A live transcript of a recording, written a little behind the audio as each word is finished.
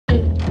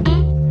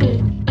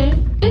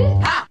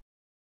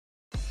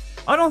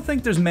I don't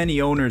think there's many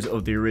owners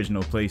of the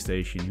original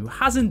PlayStation who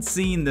hasn't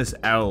seen this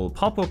owl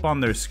pop up on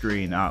their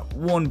screen at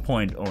one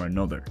point or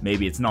another.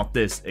 Maybe it's not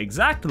this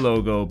exact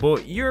logo,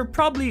 but you're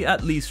probably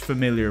at least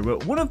familiar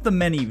with one of the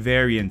many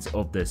variants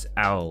of this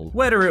owl.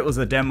 Whether it was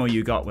a demo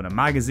you got with a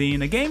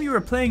magazine, a game you were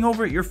playing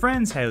over at your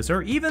friend's house,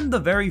 or even the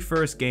very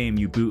first game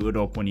you booted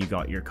up when you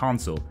got your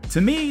console.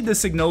 To me, the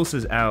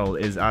Psygnosis owl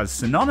is as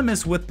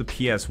synonymous with the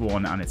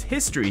PS1 and its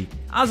history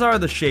as are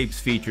the shapes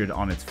featured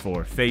on its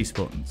 4 face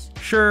buttons.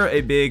 Sure,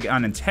 a big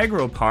and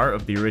integral part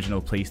of the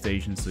original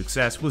PlayStation's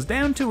success was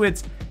down to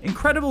its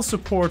incredible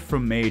support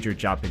from major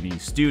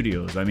Japanese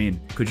studios. I mean,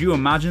 could you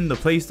imagine the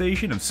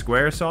PlayStation if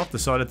Squaresoft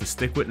decided to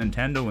stick with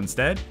Nintendo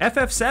instead?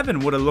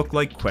 FF7 would have looked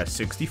like Quest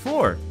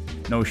 64.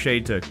 No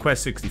shade to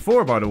Quest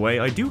 64, by the way,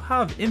 I do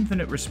have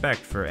infinite respect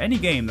for any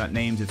game that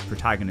names its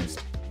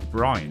protagonist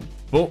Brian.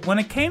 But when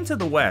it came to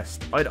the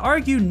West, I'd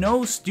argue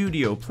no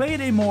studio played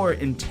a more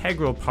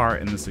integral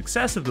part in the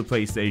success of the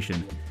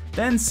PlayStation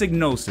than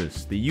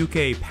Psygnosis, the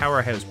UK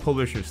powerhouse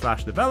publisher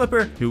 /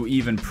 developer, who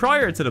even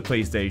prior to the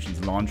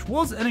PlayStation's launch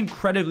was an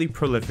incredibly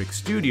prolific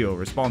studio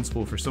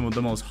responsible for some of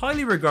the most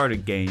highly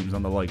regarded games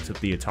on the likes of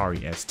the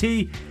Atari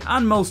ST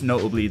and most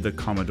notably the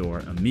Commodore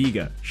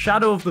Amiga,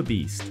 Shadow of the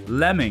Beast,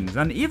 Lemmings,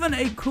 and even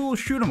a cool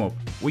shoot 'em up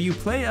where you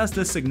play as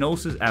the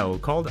Psygnosis owl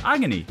called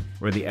Agony,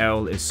 where the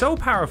owl is so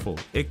powerful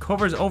it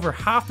covers over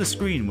half the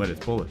screen with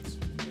its bullets.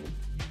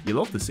 You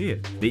love to see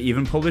it. They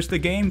even published a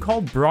game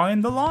called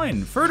Brian the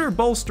Lion, further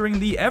bolstering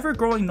the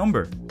ever-growing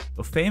number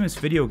of famous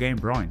video game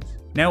Brians.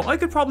 Now, I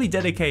could probably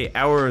dedicate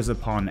hours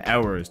upon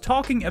hours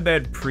talking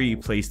about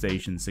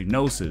pre-PlayStation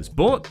Psygnosis,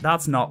 but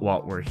that's not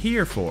what we're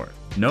here for.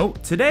 No,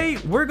 today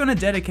we're going to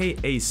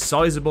dedicate a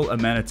sizable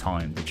amount of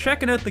time to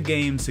checking out the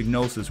games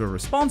Psygnosis were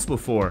responsible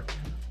for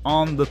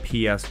on the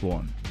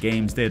PS1.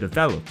 Games they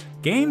developed,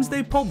 games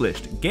they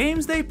published,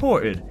 games they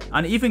ported,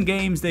 and even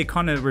games they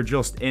kinda were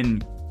just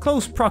in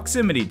close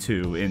proximity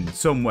to in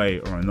some way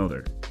or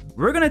another.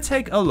 We're going to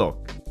take a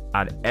look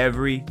at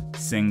every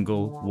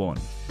single one,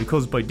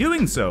 because by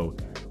doing so,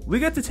 we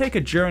get to take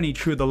a journey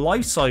through the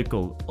life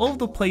cycle of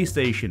the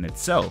PlayStation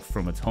itself,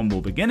 from its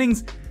humble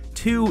beginnings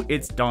to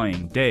its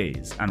dying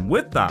days, and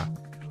with that,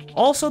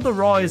 also the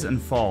rise and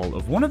fall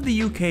of one of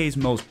the UK's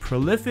most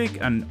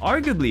prolific and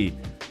arguably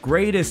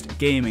greatest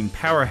gaming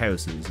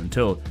powerhouses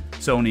until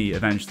Sony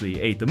eventually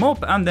ate them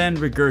up and then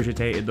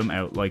regurgitated them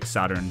out like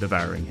Saturn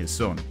devouring his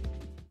son.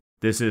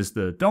 This is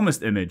the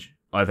dumbest image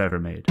I've ever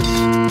made.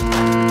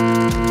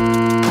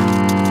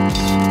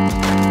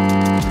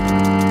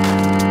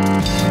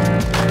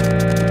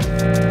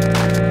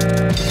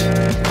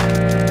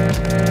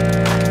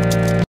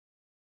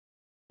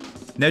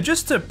 Now,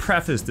 just to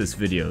preface this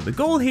video, the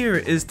goal here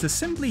is to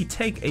simply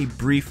take a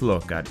brief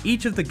look at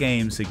each of the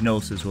games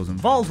Psygnosis was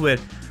involved with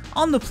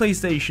on the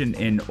PlayStation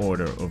in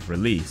order of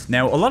release.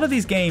 Now, a lot of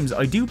these games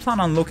I do plan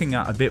on looking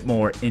at a bit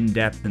more in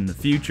depth in the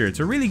future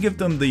to really give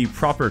them the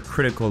proper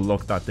critical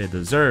look that they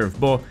deserve,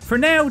 but for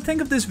now, think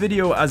of this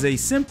video as a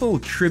simple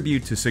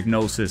tribute to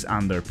Psygnosis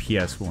and their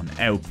PS1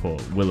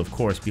 output. We'll of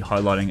course be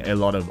highlighting a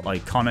lot of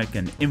iconic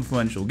and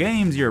influential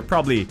games you're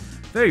probably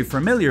very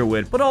familiar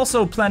with, but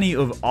also plenty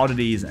of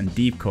oddities and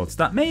deep cuts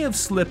that may have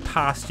slipped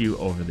past you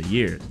over the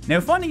years. Now,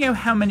 finding out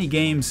how many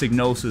games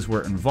Psygnosis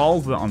were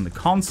involved with on the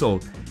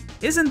console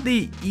isn't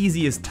the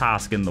easiest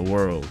task in the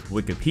world.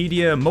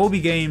 Wikipedia,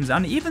 Moby Games,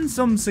 and even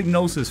some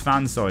Psygnosis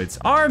fan sites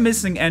are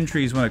missing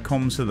entries when it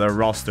comes to their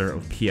roster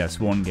of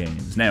PS1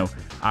 games. Now,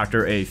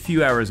 after a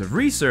few hours of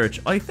research,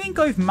 I think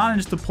I've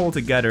managed to pull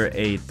together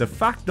a de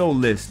facto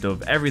list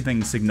of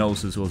everything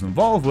Psygnosis was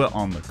involved with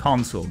on the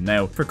console.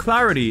 Now, for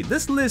clarity,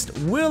 this list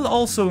will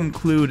also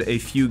include a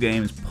few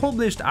games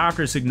published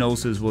after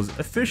Psygnosis was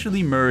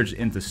officially merged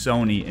into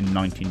Sony in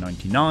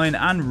 1999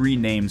 and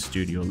renamed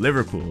Studio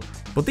Liverpool.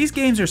 But these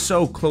games are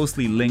so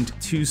closely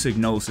linked to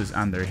Psygnosis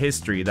and their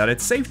history that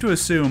it's safe to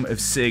assume if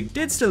Sig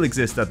did still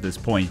exist at this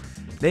point,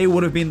 they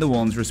would have been the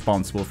ones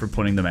responsible for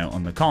putting them out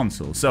on the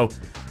console, so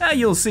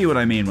you'll see what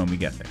I mean when we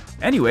get there.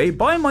 Anyway,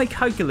 by my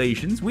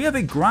calculations, we have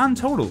a grand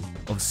total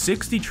of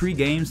 63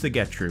 games to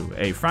get through,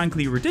 a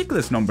frankly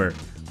ridiculous number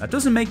that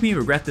doesn't make me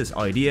regret this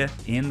idea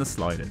in the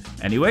slightest.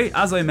 Anyway,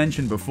 as I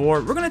mentioned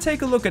before, we're going to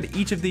take a look at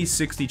each of these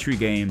 63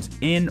 games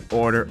in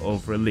order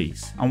of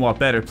release, and what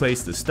better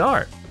place to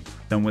start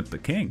than with the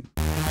king.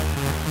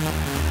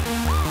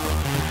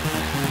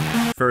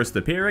 First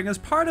appearing as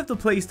part of the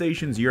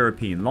PlayStation's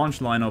European launch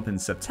lineup in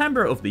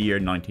September of the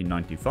year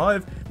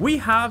 1995, we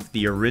have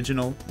the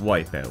original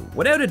Wipeout.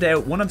 Without a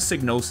doubt, one of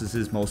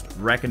Psygnosis' most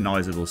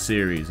recognizable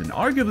series and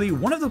arguably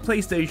one of the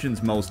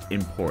PlayStation's most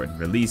important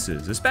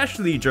releases,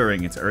 especially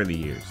during its early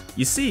years.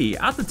 You see,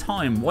 at the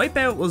time,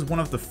 Wipeout was one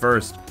of the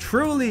first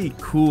truly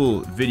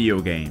cool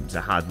video games.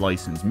 It had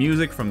licensed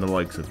music from the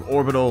likes of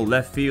Orbital,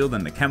 Left Field,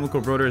 and the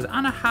Chemical Brothers,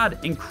 and it had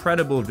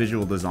incredible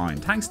visual design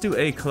thanks to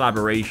a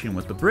collaboration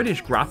with the British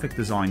graphic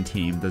design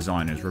team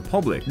Designers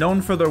Republic,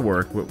 known for their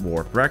work with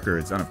Warp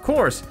Records. And of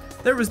course,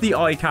 there was the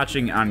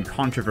eye-catching and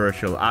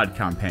controversial ad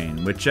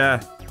campaign, which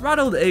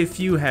rattled a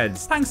few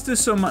heads thanks to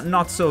some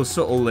not so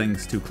subtle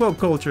links to club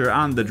culture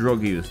and the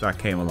drug use that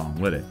came along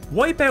with it.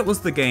 Wipeout was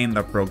the game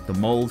that broke the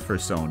mold for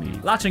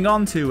Sony, latching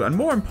onto and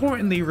more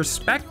importantly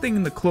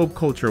respecting the club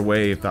culture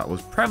wave that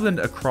was prevalent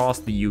across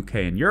the UK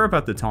and Europe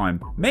at the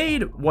time,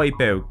 made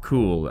Wipeout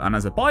cool, and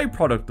as a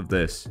byproduct of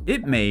this,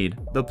 it made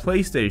the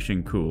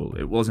PlayStation cool.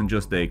 It wasn't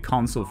just a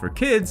console for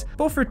kids,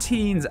 but for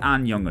teens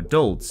and young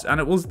adults, and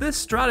it was this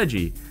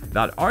strategy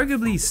that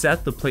arguably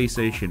set the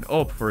PlayStation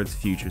up for its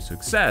future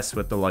success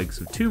with the likes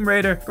of Tomb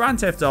Raider, Grand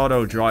Theft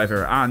Auto,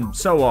 Driver, and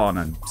so on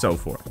and so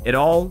forth. It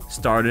all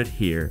started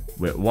here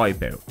with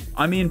Wipeout.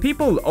 I mean,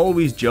 people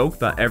always joke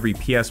that every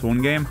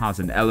PS1 game has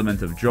an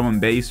element of drum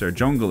and bass or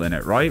jungle in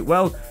it, right?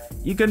 Well,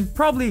 you can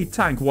probably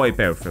thank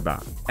Wipeout for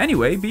that.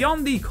 Anyway,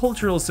 beyond the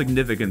cultural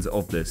significance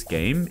of this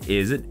game,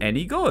 is it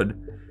any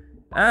good?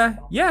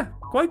 Yeah,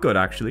 quite good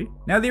actually.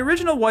 Now the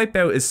original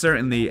Wipeout is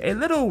certainly a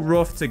little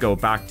rough to go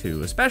back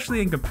to,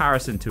 especially in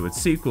comparison to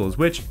its sequels,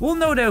 which we'll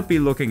no doubt be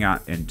looking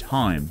at in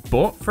time.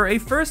 But for a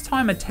first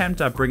time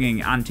attempt at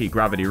bringing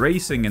anti-gravity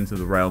racing into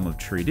the realm of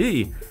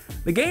 3D,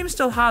 the game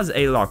still has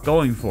a lot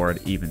going for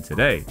it even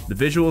today. The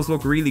visuals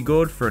look really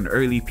good for an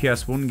early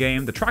PS1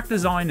 game, the track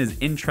design is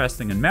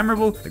interesting and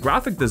memorable, the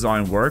graphic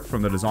design work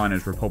from the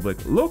Designers Republic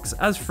looks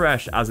as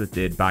fresh as it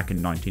did back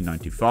in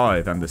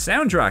 1995, and the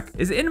soundtrack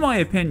is, in my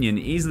opinion,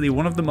 easily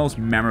one of the most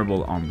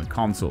memorable on the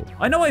console.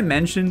 I know I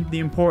mentioned the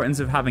importance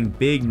of having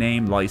big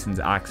name license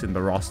acts in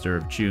the roster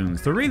of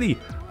tunes to really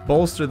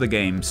bolster the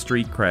game's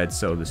street cred,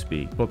 so to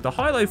speak, but the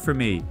highlight for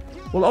me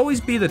will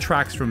always be the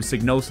tracks from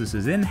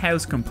Psygnosis'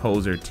 in-house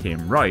composer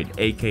Tim Wright,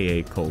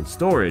 aka Cold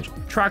Storage.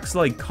 Tracks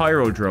like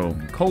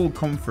Chirodrome, Cold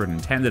Comfort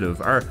and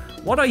Tentative are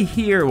what I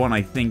hear when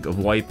I think of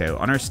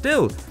Wipeout, and are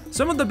still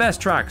some of the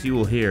best tracks you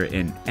will hear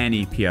in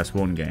any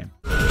PS1 game.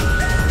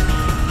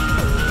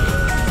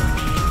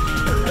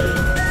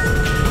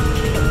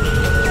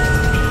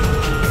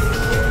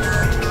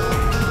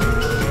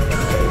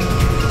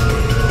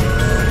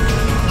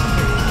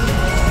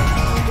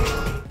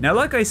 Now,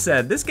 like I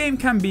said, this game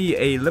can be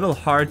a little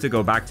hard to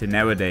go back to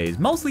nowadays,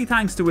 mostly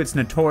thanks to its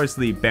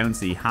notoriously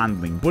bouncy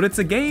handling, but it's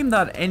a game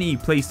that any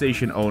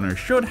PlayStation owner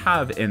should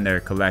have in their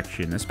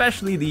collection,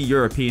 especially the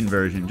European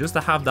version, just to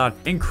have that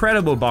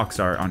incredible box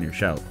art on your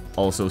shelf.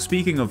 Also,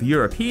 speaking of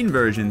European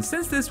versions,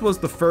 since this was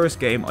the first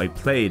game I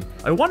played,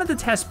 I wanted to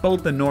test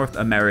both the North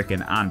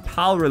American and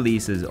PAL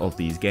releases of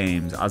these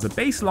games as a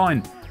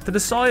baseline to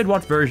decide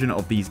what version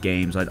of these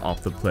games I'd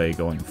opt to play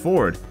going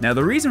forward. Now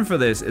the reason for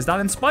this is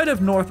that in spite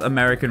of North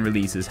American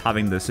releases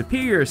having the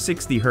superior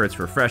 60Hz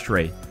refresh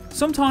rate,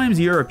 sometimes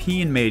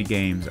European made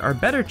games are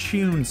better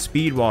tuned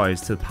speed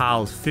wise to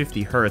PAL's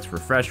 50Hz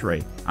refresh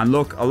rate. And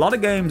look, a lot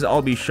of games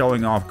I'll be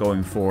showing off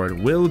going forward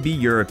will be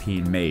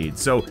European made,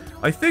 so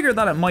I figured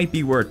that it might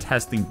be worth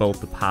testing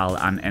both the PAL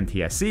and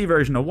NTSC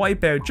version of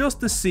Wipeout just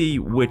to see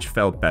which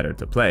felt better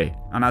to play.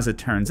 And as it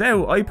turns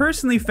out, I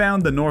personally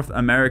found the North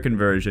American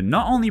version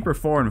not only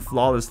performed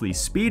flawlessly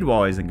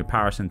speed-wise in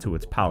comparison to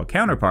its PAL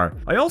counterpart,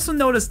 I also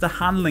noticed the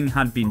handling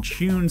had been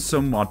tuned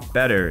somewhat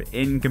better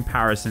in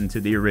comparison to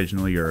the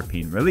original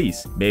European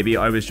release. Maybe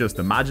I was just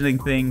imagining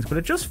things, but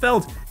it just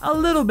felt a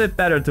little bit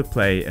better to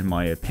play in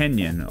my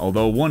opinion,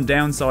 although one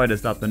downside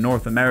is that the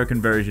North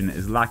American version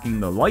is lacking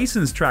the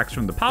licensed tracks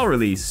from the PAL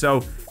release,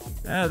 so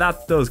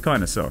that does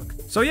kinda suck.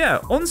 So yeah,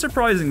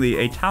 unsurprisingly,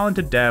 a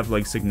talented dev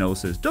like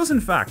Psygnosis does in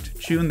fact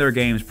tune their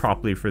games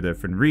properly for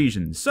different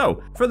regions,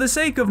 so for the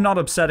sake of not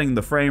upsetting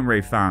the frame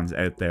rate fans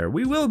out there,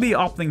 we will be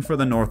opting for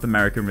the North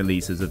American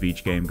releases of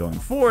each game going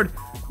forward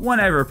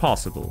whenever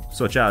possible,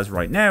 such as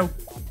right now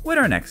with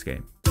our next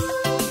game.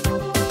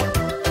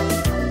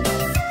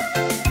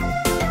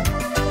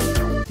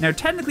 Now,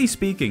 technically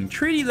speaking,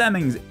 3D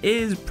Lemmings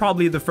is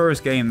probably the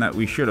first game that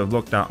we should have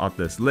looked at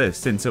this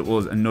list, since it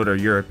was another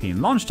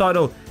European launch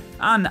title,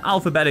 and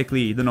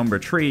alphabetically the number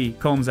 3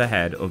 comes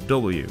ahead of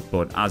W,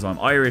 but as I'm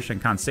Irish and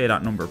can't say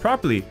that number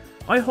properly,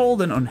 I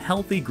hold an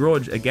unhealthy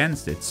grudge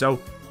against it, so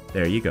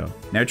there you go.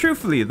 Now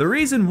truthfully, the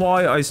reason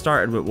why I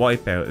started with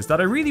Wipeout is that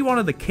I really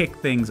wanted to kick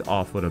things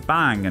off with a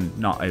bang and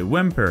not a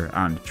whimper,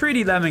 and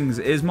 3D Lemmings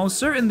is most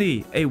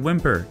certainly a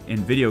whimper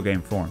in video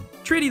game form.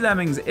 3D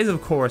Lemmings is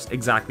of course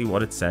exactly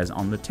what it says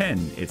on the tin.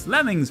 It's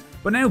Lemmings,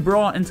 but now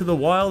brought into the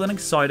wild and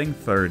exciting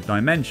third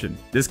dimension.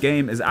 This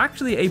game is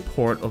actually a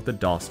port of the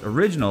DOS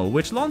original,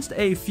 which launched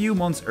a few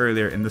months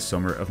earlier in the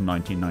summer of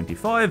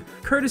 1995,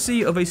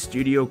 courtesy of a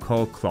studio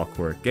called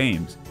Clockwork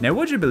Games. Now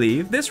would you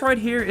believe, this right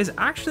here is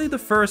actually the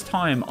first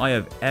time I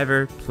have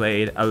ever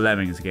played a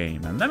Lemmings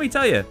game, and let me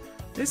tell you,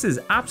 this is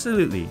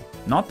absolutely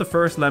not the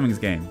first Lemmings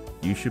game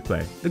you should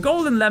play. The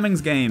goal in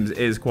Lemmings games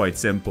is quite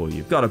simple.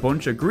 You've got a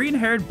bunch of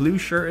green-haired,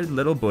 blue-shirted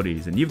little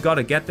buddies, and you've got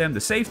to get them to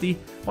safety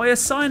by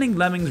assigning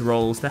Lemmings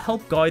roles to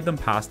help guide them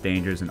past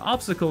dangers and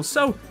obstacles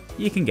so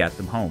you can get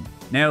them home.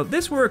 Now,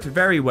 this works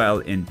very well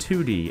in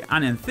 2D,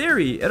 and in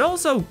theory, it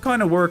also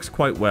kind of works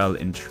quite well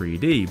in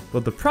 3D,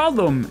 but the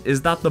problem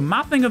is that the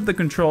mapping of the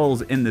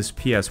controls in this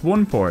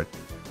PS1 port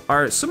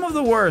are some of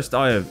the worst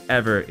I have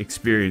ever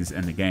experienced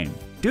in the game.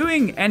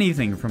 Doing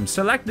anything from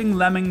selecting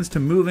Lemmings to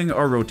moving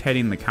or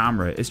rotating the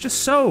camera is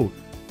just so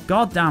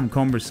goddamn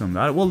cumbersome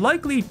that it will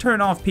likely turn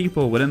off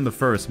people within the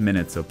first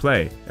minutes of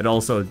play. It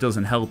also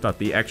doesn't help that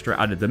the extra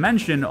added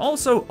dimension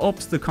also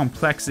ups the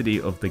complexity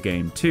of the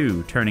game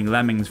too, turning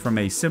Lemmings from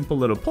a simple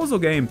little puzzle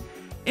game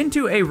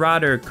into a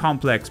rather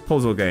complex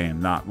puzzle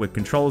game that, with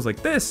controls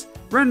like this,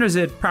 renders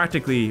it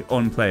practically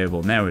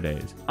unplayable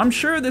nowadays. I'm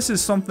sure this is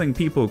something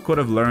people could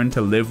have learned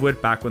to live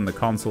with back when the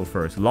console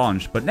first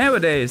launched, but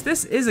nowadays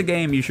this is a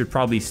game you should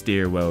probably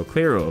steer well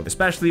clear of,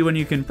 especially when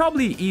you can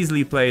probably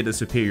easily play the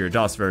superior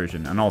DOS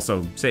version and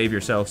also save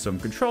yourself some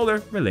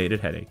controller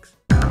related headaches.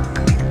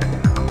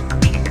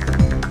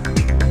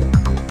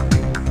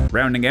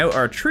 Rounding out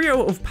our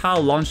trio of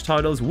PAL launch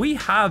titles, we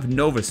have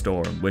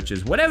Novastorm, which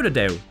is without a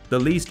doubt the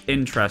least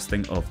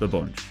interesting of the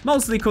bunch.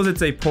 Mostly because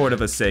it's a port of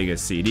a Sega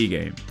CD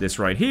game. This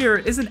right here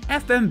is an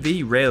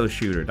FMV rail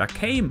shooter that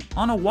came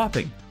on a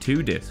whopping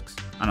 2 discs.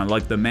 And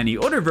unlike the many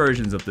other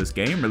versions of this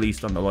game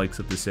released on the likes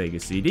of the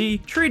Sega CD,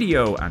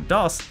 3DO and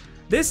DOS,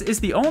 this is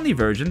the only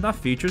version that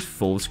features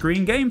full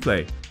screen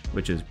gameplay,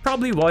 which is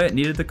probably why it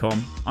needed to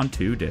come on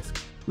 2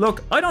 discs.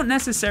 Look, I don't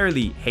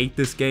necessarily hate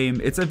this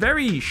game. It's a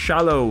very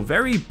shallow,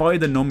 very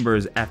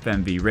by-the-numbers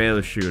FMV rail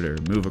shooter.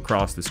 Move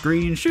across the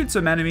screen, shoot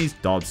some enemies,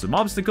 dodge some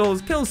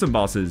obstacles, kill some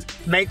bosses,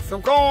 make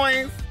some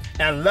coins,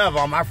 and love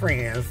all my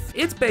friends.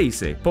 It's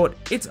basic, but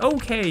it's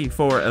okay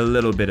for a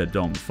little bit of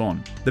dumb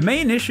fun. The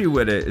main issue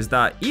with it is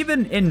that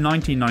even in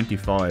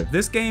 1995,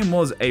 this game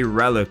was a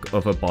relic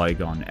of a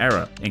bygone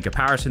era. In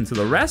comparison to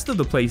the rest of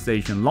the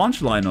PlayStation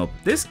launch lineup,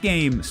 this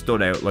game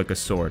stood out like a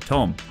sore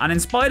thumb. And in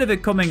spite of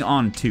it coming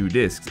on 2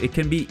 discs, it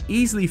can be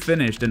easily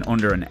finished in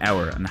under an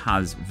hour and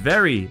has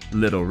very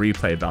little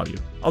replay value.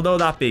 Although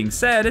that being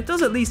said, it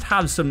does at least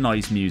have some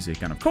nice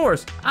music, and of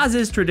course, as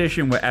is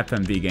tradition with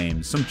FMV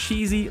games, some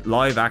cheesy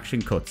live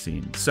action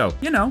cutscenes. So,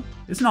 you know,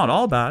 it's not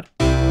all bad.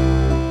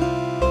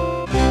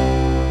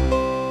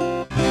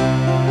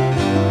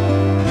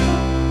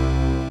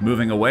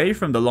 Moving away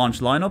from the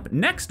launch lineup,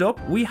 next up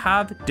we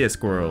have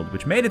Discworld,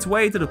 which made its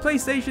way to the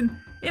PlayStation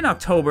in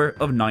October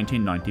of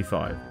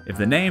 1995. If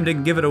the name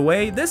didn't give it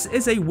away, this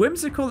is a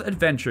whimsical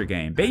adventure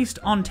game based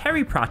on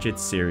Terry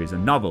Pratchett's series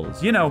of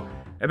novels. You know,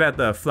 about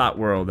the flat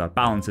world that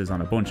balances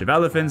on a bunch of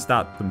elephants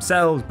that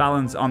themselves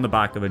balance on the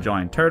back of a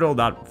giant turtle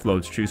that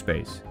floats through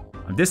space.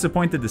 I'm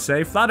disappointed to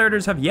say flat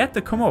earthers have yet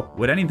to come up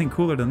with anything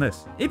cooler than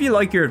this. If you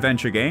like your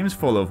adventure games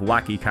full of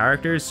wacky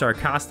characters,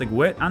 sarcastic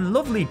wit, and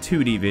lovely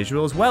 2D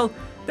visuals, well,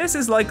 this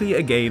is likely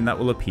a game that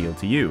will appeal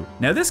to you.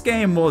 Now, this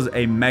game was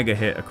a mega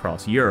hit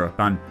across Europe,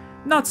 and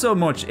not so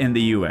much in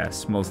the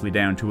US, mostly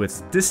down to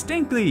its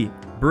distinctly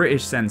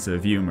British sense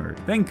of humour.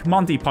 Think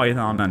Monty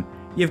Python and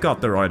you've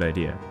got the right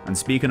idea. And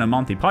speaking of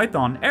Monty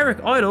Python,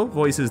 Eric Idle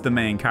voices the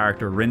main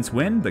character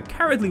Rincewind, the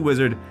cowardly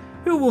wizard,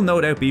 who will no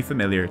doubt be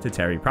familiar to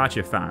Terry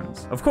Pratchett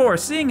fans. Of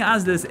course, seeing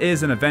as this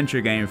is an adventure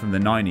game from the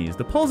 90s,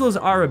 the puzzles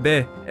are a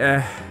bit,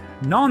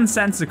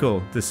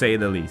 nonsensical to say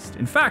the least.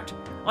 In fact,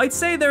 I'd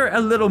say they're a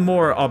little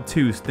more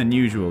obtuse than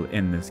usual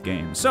in this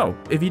game. So,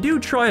 if you do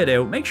try it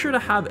out, make sure to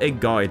have a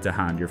guide to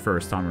hand your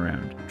first time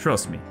around.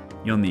 Trust me,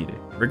 you'll need it.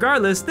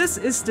 Regardless, this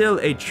is still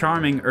a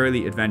charming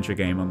early adventure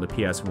game on the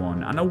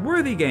PS1 and a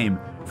worthy game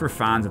for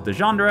fans of the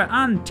genre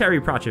and Terry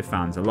Pratchett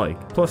fans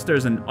alike. Plus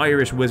there's an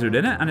Irish wizard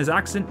in it and his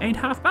accent ain't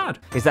half bad.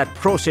 Is that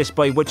process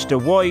by which the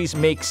wise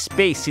make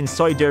space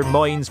inside their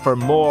minds for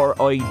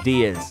more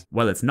ideas.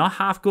 Well, it's not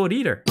half good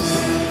either.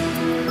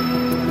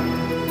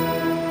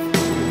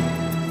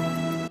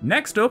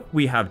 Next up,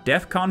 we have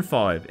Defcon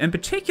 5, in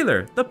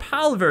particular, the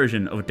PAL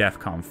version of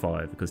Defcon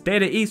 5, because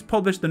Data East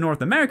published the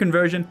North American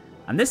version,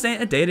 and this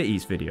ain't a Data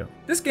East video.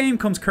 This game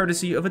comes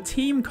courtesy of a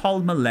team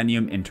called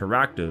Millennium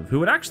Interactive, who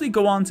would actually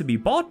go on to be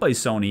bought by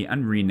Sony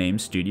and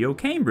renamed Studio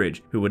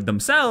Cambridge, who would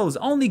themselves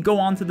only go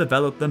on to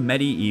develop the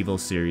Medieval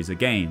series of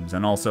games,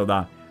 and also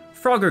that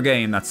Frogger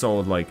game that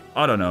sold like,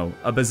 I don't know,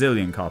 a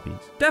bazillion copies.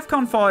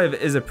 Defcon 5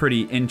 is a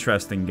pretty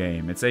interesting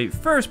game. It's a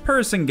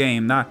first-person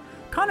game that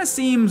kinda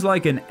seems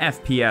like an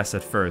FPS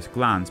at first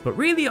glance, but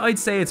really I'd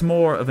say it's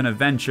more of an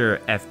adventure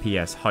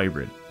FPS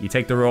hybrid. You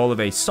take the role of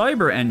a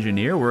cyber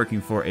engineer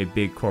working for a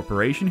big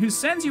corporation who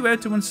sends you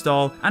out to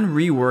install and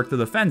rework the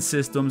defense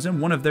systems in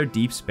one of their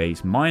deep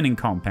space mining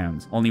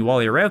compounds. Only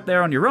while you're out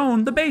there on your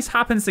own, the base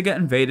happens to get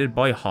invaded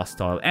by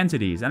hostile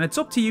entities, and it's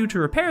up to you to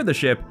repair the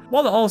ship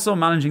while also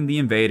managing the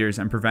invaders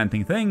and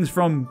preventing things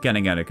from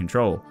getting out of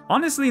control.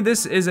 Honestly,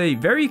 this is a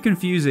very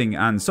confusing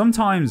and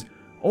sometimes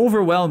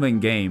overwhelming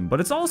game, but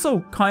it's also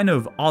kind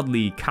of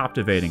oddly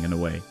captivating in a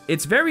way.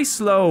 It's very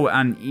slow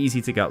and easy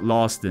to get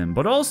lost in,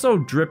 but also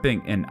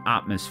dripping in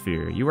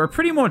atmosphere. You are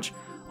pretty much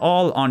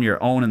all on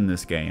your own in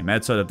this game,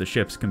 outside of the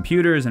ship's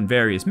computers and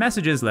various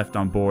messages left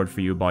on board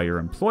for you by your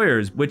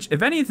employers, which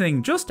if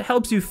anything just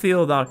helps you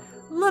feel that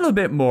a little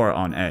bit more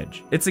on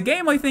edge. It's a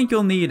game I think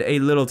you'll need a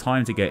little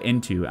time to get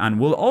into and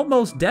will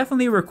almost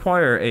definitely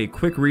require a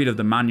quick read of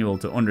the manual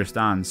to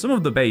understand some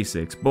of the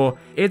basics, but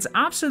it's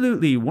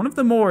absolutely one of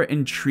the more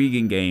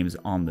intriguing games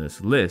on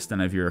this list,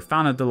 and if you're a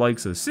fan of the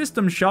likes of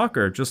System Shock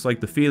or just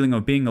like the feeling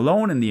of being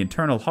alone in the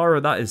eternal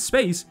horror that is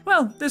space,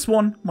 well, this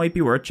one might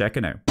be worth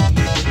checking out.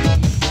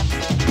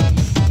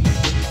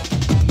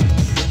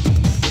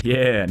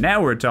 Yeah,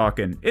 now we're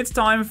talking. It's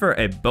time for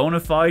a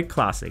bona fide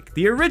classic,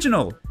 the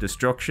original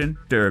Destruction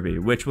Derby,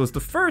 which was the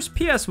first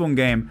PS1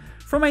 game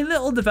from a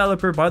little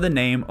developer by the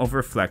name of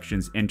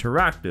Reflections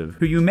Interactive,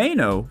 who you may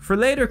know for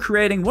later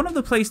creating one of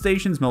the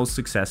PlayStation's most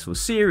successful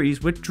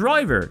series with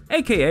Driver,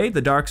 aka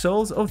the Dark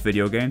Souls of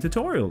video game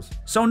tutorials.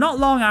 So not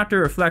long after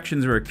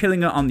Reflections were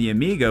killing it on the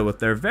Amiga with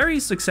their very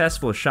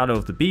successful Shadow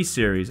of the Beast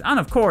series, and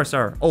of course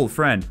our old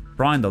friend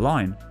Brian the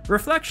Lion,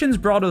 Reflections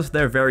brought us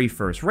their very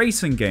first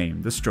racing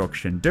game,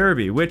 Destruction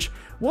Derby, which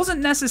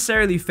wasn't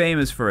necessarily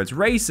famous for its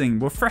racing,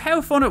 but for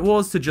how fun it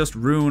was to just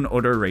ruin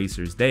other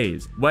racers'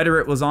 days. Whether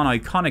it was on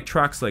iconic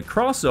tracks like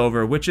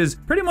Crossover, which is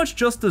pretty much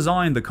just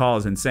designed to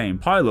cause insane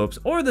pileups,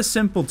 or the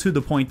simple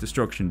to-the-point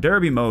Destruction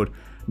Derby mode,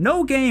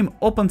 no game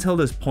up until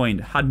this point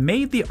had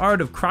made the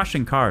art of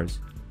crashing cars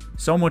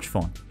so much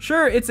fun.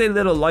 Sure, it's a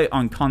little light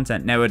on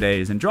content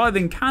nowadays, and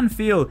driving can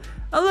feel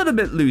a little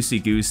bit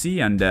loosey-goosey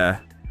and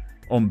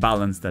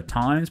unbalanced at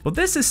times, but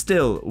this is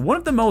still one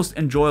of the most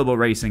enjoyable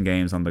racing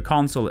games on the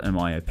console in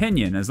my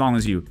opinion, as long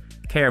as you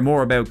care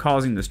more about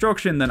causing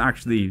destruction than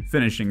actually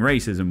finishing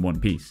races in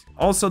one piece.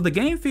 Also, the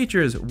game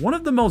features one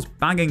of the most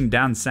banging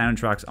dance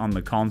soundtracks on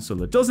the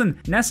console. It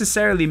doesn't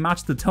necessarily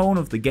match the tone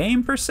of the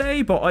game per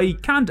se, but I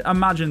can't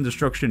imagine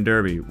Destruction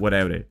Derby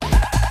without it.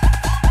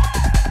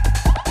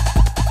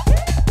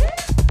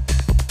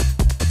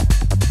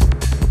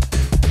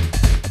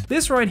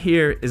 This right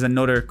here is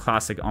another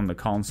classic on the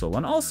console,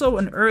 and also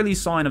an early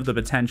sign of the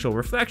potential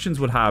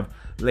Reflections would have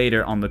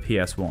later on the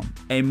PS1.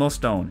 A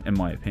must own in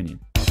my opinion.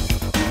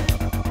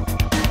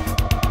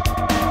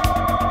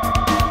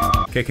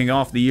 Kicking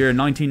off the year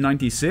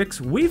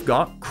 1996, we've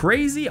got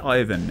Krazy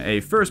Ivan,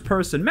 a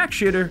first-person mech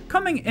shooter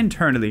coming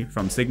internally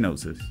from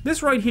Psygnosis.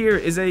 This right here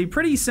is a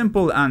pretty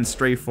simple and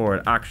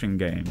straightforward action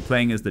game.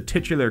 Playing as the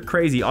titular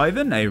Krazy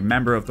Ivan, a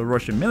member of the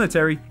Russian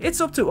military,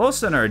 it's up to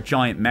us in our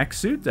giant mech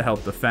suit to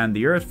help defend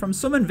the Earth from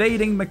some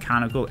invading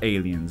mechanical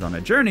aliens on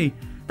a journey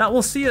that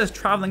will see us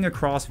traveling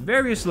across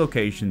various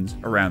locations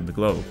around the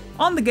globe.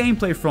 On the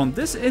gameplay front,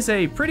 this is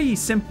a pretty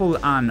simple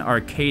and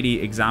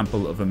arcadey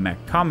example of a mech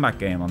combat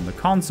game on the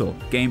console.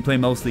 Gameplay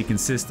mostly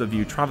consists of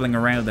you traveling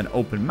around an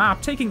open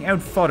map, taking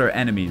out fodder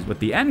enemies, with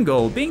the end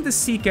goal being to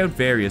seek out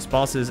various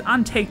bosses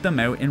and take them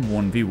out in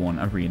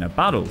 1v1 arena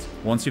battles.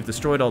 Once you've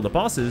destroyed all the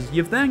bosses,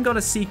 you've then got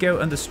to seek out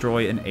and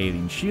destroy an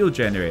alien shield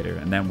generator,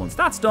 and then once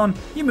that's done,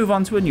 you move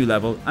on to a new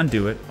level and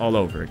do it all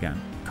over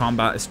again.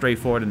 Combat is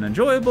straightforward and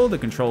enjoyable, the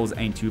controls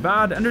ain't too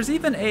bad, and there's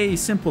even a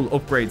simple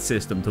upgrade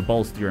system to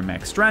bolster your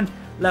mech's strength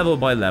level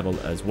by level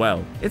as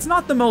well. It's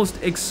not the most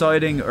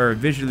exciting or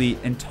visually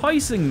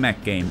enticing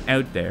mech game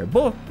out there,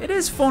 but it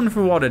is fun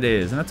for what it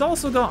is, and it's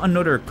also got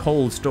another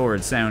cold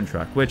storage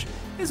soundtrack, which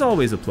is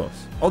always a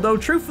plus. Although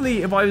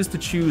truthfully, if I was to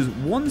choose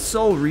one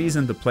sole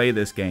reason to play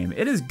this game,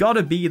 it has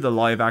gotta be the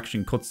live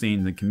action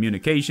cutscenes and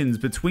communications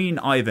between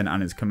Ivan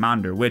and his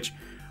commander, which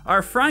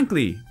are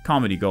frankly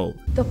comedy gold.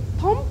 The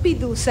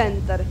Pompidou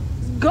Center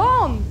is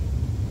gone.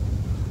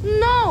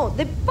 No,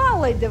 the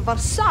Palais de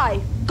Versailles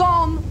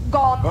gone.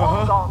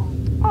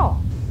 Oh,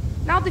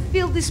 now the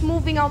field is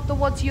moving out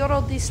towards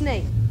Euro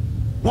Disney.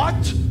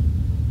 What?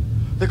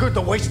 They're going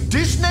to waste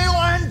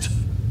Disneyland?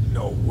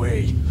 No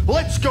way.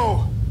 Let's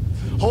go.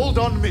 Hold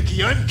on,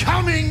 Mickey, I'm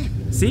coming.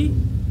 See?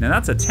 Now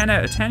that's a 10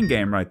 out of 10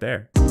 game right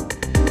there.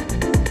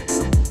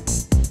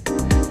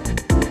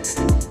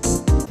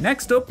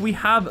 Next up, we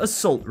have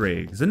Assault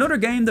Rigs, another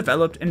game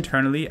developed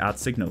internally at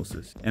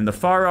Psygnosis. In the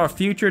far-off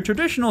future,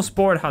 traditional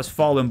sport has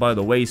fallen by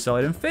the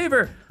wayside in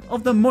favor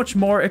of the much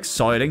more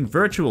exciting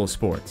virtual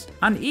sports,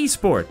 an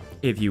e-sport,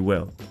 if you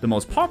will. The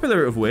most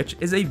popular of which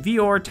is a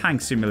VR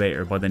tank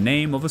simulator by the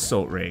name of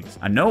Assault Rigs.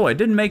 And no, I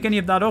didn't make any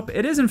of that up,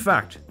 it is in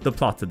fact the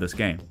plot to this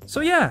game.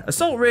 So yeah,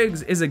 Assault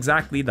Rigs is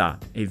exactly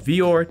that, a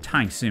VR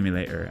tank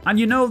simulator. And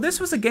you know, this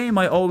was a game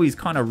I always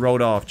kind of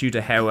wrote off due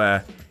to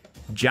how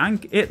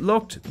jank it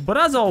looked, but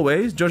as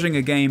always, judging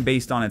a game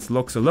based on its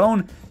looks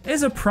alone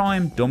is a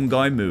prime dumb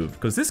guy move,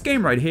 because this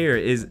game right here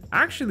is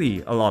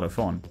actually a lot of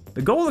fun.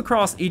 The goal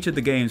across each of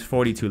the game's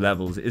 42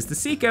 levels is to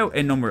seek out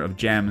a number of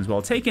gems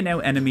while taking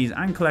out enemies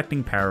and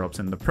collecting power-ups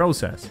in the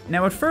process.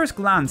 Now at first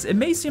glance, it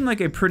may seem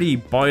like a pretty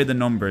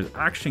by-the-numbers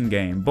action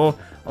game, but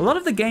a lot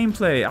of the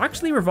gameplay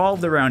actually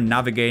revolved around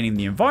navigating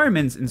the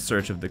environments in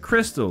search of the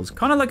crystals,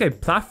 kind of like a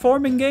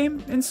platforming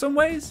game in some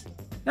ways.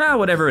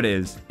 Whatever it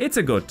is, it's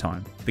a good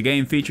time. The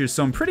game features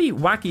some pretty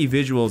wacky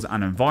visuals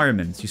and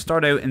environments. You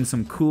start out in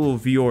some cool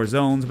VR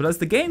zones, but as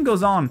the game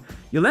goes on,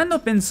 you'll end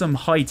up in some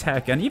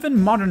high-tech and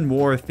even modern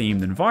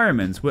war-themed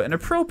environments with an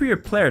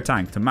appropriate player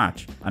tank to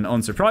match. And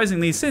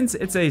unsurprisingly, since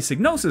it's a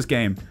Psygnosis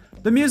game,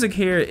 the music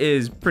here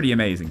is pretty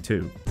amazing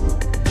too.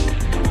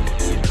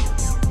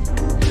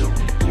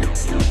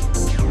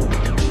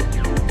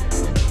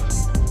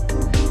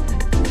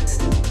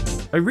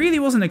 I really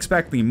wasn't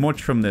expecting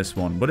much from this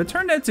one, but it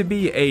turned out to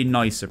be a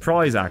nice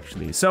surprise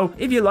actually. So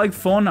if you like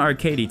fun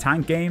arcadey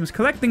tank games,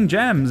 collecting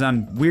gems,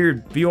 and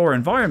weird VR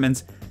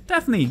environments,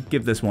 definitely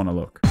give this one a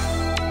look.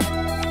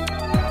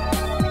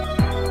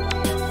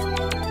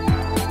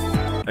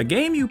 A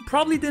game you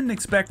probably didn't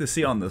expect to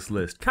see on this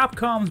list,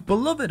 Capcom's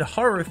beloved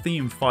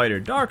horror-themed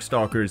fighter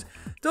Darkstalkers,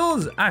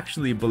 does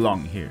actually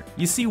belong here.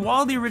 You see,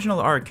 while the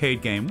original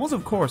arcade game was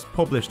of course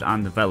published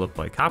and developed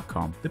by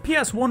Capcom, the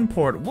PS1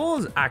 port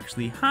was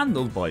actually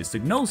handled by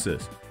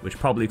Psygnosis, which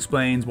probably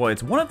explains why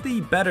it's one of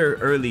the better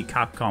early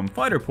Capcom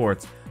fighter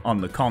ports on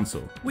the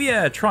console. We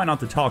try not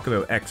to talk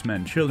about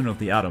X-Men Children of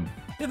the Atom,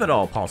 if at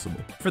all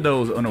possible. For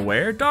those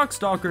unaware,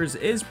 Darkstalkers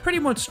is pretty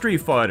much Street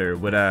Fighter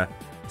with a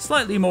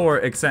slightly more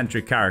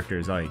eccentric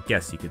characters, I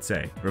guess you could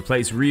say.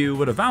 Replace Ryu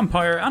with a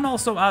vampire and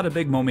also add a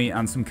big mummy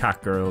and some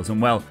cat girls,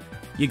 and well,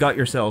 you got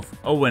yourself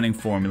a winning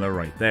formula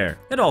right there.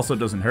 It also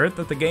doesn't hurt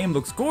that the game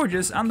looks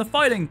gorgeous and the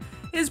fighting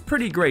is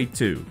pretty great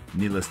too.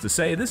 Needless to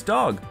say, this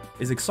dog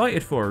is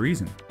excited for a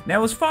reason.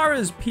 Now, as far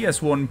as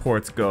PS1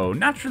 ports go,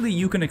 naturally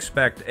you can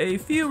expect a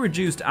few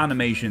reduced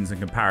animations in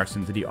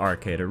comparison to the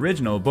arcade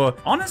original, but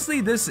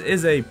honestly this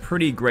is a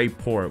pretty great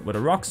port with a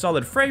rock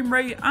solid frame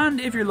rate, and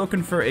if you're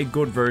looking for a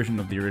good version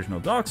of the original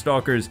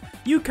Darkstalkers,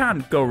 you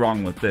can't go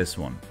wrong with this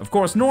one. Of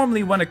course,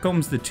 normally when it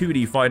comes to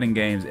 2D fighting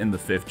games in the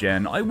 5th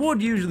gen, I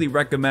would usually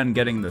recommend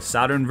getting the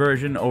Saturn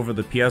version over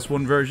the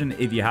PS1 version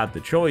if you had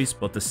the choice,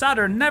 but the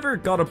Saturn never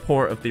got a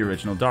port of the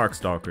original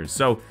Darkstalkers,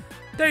 so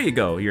there you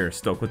go, you're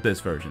stuck with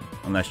this version,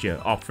 unless you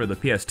opt for the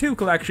PS2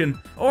 collection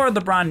or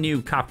the brand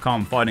new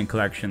Capcom Fighting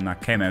Collection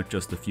that came out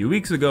just a few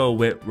weeks ago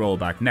with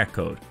rollback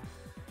netcode.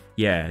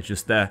 Yeah,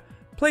 just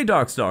play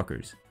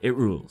Darkstalkers, it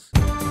rules.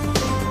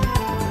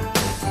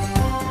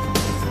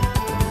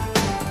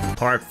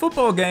 Part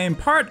football game,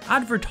 part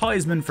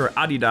advertisement for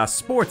Adidas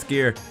sports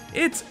gear,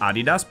 it's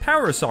Adidas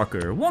Power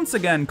Soccer, once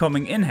again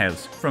coming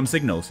in-house from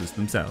Psygnosis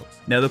themselves.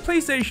 Now, the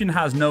PlayStation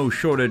has no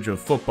shortage of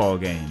football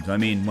games. I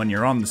mean, when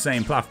you're on the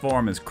same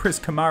platform as Chris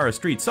Kamara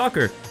Street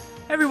Soccer,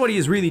 everybody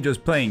is really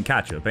just playing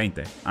catch-up, ain't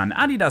they? And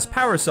Adidas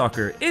Power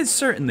Soccer is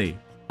certainly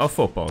a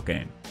football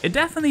game. It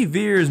definitely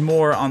veers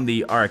more on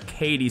the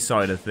arcadey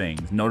side of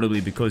things, notably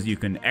because you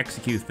can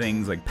execute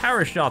things like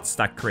power shots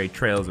that create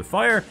trails of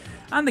fire,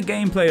 and the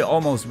gameplay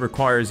almost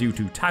requires you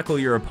to tackle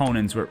your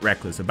opponents with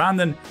reckless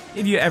abandon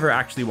if you ever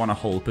actually want to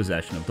hold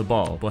possession of the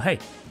ball. But hey,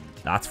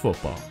 that's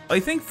football. I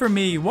think for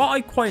me, what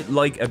I quite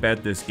like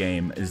about this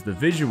game is the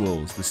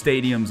visuals. The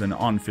stadiums and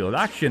on-field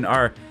action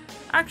are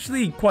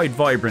actually quite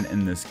vibrant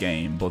in this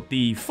game, but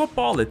the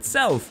football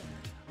itself,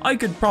 I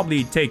could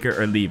probably take it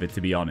or leave it,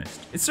 to be honest.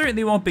 It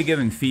certainly won't be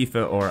giving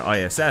FIFA or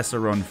ISS a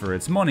run for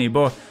its money,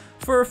 but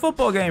for a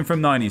football game from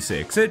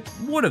 '96, it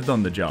would have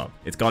done the job.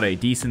 It's got a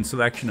decent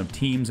selection of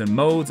teams and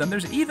modes, and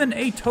there's even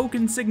a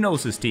token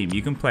Psygnosis team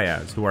you can play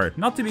as, who are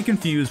not to be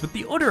confused with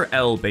the other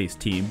L-based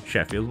team,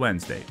 Sheffield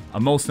Wednesday.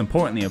 And most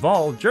importantly of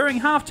all,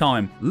 during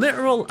halftime,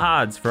 literal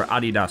ads for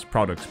Adidas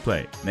products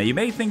play. Now, you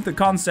may think the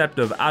concept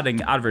of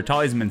adding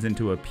advertisements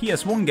into a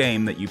PS1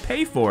 game that you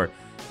pay for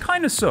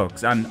kinda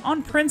sucks, and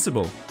on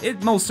principle,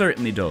 it most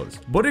certainly does.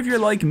 But if you're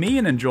like me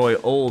and enjoy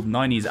old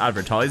 90s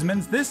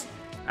advertisements, this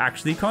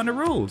actually kinda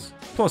rules.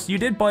 Plus, you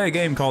did buy a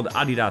game called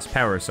Adidas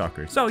Power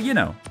Soccer, so you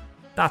know,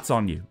 that's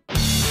on you.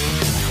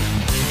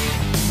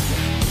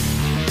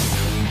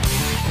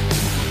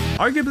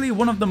 Arguably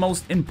one of the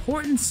most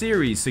important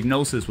series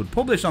Psygnosis would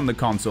publish on the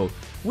console,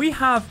 we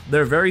have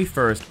their very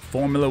first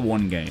Formula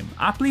 1 game,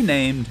 aptly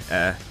named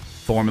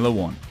Formula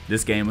 1.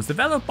 This game was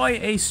developed by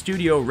a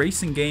studio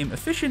racing game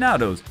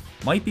aficionados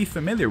might be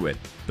familiar with,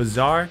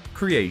 Bizarre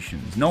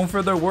Creations, known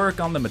for their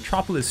work on the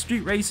Metropolis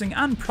Street Racing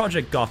and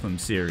Project Gotham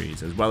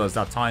series, as well as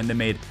that time they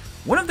made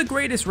one of the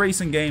greatest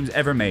racing games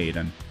ever made,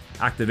 and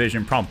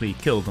Activision promptly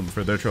killed them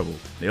for their trouble.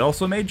 They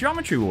also made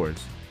Geometry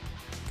Wars.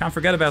 Can't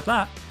forget about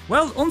that.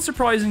 Well,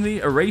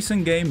 unsurprisingly, a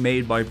racing game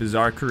made by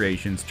Bizarre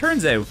Creations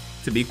turns out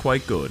to be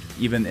quite good.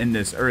 Even in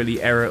this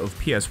early era of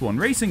PS1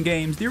 racing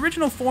games, the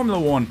original Formula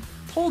 1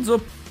 holds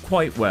up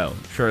quite well.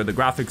 Sure, the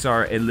graphics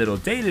are a little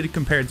dated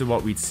compared to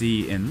what we'd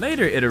see in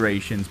later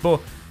iterations,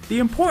 but the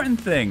important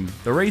thing,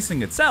 the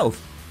racing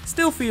itself,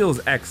 still feels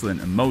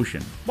excellent in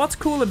motion. What's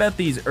cool about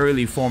these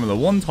early Formula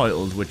 1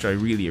 titles, which I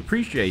really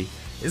appreciate,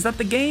 is that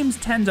the games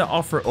tend to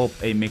offer up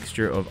a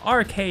mixture of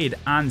arcade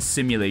and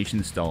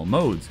simulation style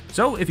modes.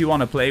 So if you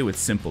want to play with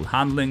simple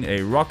handling,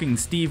 a rocking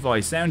Steve Vai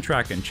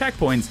soundtrack and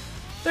checkpoints,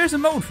 there's a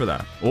mode for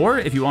that. Or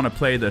if you want to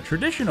play the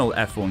traditional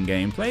F1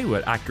 gameplay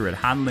with accurate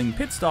handling,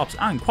 pit stops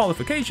and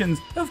qualifications,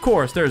 of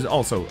course there's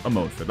also a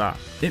mode for that.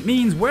 It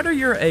means whether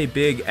you're a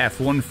big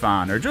F1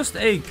 fan or just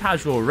a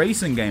casual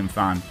racing game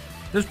fan,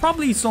 there's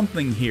probably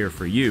something here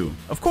for you.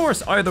 Of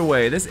course, either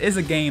way, this is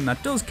a game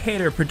that does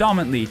cater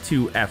predominantly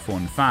to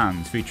F1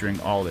 fans, featuring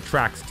all the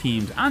tracks,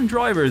 teams and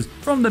drivers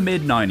from the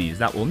mid-90s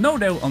that will no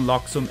doubt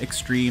unlock some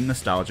extreme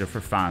nostalgia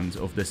for fans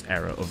of this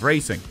era of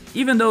racing.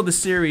 Even though the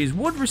series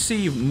would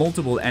receive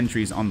multiple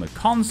entries on the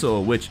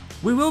console, which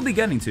we will be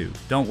getting to,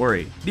 don't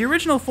worry. The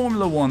original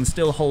Formula 1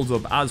 still holds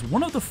up as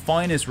one of the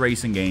finest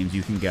racing games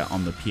you can get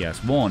on the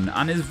PS1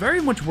 and is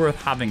very much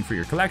worth having for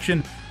your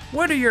collection,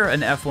 whether you're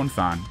an F1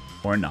 fan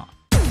or not.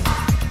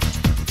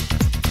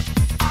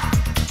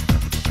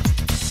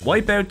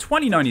 Wipeout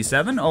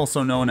 2097,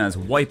 also known as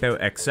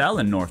Wipeout XL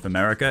in North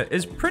America,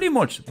 is pretty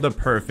much the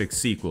perfect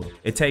sequel.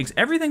 It takes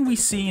everything we've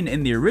seen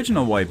in the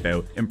original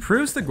Wipeout,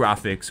 improves the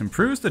graphics,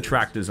 improves the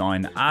track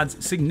design,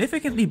 adds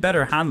significantly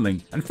better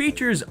handling, and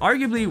features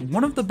arguably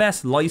one of the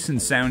best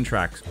licensed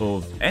soundtracks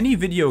of any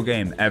video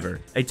game ever.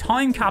 A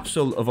time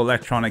capsule of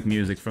electronic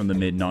music from the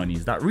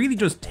mid-90s that really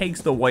just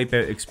takes the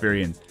Wipeout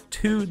experience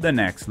to the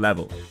next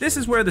level. This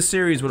is where the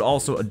series would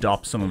also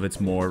adopt some of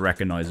its more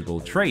recognizable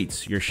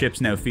traits. Your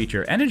ships now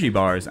feature energy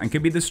bars and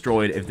can be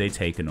destroyed if they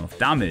take enough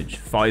damage.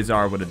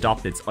 Physar would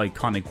adopt its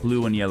iconic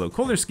blue and yellow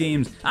color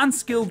schemes, and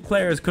skilled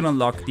players could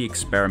unlock the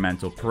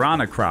experimental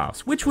piranha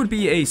crafts, which would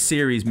be a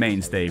series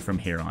mainstay from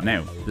here on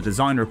out. The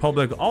Design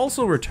Republic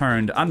also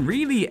returned and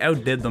really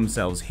outdid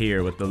themselves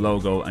here with the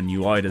logo and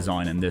UI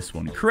design in this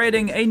one,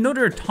 creating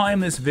another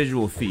timeless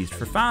visual feast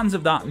for fans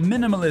of that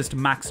minimalist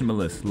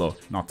maximalist look.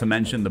 Not to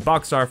mention the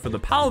box art for the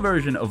PAL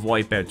version of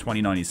Wipeout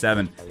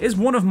 2097 is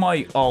one of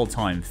my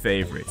all-time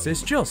favorites.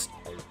 It's just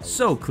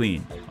so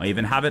clean. I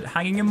even have it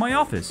hanging in my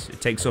office.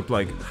 It takes up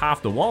like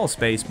half the wall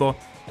space, but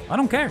I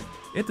don't care.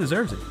 It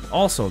deserves it.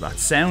 Also, that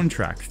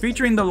soundtrack,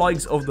 featuring the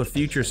likes of the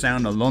Future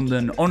Sound of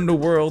London,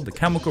 Underworld, the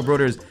Chemical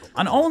Brothers,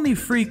 and only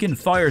freaking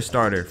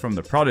Firestarter from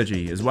the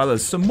Prodigy, as well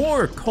as some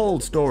more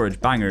cold storage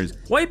bangers.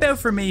 Wipeout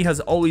for me has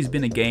always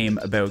been a game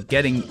about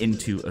getting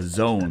into a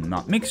zone.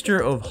 That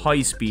mixture of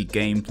high-speed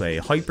gameplay,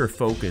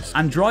 hyper-focus,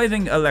 and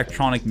driving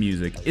electronic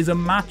music is a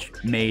match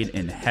made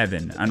in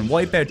heaven, and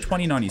Wipeout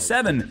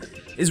 2097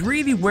 is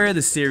really where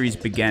the series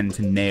began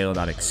to nail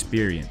that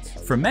experience.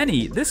 For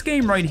many, this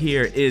game right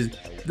here is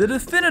the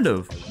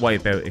definitive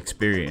Wipeout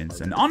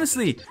experience, and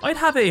honestly, I'd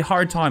have a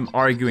hard time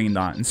arguing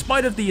that in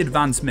spite of the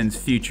advancements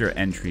future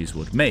entries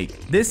would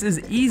make. This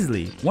is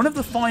easily one of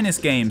the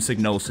finest games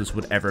Psygnosis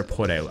would ever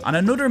put out, and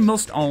another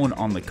must own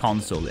on the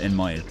console in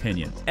my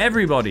opinion.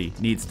 Everybody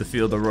needs to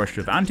feel the rush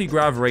of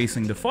anti-grav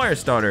racing to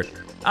Firestarter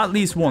at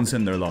least once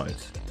in their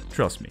lives.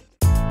 Trust me.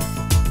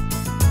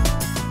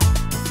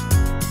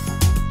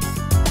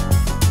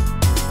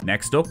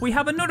 Next up, we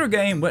have another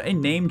game with a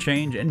name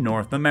change in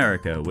North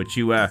America, which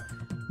you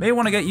may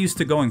want to get used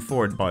to going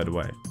forward, by the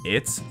way.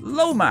 It's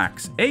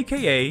Lomax,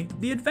 aka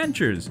The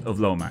Adventures of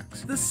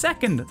Lomax. The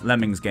second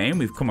Lemmings game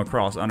we've come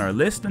across on our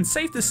list, and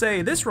safe to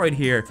say this right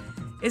here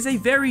is a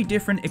very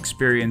different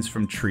experience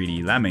from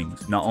 3D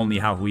Lemmings. Not only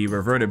have we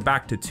reverted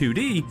back to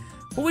 2D,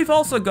 but we've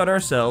also got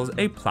ourselves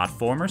a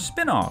platformer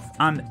spin-off,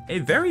 and a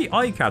very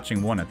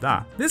eye-catching one at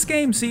that. This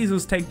game sees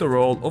us take the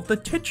role of the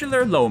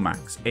titular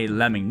Lomax, a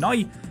lemming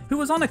knight who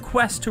was on a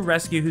quest to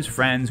rescue his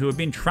friends who have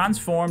been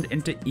transformed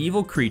into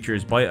evil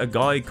creatures by a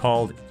guy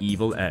called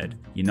Evil Ed.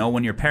 You know,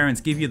 when your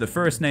parents give you the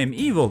first name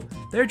Evil,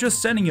 they're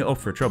just setting you up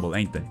for trouble,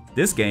 ain't they?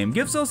 This game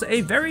gives us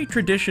a very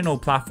traditional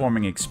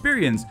platforming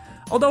experience,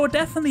 although it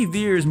definitely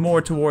veers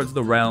more towards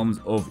the realms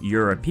of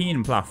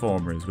European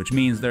platformers, which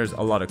means there's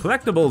a lot of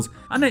collectibles,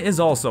 and it is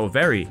also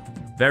very,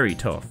 very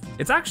tough.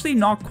 It's actually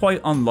not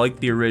quite unlike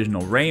the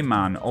original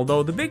Rayman,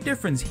 although the big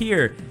difference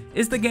here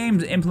is the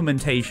game's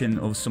implementation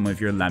of some of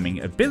your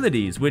lemming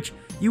abilities, which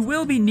you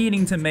will be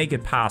needing to make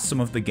it past some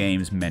of the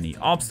game's many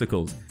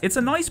obstacles. It's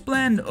a nice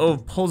blend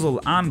of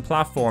puzzle and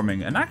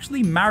platforming, and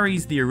actually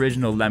marries the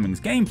original Lemmings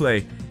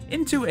gameplay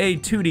into a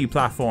 2D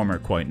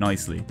platformer quite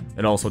nicely.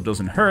 It also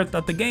doesn't hurt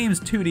that the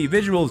game's 2D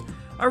visuals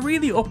are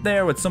really up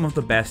there with some of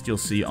the best you'll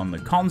see on the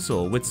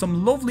console, with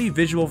some lovely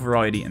visual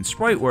variety and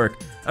sprite work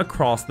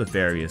across the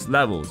various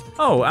levels.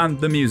 Oh, and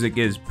the music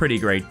is pretty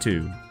great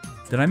too.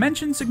 Did I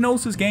mention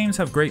Psygnosis games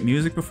have great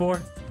music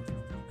before?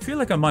 I feel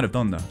like I might have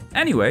done that.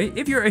 Anyway,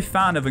 if you're a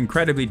fan of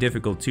incredibly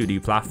difficult 2D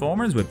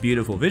platformers with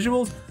beautiful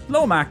visuals,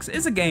 Lomax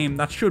is a game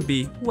that should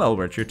be well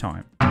worth your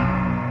time.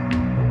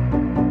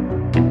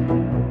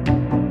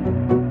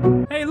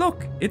 Hey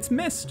look, it's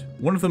Myst,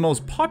 one of the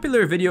most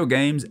popular video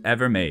games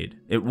ever made.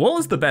 It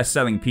was the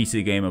best-selling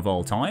PC game of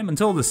all time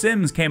until The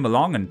Sims came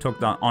along and took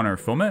that honor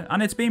from it,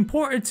 and it's been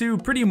ported to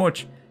pretty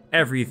much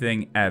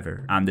everything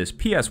ever. And this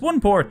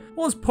PS1 port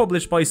was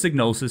published by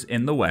Psygnosis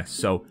in the West,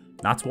 so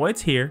that's why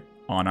it's here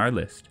on our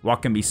list.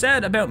 What can be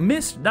said about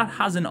Myst that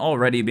hasn't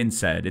already been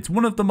said? It's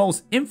one of the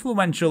most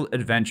influential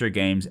adventure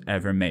games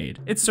ever made.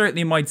 It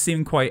certainly might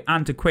seem quite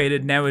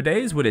antiquated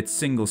nowadays with its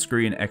single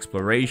screen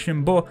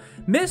exploration, but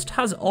Myst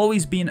has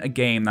always been a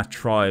game that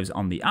thrives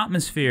on the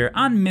atmosphere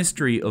and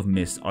mystery of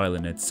Myst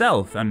Island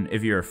itself, and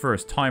if you're a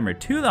first timer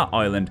to that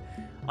island,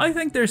 I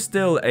think there's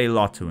still a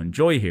lot to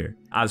enjoy here.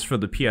 As for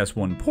the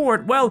PS1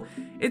 port, well,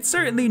 it's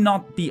certainly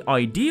not the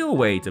ideal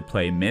way to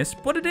play Myst,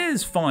 but it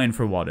is fine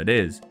for what it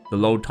is. The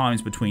load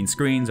times between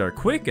screens are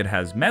quick, it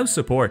has mouse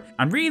support,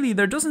 and really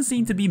there doesn't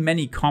seem to be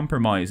many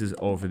compromises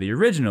over the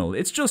original.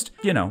 It's just,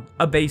 you know,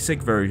 a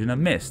basic version of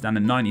Myst, and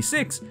in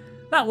 '96,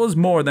 that was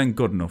more than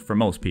good enough for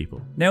most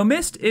people. Now,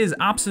 Myst is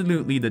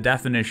absolutely the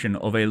definition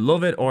of a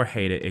love it or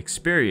hate it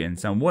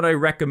experience, and would I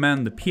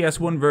recommend the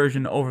PS1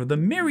 version over the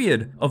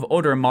myriad of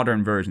other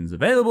modern versions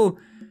available?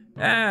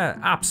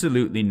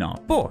 Absolutely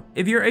not. But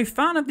if you're a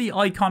fan of the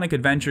iconic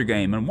adventure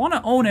game and want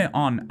to own it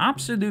on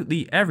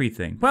absolutely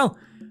everything, well,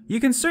 you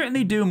can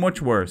certainly do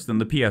much worse than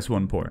the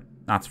PS1 port,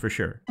 that's for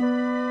sure.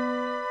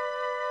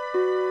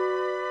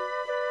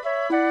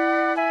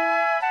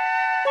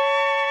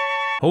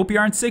 Hope you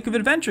aren't sick of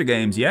adventure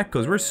games yet,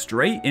 because we're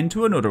straight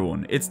into another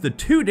one. It's the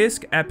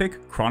 2-disc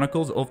epic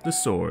Chronicles of the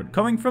Sword,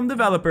 coming from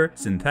developer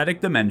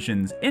Synthetic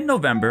Dimensions in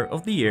November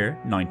of the year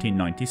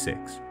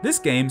 1996. This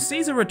game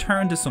sees a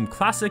return to some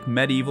classic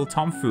medieval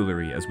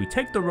tomfoolery as we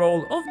take the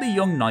role of the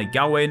young knight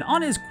Gawain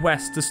on his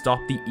quest to stop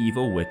the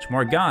evil witch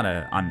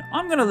Morgana, and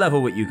I'm gonna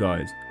level with you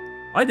guys.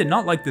 I did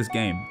not like this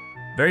game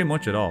very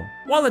much at all.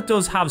 While it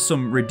does have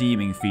some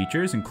redeeming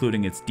features,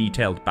 including its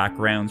detailed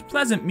backgrounds,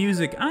 pleasant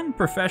music, and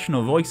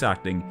professional voice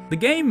acting, the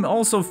game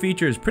also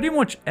features pretty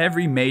much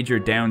every major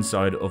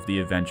downside of the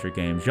adventure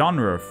game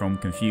genre, from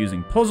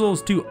confusing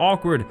puzzles to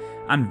awkward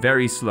and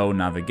very slow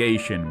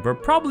navigation,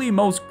 but probably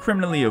most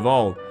criminally of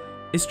all,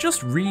 it's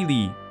just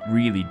really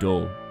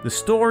dull. The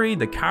story,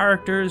 the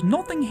characters,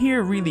 nothing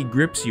here really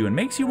grips you and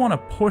makes you want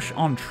to push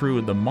on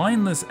through the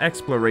mindless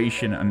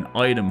exploration and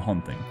item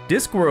hunting.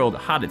 Discworld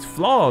had its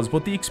flaws,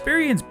 but the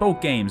experience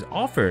both games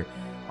offer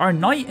are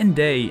night and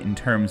day in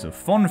terms of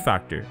fun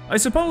factor. I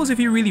suppose if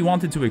you really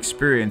wanted to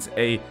experience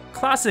a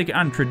classic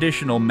and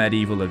traditional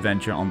medieval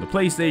adventure on the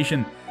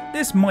PlayStation,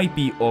 this might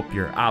be up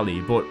your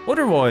alley, but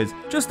otherwise,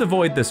 just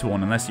avoid this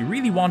one unless you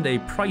really want a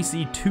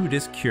pricey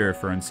 2-disc cure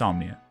for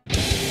insomnia.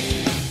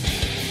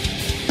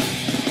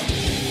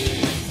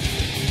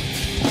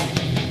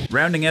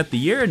 Rounding out the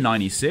year in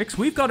 '96,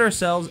 we've got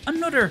ourselves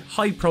another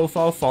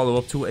high-profile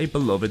follow-up to a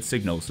beloved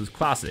Psygnosis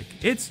classic.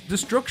 It's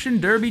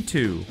Destruction Derby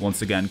 2,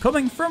 once again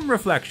coming from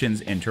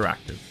Reflections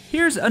Interactive.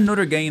 Here's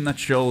another game that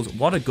shows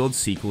what a good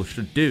sequel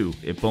should do.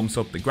 It bumps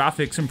up the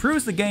graphics,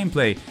 improves the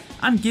gameplay,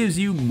 and gives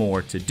you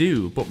more to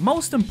do, but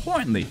most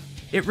importantly,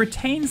 it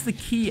retains the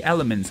key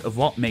elements of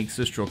what makes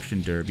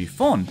Destruction Derby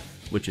fun,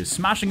 which is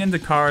smashing into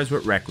cars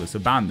with reckless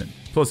abandon.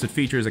 Plus, it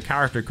features a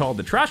character called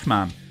the Trash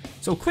Man,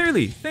 so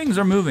clearly, things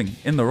are moving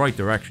in the right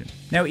direction.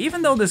 Now,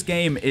 even though this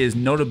game is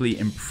notably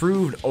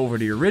improved over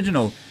the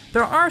original,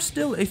 there are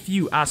still a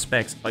few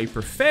aspects I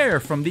prefer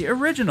from the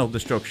original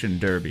Destruction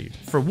Derby.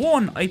 For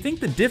one, I think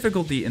the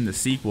difficulty in the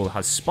sequel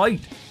has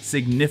spiked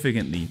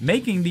significantly,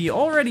 making the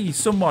already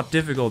somewhat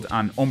difficult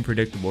and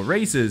unpredictable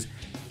races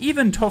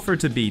even tougher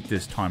to beat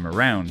this time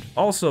around.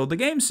 Also, the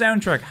game's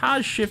soundtrack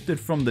has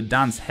shifted from the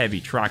dance-heavy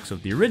tracks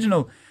of the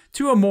original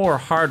to a more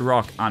hard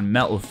rock and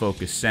metal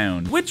focused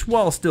sound, which,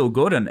 while still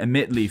good and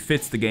admittedly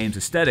fits the game's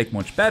aesthetic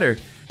much better,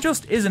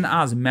 just isn't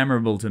as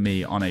memorable to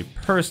me on a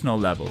personal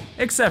level,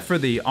 except for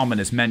the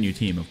ominous menu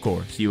theme, of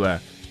course. You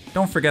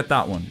don't forget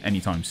that one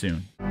anytime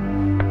soon.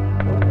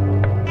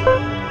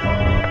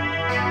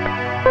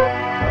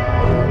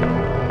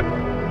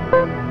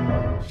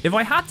 If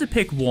I had to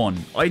pick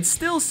one, I'd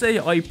still say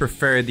I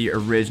prefer the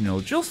original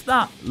just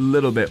that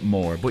little bit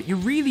more, but you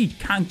really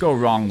can't go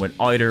wrong with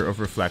either of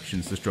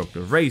Reflection's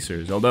Destructive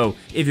Racers, although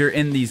if you're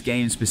in these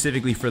games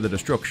specifically for the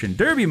Destruction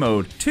Derby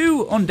mode,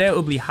 2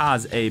 undoubtedly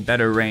has a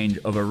better range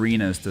of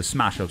arenas to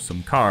smash up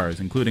some cars,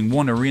 including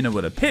one arena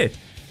with a pit.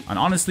 And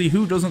honestly,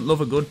 who doesn't love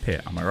a good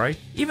pit, am I right?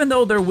 Even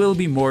though there will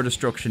be more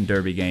Destruction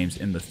Derby games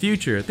in the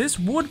future, this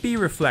would be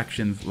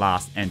Reflection's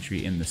last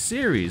entry in the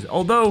series,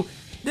 although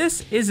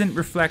this isn't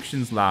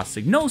Reflection's last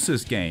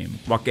Psygnosis game.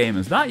 What game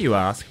is that, you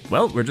ask?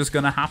 Well, we're just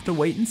gonna have to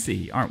wait and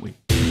see, aren't we?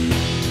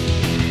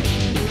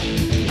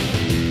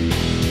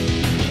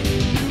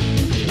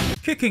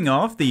 Kicking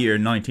off the year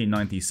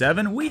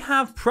 1997, we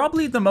have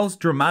probably the most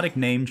dramatic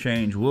name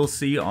change we'll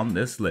see on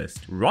this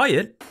list.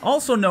 Riot,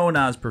 also known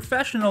as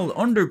Professional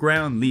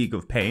Underground League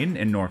of Pain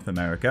in North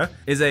America,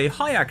 is a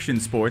high-action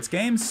sports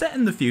game set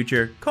in the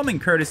future, coming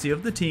courtesy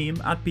of the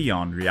team at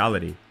Beyond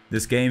Reality.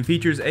 This game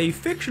features a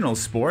fictional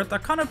sport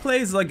that kind of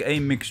plays like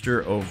a mixture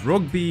of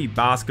rugby,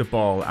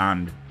 basketball,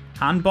 and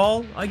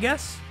handball, I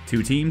guess?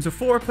 2 teams of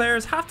 4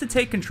 players have to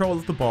take control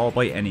of the ball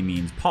by any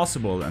means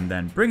possible and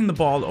then bring the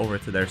ball over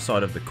to their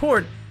side of the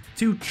court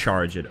to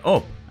charge it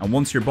up. And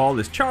once your ball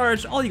is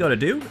charged, all you gotta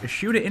do is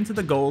shoot it into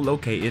the goal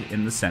located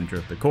in the center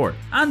of the court.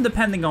 And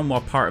depending on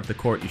what part of the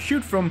court you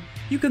shoot from,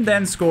 you can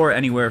then score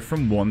anywhere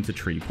from 1 to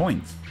 3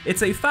 points.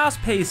 It's a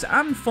fast-paced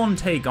and fun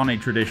take on a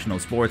traditional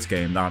sports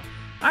game that,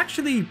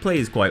 actually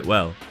plays quite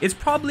well. It's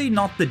probably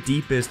not the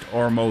deepest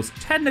or most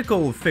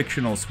technical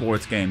fictional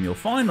sports game you'll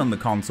find on the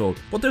console,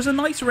 but there's a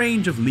nice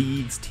range of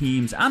leagues,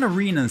 teams and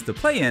arenas to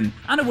play in,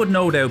 and it would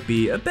no doubt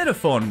be a bit of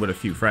fun with a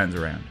few friends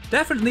around.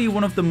 Definitely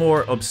one of the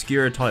more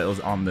obscure titles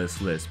on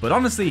this list, but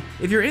honestly,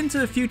 if you're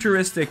into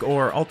futuristic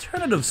or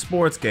alternative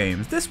sports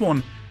games, this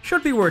one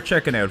should be worth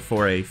checking out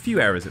for a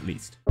few hours at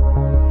least.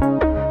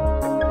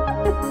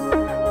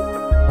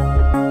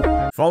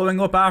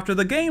 Following up after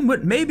the game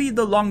with maybe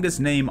the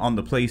longest name on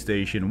the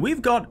PlayStation,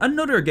 we've got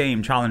another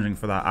game challenging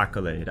for that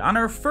accolade, and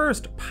our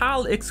first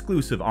PAL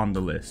exclusive on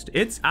the list.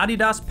 It's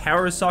Adidas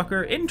Power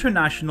Soccer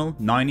International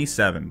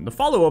 97, the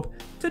follow-up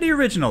to the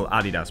original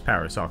Adidas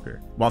Power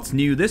Soccer. What's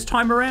new this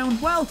time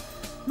around? Well,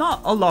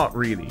 not a lot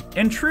really.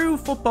 In true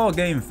football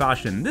game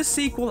fashion, this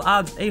sequel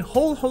adds a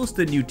whole host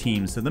of new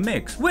teams to the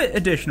mix, with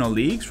additional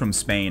leagues from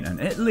Spain and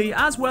Italy,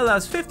 as well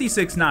as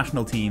 56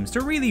 national teams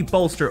to really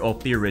bolster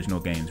up the original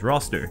game's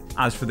roster.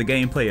 As for the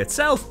gameplay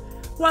itself,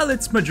 well,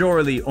 it's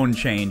majorly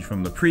unchanged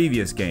from the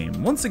previous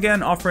game, once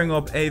again offering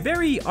up a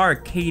very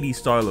arcadey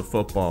style of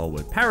football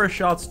with power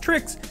shots,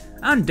 tricks,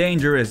 and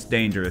dangerous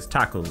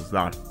tackles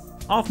that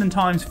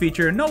oftentimes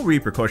feature no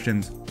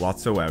repercussions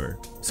whatsoever.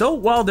 So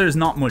while there's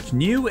not much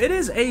new, it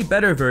is a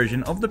better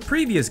version of the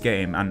previous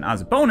game, and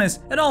as a bonus,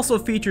 it also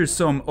features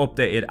some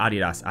updated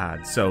Adidas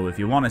ads. So if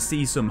you want to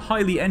see some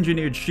highly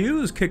engineered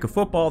shoes kick a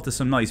football to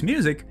some nice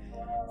music,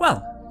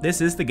 well,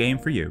 this is the game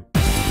for you.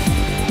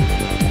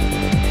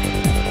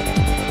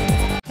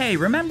 Hey,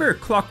 remember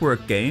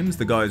Clockwork Games,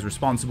 the guys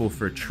responsible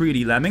for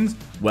 3D Lemmings?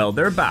 Well,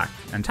 they're back,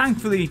 and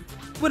thankfully,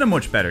 with a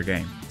much better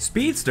game.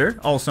 Speedster,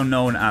 also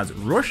known as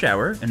Rush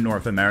Hour in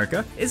North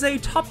America, is a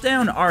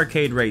top-down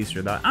arcade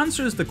racer that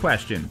answers the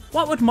question,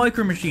 what would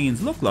Micro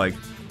Machines look like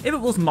if it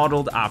was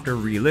modelled after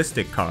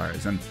realistic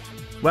cars? And,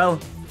 well,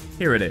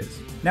 here it is.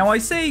 Now I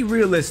say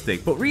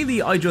realistic, but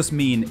really I just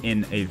mean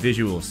in a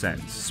visual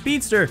sense.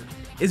 Speedster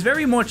is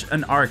very much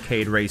an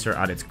arcade racer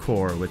at its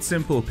core, with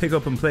simple pick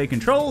up and play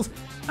controls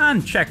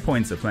and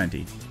checkpoints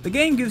aplenty. The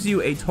game gives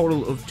you a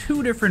total of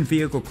 2 different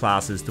vehicle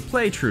classes to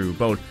play through,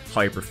 both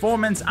high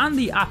performance and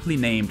the aptly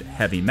named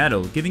heavy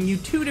metal, giving you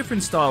 2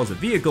 different styles of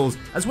vehicles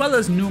as well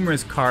as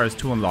numerous cars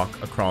to unlock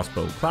across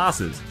both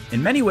classes.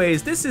 In many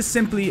ways, this is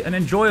simply an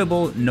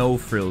enjoyable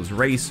no-frills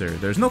racer.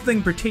 There's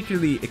nothing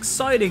particularly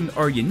exciting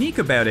or unique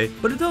about it,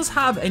 but it does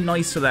have a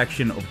nice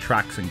selection of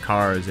tracks and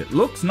cars. It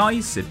looks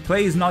nice, it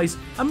plays nice,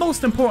 and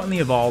most importantly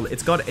of all,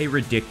 it's got a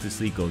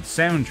ridiculously good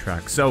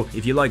soundtrack. So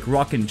if you like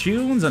rockin'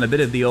 tunes and a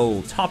bit of the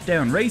old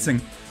top-down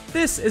racing,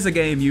 this is a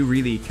game you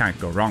really can't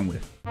go wrong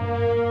with.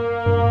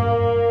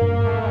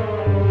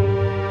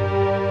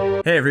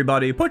 Hey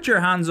everybody, put your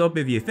hands up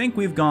if you think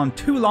we've gone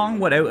too long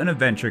without an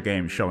adventure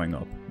game showing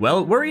up.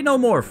 Well, worry no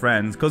more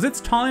friends, cause it's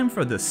time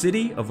for The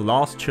City of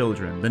Lost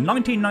Children, the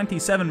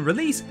 1997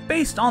 release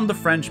based on the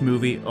French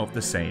movie of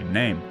the same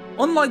name.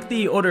 Unlike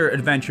the other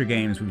adventure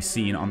games we've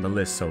seen on the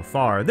list so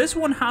far, this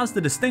one has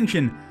the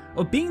distinction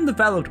of being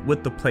developed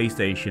with the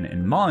PlayStation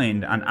in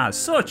mind, and as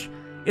such,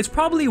 it's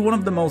probably one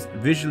of the most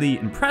visually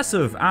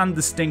impressive and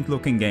distinct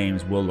looking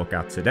games we'll look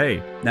at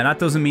today. Now that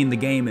doesn't mean the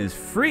game is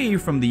free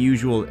from the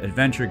usual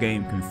adventure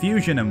game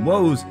confusion and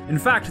woes. In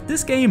fact,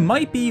 this game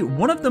might be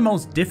one of the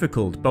most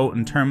difficult, both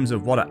in terms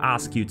of what it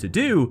asks you to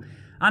do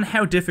and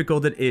how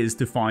difficult it is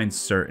to find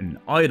certain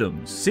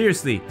items.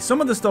 Seriously,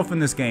 some of the stuff in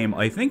this game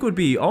I think would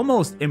be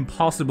almost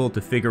impossible to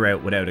figure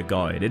out without a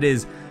guide. It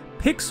is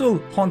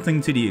pixel hunting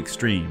to the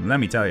extreme, let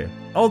me tell you.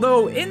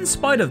 Although, in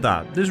spite of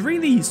that, there's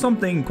really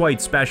something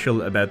quite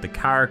special about the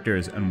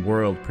characters and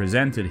world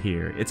presented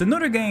here. It's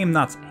another game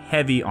that's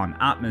heavy on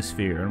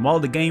atmosphere, and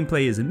while the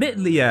gameplay is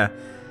admittedly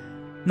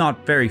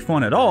not very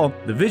fun at all,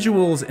 the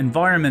visuals,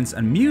 environments,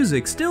 and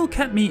music still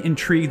kept me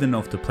intrigued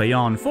enough to play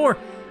on for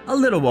a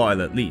little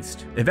while at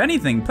least. If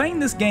anything, playing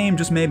this game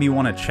just made me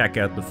want to check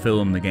out the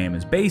film the game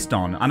is based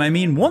on, and I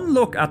mean, one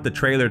look at the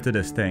trailer to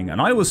this thing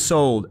and I was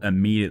sold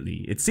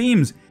immediately. It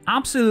seems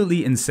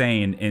absolutely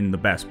insane in the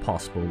best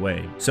possible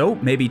way. So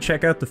maybe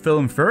check out the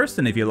film first,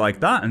 and if you like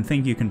that and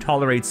think you can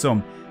tolerate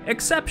some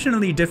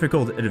exceptionally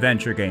difficult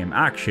adventure game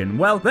action,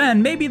 well then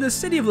maybe The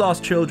City of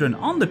Lost Children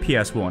on the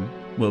PS1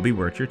 will be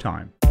worth your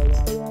time.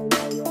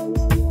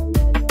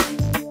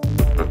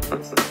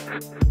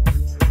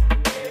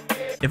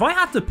 If I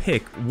had to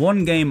pick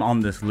one game on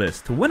this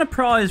list to win a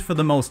prize for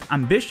the most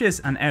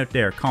ambitious and out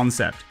there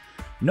concept,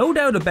 no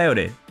doubt about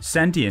it,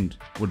 Sentient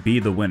would be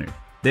the winner.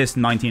 This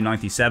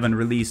 1997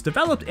 release,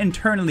 developed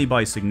internally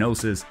by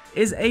Psygnosis,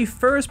 is a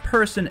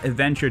first-person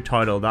adventure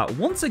title that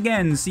once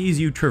again sees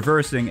you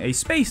traversing a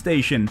space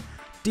station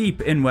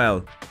deep in,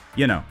 well,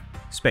 you know,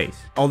 space.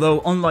 Although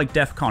unlike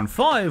Defcon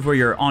 5, where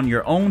you're on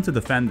your own to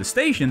defend the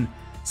station,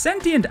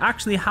 Sentient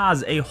actually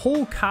has a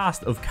whole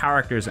cast of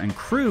characters and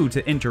crew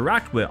to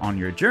interact with on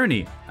your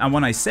journey. And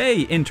when I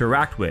say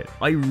interact with,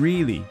 I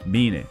really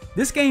mean it.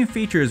 This game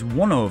features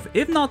one of,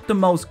 if not the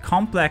most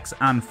complex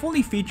and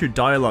fully featured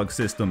dialogue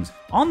systems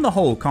on the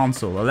whole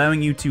console,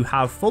 allowing you to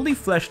have fully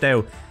fleshed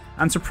out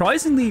and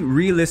surprisingly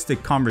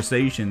realistic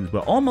conversations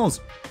with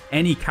almost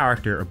any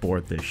character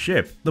aboard this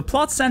ship. The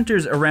plot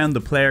centers around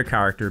the player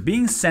character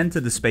being sent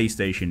to the space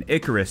station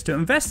Icarus to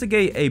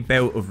investigate a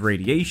bout of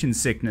radiation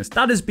sickness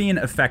that is being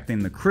affecting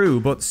the crew,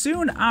 but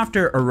soon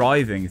after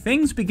arriving,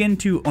 things begin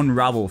to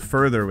unravel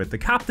further, with the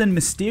captain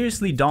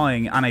mysteriously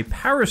dying and a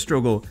power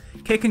struggle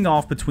kicking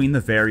off between the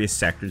various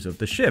sectors of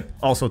the ship.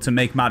 Also, to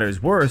make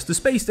matters worse, the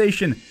space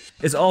station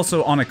is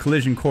also on a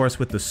collision course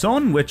with the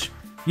sun, which,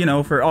 you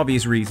know, for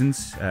obvious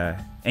reasons,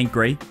 ain't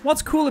great.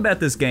 What's cool about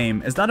this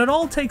game is that it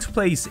all takes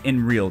place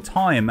in real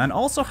time and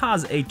also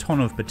has a ton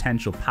of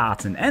potential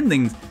paths and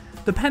endings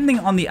depending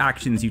on the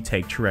actions you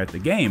take throughout the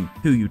game.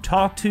 Who you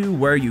talk to,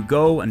 where you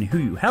go, and who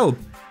you help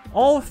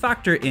all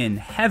factor in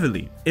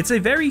heavily. It's a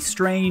very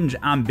strange,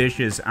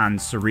 ambitious, and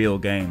surreal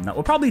game that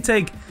will probably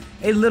take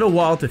a little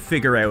while to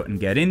figure out and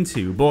get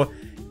into, but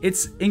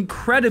it's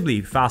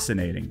incredibly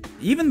fascinating.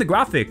 Even the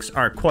graphics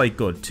are quite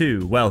good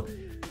too. Well,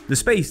 the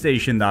space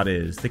station, that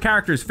is. The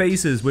characters'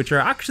 faces, which are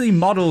actually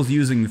models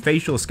using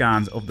facial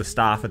scans of the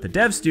staff at the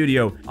dev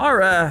studio,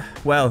 are,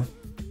 well,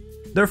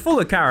 they're full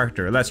of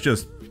character, let's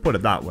just put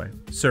it that way.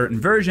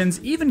 Certain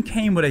versions even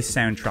came with a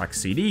soundtrack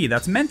CD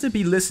that's meant to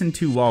be listened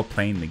to while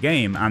playing the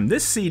game, and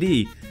this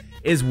CD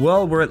is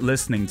well worth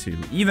listening to,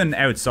 even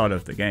outside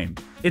of the game.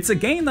 It's a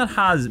game that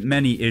has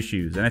many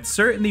issues, and it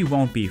certainly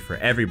won't be for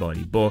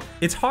everybody, but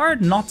it's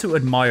hard not to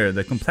admire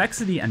the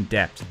complexity and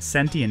depth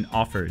Sentient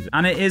offers,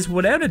 and it is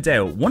without a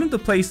doubt one of the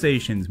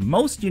PlayStation's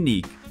most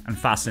unique and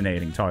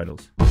fascinating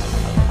titles.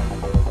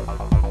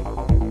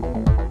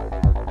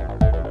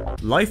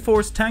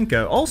 Lifeforce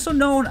Tenka, also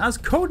known as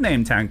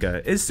Codename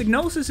Tenka, is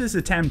Psygnosis'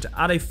 attempt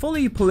at a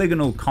fully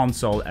polygonal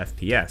console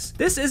FPS.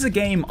 This is a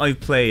game I've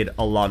played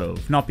a lot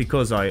of, not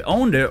because I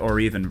owned it or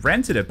even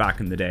rented it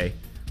back in the day,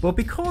 but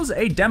because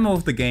a demo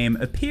of the game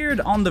appeared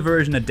on the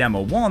version of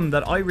Demo 1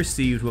 that I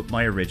received with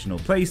my original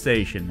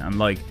PlayStation, and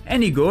like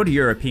any good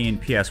European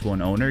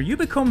PS1 owner, you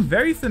become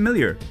very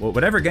familiar with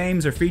whatever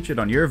games are featured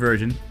on your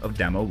version of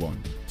Demo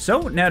 1.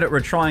 So now that we're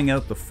trying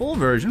out the full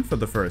version for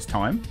the first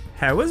time,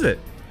 how is it?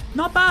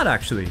 Not bad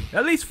actually,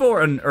 at least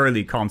for an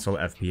early console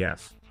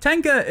FPS.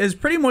 Tenka is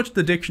pretty much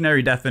the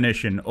dictionary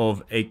definition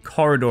of a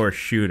corridor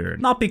shooter,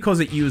 not because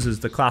it uses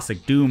the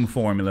classic Doom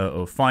formula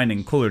of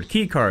finding coloured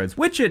keycards,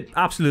 which it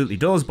absolutely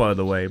does by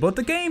the way, but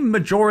the game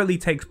majorly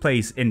takes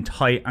place in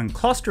tight and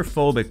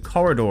claustrophobic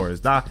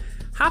corridors that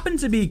happen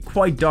to be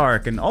quite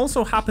dark and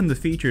also happen to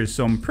feature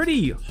some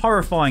pretty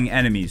horrifying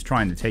enemies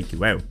trying to take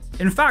you out.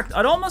 In fact,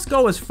 I'd almost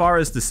go as far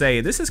as to say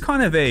this is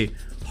kind of a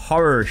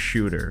horror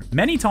shooter.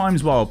 Many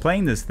times while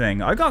playing this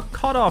thing, I got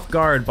caught off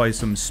guard by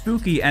some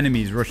spooky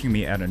enemies rushing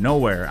me out of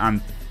nowhere,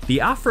 and the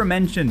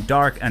aforementioned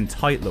dark and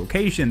tight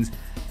locations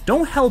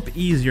don't help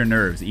ease your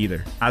nerves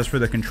either. As for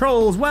the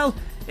controls, well,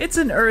 it's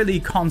an early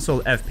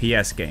console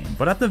FPS game,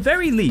 but at the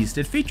very least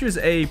it features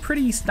a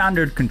pretty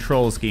standard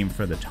control scheme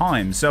for the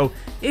time, so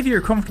if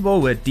you're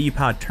comfortable with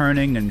D-pad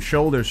turning and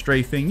shoulder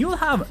strafing, you'll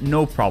have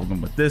no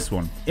problem with this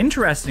one.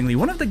 Interestingly,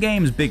 one of the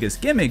game's biggest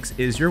gimmicks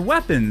is your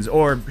weapons,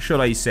 or should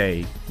I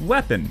say,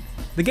 weapon.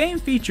 The game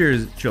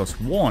features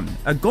just one,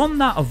 a gun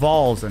that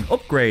evolves and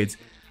upgrades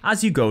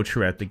as you go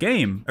throughout the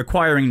game,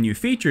 acquiring new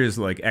features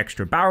like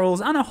extra barrels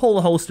and a whole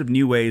host of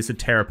new ways to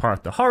tear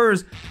apart the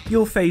horrors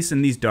you'll face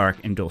in these dark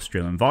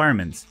industrial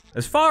environments.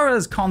 As far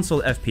as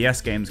console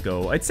FPS games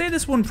go, I'd say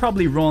this one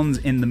probably runs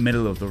in the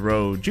middle of the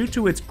road due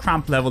to its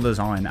cramped level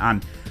design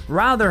and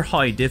rather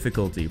high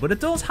difficulty, but it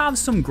does have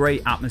some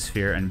great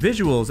atmosphere and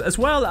visuals, as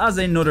well as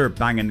another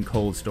banging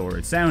cold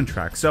storage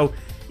soundtrack, so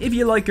if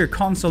you like your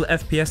console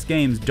FPS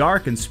games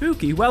dark and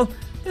spooky, well,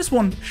 this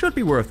one should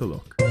be worth a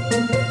look.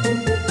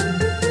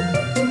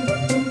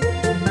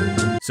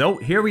 So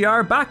here we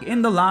are back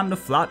in the land of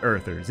flat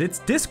earthers. It's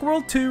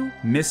Discworld II,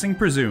 Missing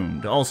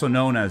Presumed, also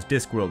known as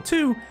Discworld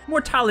II,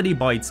 Mortality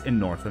Bites in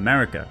North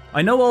America.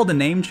 I know all the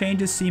name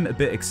changes seem a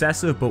bit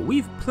excessive, but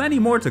we've plenty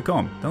more to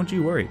come, don't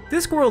you worry.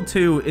 Discworld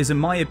II is in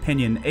my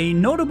opinion a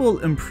notable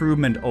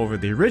improvement over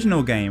the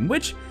original game,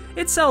 which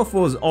itself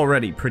was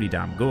already pretty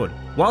damn good.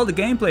 While the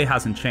gameplay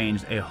hasn't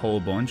changed a whole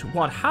bunch,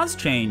 what has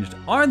changed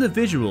are the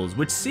visuals,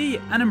 which see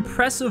an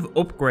impressive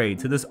upgrade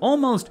to this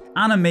almost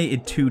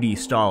animated 2D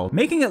style,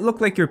 making it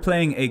look like you're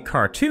playing a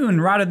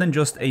cartoon rather than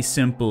just a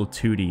simple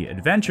 2D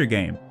adventure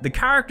game. The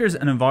characters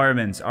and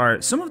environments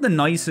are some of the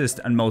nicest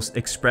and most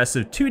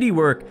expressive 2D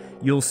work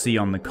you'll see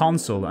on the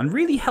console, and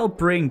really help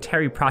bring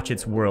Terry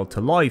Pratchett's world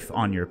to life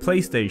on your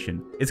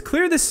PlayStation. It's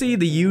clear to see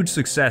the huge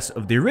success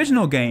of the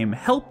original game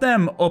help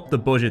them up the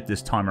budget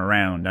this time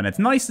around, and it's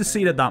nice to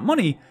see that that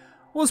money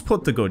was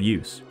put to good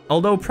use.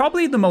 Although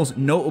probably the most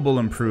notable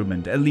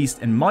improvement, at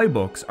least in my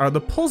books, are the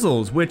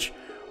puzzles, which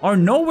are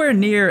nowhere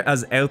near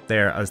as out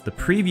there as the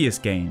previous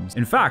games.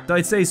 In fact,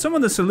 I'd say some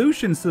of the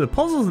solutions to the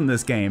puzzles in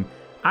this game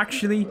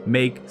actually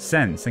make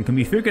sense and can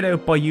be figured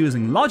out by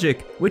using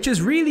logic, which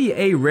is really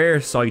a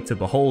rare sight to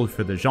behold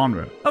for the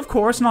genre. Of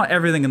course, not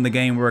everything in the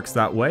game works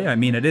that way. I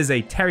mean, it is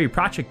a Terry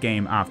Pratchett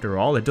game after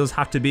all. It does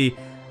have to be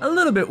a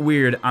little bit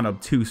weird and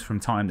obtuse from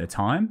time to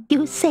time.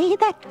 You say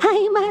that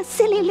I'm a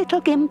silly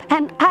little gimp,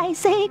 and I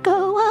say go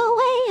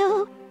away,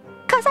 oh.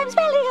 'Cause I'm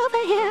smelly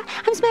over here,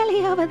 I'm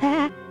smelly over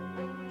there.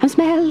 I'm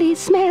smelly,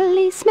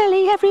 smelly,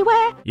 smelly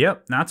everywhere.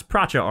 Yep, that's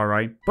Pratchett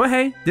alright. But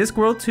hey,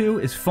 Discworld 2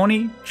 is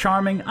funny,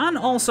 charming, and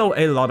also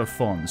a lot of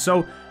fun.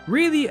 So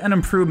really an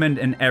improvement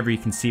in every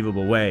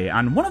conceivable way,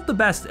 and one of the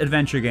best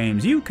adventure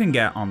games you can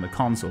get on the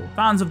console.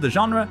 Fans of the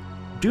genre,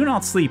 do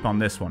not sleep on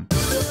this one.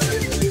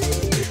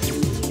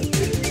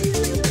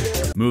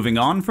 Moving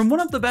on from one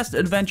of the best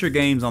adventure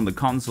games on the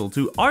console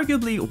to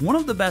arguably one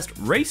of the best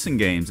racing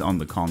games on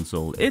the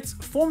console, it's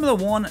Formula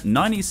 1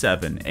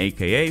 97,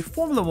 aka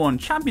Formula 1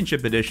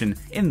 Championship Edition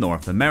in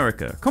North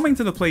America, coming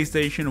to the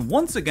PlayStation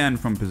once again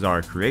from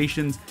Bizarre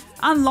Creations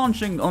and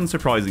launching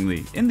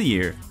unsurprisingly in the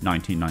year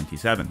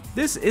 1997.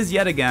 This is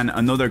yet again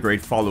another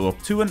great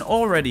follow-up to an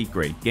already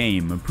great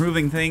game,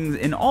 improving things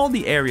in all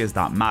the areas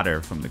that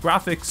matter, from the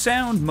graphics,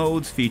 sound,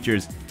 modes,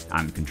 features,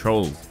 and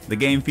controls. The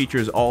game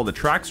features all the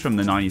tracks from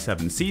the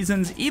 97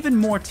 seasons, even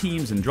more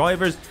teams and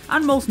drivers,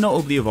 and most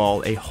notably of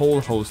all, a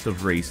whole host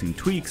of racing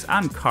tweaks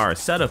and car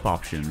setup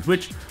options,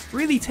 which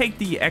really take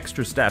the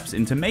extra steps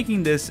into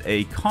making this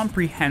a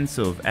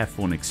comprehensive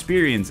F1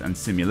 experience and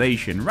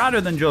simulation, rather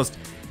than just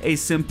a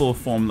simple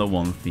Formula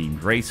 1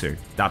 themed racer.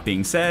 That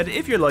being said,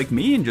 if you're like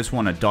me and just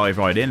want to dive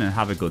right in and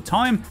have a good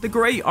time, the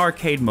great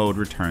arcade mode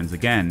returns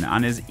again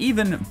and is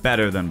even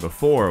better than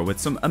before, with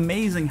some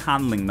amazing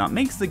handling that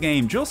makes the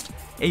game just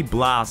a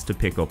blast to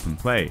pick up and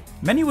play.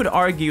 Many would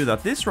argue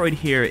that this right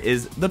here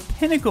is the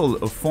pinnacle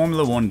of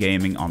Formula 1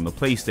 gaming on the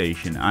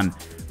PlayStation, and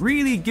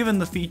really, given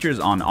the features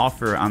on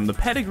offer and the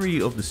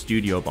pedigree of the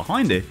studio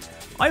behind it,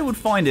 I would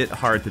find it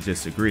hard to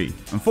disagree.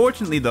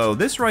 Unfortunately though,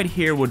 this right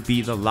here would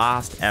be the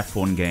last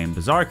F1 game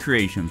Bizarre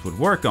Creations would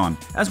work on,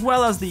 as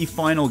well as the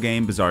final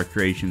game Bizarre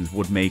Creations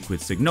would make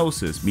with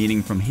Psygnosis,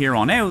 meaning from here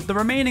on out, the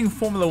remaining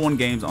Formula 1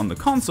 games on the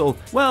console,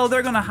 well,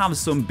 they're gonna have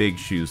some big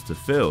shoes to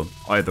fill.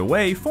 Either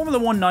way, Formula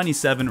 1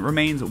 97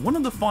 remains one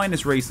of the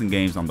finest racing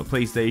games on the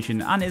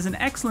PlayStation and is an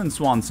excellent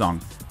swan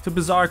song to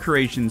Bizarre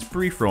Creations'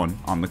 brief run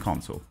on the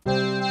console.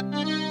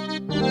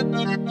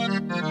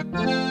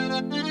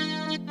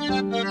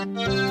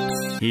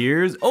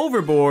 Here's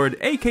Overboard,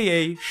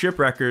 aka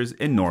Shipwreckers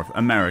in North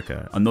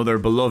America, another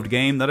beloved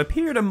game that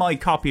appeared in my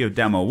copy of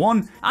Demo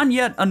 1, and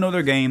yet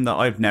another game that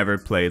I've never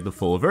played the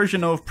full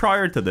version of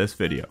prior to this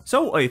video.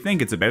 So I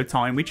think it's about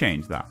time we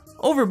change that.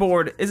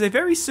 Overboard is a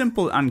very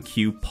simple and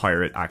cute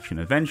pirate action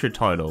adventure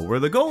title where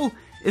the goal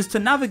is to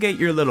navigate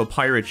your little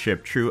pirate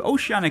ship through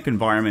oceanic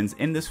environments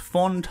in this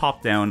fun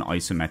top-down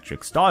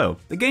isometric style.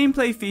 The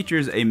gameplay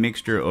features a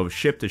mixture of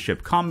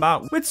ship-to-ship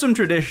combat with some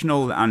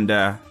traditional and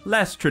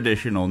less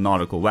traditional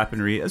nautical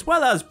weaponry, as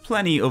well as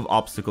plenty of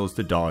obstacles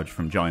to dodge,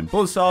 from giant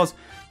buzzsaws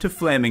to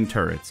flaming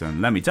turrets. And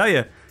let me tell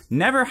you,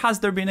 never has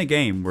there been a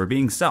game where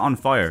being set on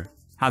fire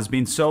has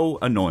been so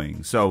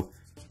annoying. So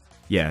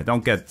yeah,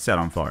 don't get set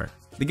on fire.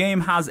 The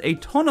game has a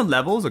ton of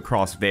levels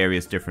across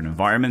various different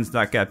environments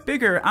that get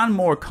bigger and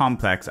more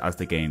complex as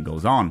the game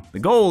goes on. The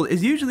goal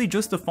is usually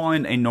just to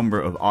find a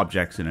number of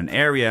objects in an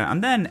area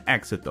and then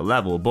exit the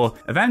level, but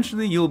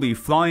eventually you'll be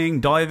flying,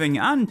 diving,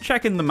 and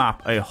checking the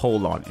map a whole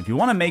lot if you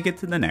want to make it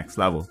to the next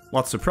level.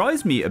 What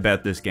surprised me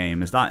about this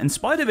game is that in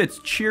spite of its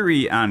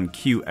cheery and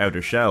cute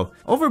outer shell,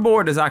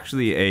 Overboard is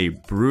actually a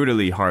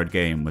brutally hard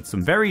game with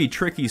some very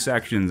tricky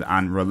sections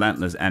and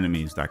relentless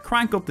enemies that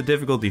crank up the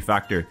difficulty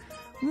factor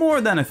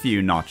more than a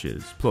few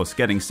notches. Plus,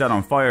 getting set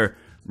on fire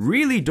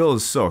really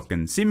does suck,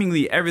 and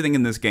seemingly everything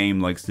in this game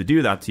likes to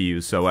do that to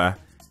you, so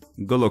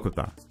good luck with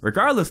that.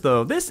 Regardless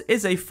though, this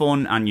is a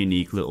fun and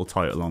unique little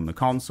title on the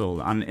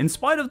console, and in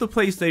spite of the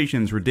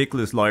PlayStation's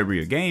ridiculous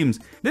library of games,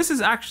 this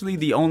is actually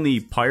the only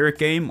pirate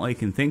game I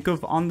can think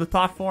of on the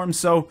platform,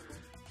 so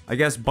I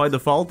guess by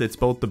default it's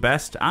both the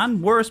best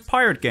and worst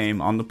pirate game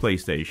on the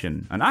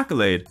PlayStation, an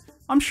accolade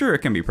I'm sure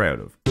it can be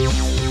proud of.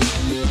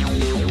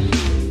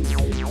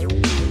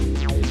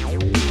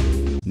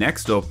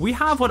 Next up, we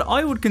have what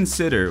I would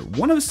consider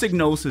one of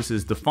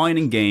Psygnosis'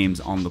 defining games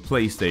on the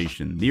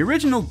PlayStation, the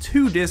original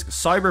 2-disc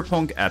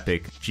cyberpunk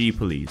epic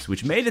G-Police,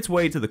 which made its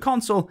way to the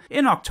console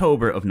in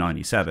October of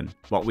 '97.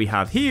 What we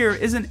have here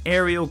is an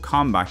aerial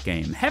combat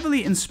game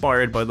heavily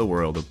inspired by the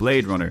world of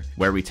Blade Runner,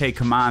 where we take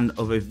command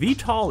of a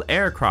VTOL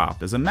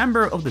aircraft as a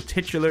member of the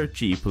titular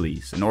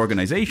G-Police, an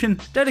organization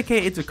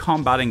dedicated to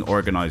combating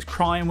organized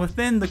crime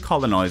within the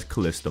colonized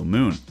Callisto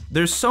moon.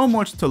 There's so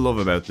much to love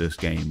about this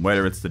game,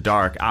 whether it's the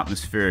dark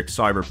atmosphere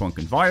cyberpunk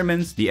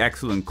environments, the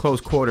excellent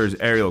close quarters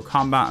aerial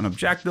combat and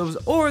objectives,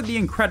 or the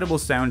incredible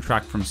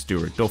soundtrack from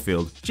Stuart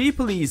Duffield.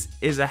 G-Police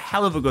is a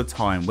hell of a good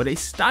time with a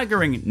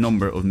staggering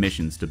number of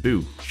missions to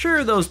boot.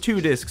 Sure, those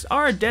 2 discs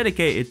are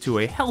dedicated to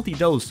a healthy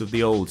dose of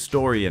the old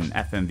story and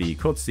FMV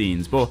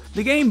cutscenes, but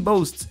the game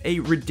boasts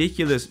a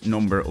ridiculous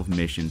number of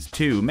missions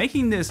too,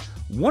 making this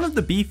one of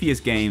the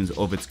beefiest games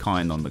of its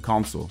kind on the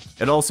console.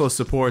 It also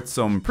supports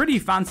some pretty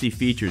fancy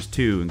features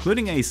too,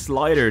 including a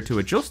slider to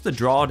adjust the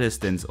draw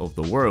distance of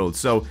the world,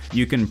 so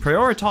you can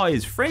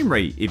prioritize frame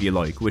rate if you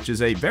like, which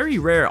is a very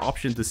rare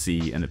option to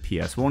see in a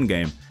PS1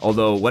 game.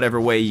 Although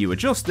whatever way you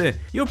adjust it,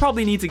 you'll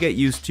probably need to get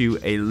used to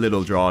a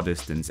little draw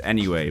distance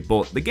anyway,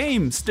 but the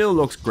game still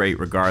looks great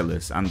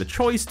regardless, and the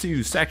choice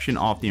to section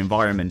off the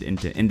environment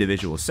into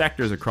individual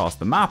sectors across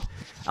the map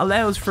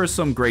allows for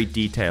some great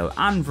detail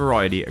and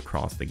variety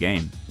across the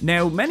game.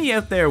 Now, many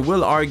out there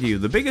will argue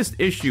the biggest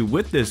issue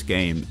with this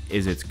game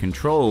is its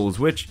controls,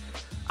 which,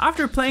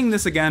 after playing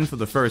this again for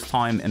the first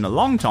time in a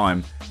long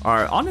time,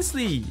 are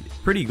honestly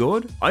pretty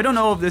good. I don't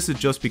know if this is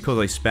just because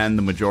I spend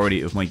the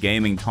majority of my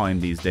gaming time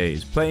these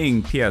days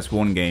playing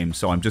PS1 games,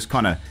 so I'm just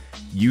kinda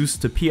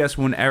used to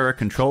PS1 era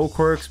control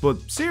quirks,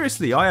 but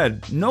seriously, I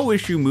had no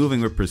issue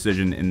moving with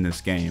precision in this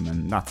game,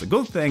 and that's a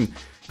good thing,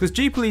 because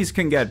G-Police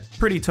can get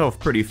pretty tough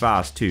pretty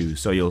fast too,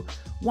 so you'll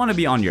want to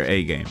be on your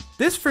A game.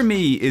 This for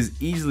me is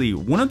easily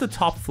one of the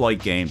top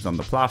flight games on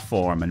the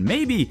platform, and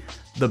maybe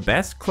the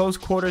best close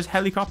quarters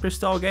helicopter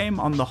style game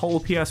on the whole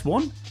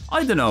PS1?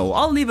 I don't know,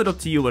 I'll leave it up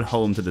to you at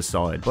home to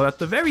decide, but at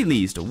the very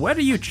least,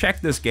 whether you check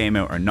this game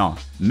out or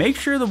not, make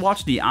sure to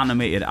watch the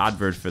animated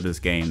advert for this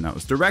game that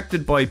was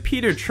directed by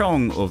Peter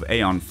Chung of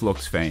Aeon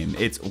Flux fame.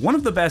 It's one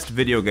of the best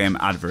video game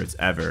adverts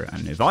ever,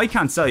 and if I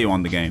can't sell you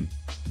on the game,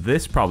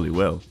 this probably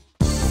will.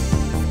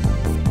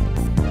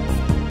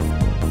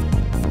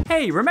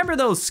 Hey, remember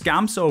those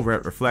scamps over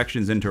at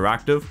Reflections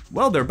Interactive?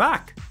 Well, they're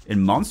back,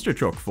 in monster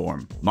truck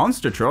form.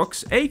 Monster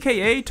Trucks,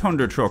 aka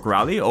Thunder Truck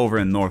Rally over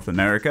in North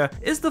America,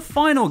 is the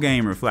final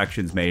game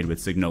Reflections made with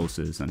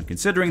Psygnosis, and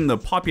considering the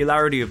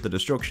popularity of the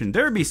Destruction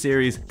Derby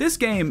series, this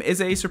game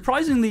is a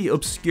surprisingly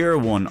obscure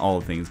one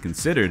all things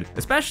considered,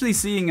 especially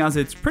seeing as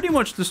it's pretty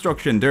much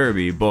Destruction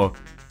Derby, but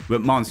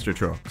with monster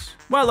trucks.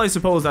 Well, I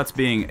suppose that's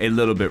being a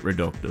little bit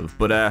reductive,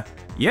 but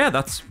yeah,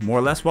 that's more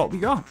or less what we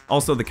got.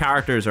 Also, the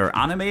characters are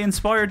anime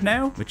inspired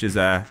now, which is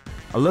a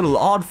little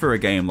odd for a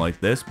game like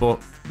this,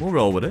 but we'll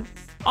roll with it.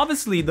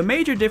 Obviously, the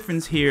major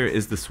difference here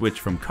is the switch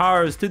from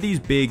cars to these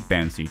big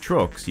bouncy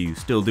trucks. You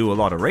still do a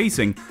lot of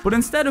racing, but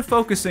instead of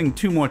focusing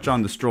too much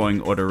on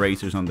destroying other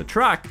racers on the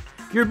track,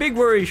 your big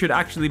worry should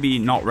actually be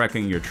not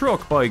wrecking your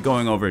truck by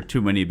going over too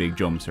many big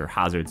jumps or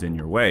hazards in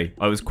your way.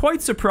 I was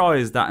quite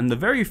surprised that in the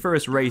very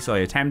first race I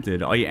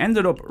attempted, I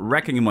ended up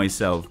wrecking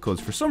myself because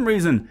for some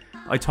reason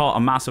I thought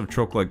a massive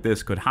truck like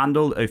this could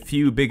handle a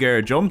few big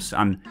air jumps,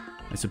 and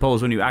I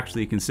suppose when you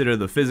actually consider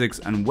the physics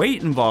and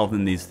weight involved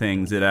in these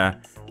things, it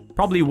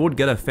probably would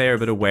get a fair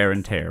bit of wear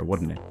and tear,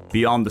 wouldn't it?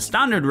 Beyond the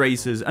standard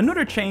races,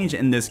 another change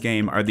in this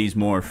game are these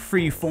more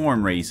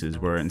free-form races,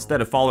 where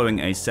instead of following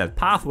a set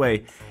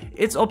pathway,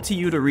 it's up to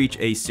you to reach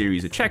a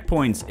series of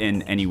checkpoints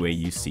in any way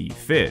you see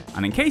fit.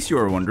 And in case you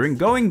were wondering,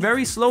 going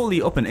very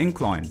slowly up an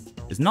incline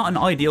is not an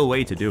ideal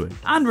way to do it.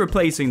 And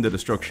replacing the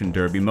Destruction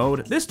Derby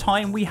mode, this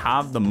time we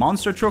have the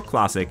Monster Truck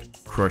classic,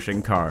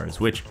 Crushing Cars,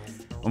 which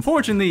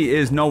unfortunately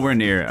is nowhere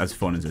near as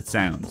fun as it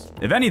sounds.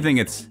 If anything,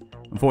 it's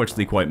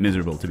unfortunately quite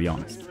miserable, to be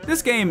honest.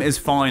 This game is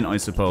fine, I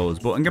suppose,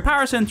 but in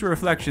comparison to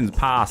Reflections'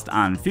 past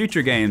and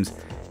future games,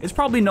 it's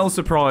probably no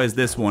surprise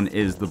this one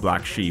is the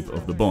black sheep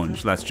of the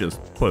bunch, let's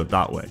just put it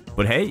that way.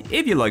 But hey,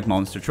 if you like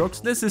monster trucks,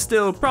 this is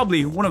still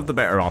probably one of the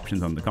better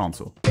options on the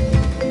console.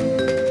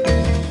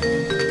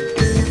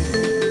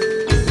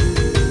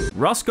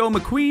 Roscoe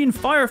McQueen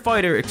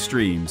Firefighter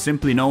Extreme,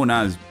 simply known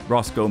as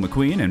Roscoe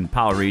McQueen in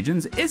PAL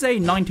regions, is a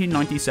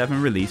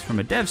 1997 release from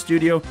a dev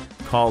studio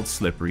called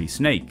Slippery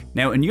Snake.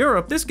 Now in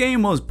Europe, this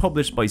game was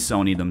published by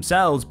Sony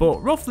themselves,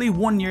 but roughly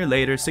 1 year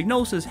later,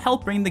 Psygnosis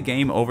helped bring the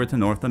game over to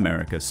North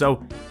America,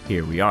 so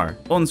here we are.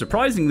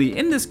 Unsurprisingly,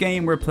 in this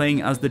game we're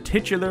playing as the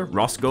titular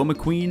Roscoe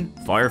McQueen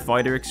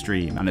Firefighter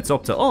Extreme, and it's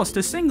up to us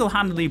to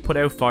single-handedly put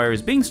out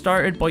fires being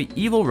started by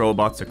evil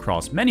robots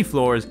across many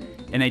floors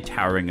in a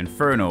towering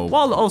inferno,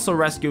 while also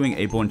rescuing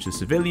a bunch of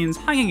civilians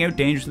hanging out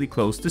dangerously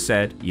close to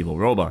said evil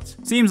robots.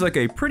 Seems like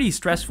a pretty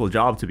stressful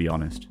job, to be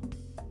honest.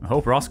 I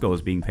hope Roscoe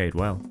is being paid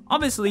well.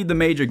 Obviously, the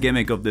major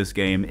gimmick of this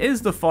game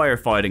is the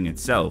firefighting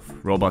itself.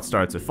 Robot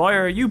starts a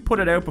fire, you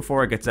put it out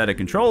before it gets out of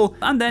control,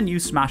 and then you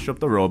smash up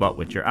the robot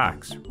with your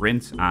axe.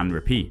 Rinse and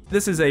repeat.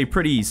 This is a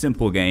pretty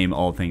simple game,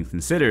 all things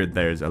considered.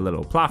 There's a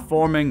little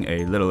platforming,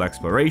 a little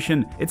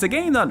exploration. It's a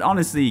game that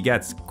honestly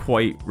gets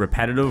quite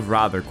repetitive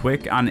rather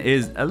quick and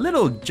is a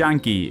little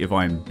janky if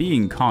I'm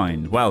being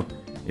kind. Well,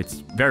 it's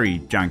very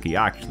janky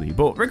actually,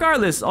 but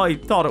regardless, I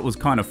thought it was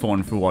kind of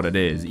fun for what it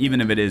is,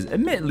 even if it is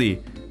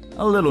admittedly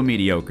a little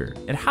mediocre.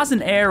 It has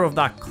an air of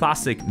that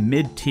classic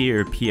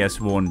mid-tier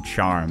PS1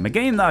 charm, a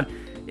game that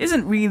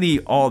isn't really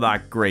all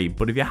that great,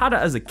 but if you had it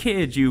as a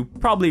kid, you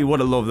probably would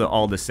have loved it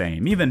all the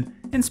same, even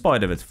in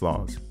spite of its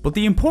flaws. But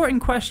the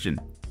important question,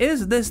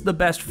 is this the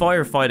best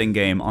firefighting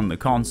game on the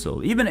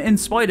console, even in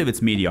spite of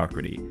its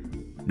mediocrity?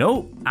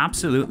 No,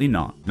 absolutely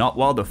not. Not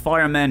while the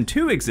Firemen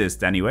 2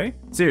 exists anyway.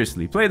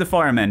 Seriously, play the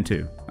Firemen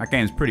 2. That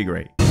game's pretty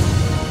great.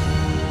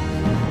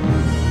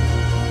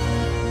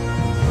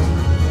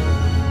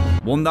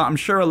 One that I'm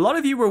sure a lot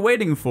of you were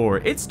waiting for.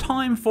 It's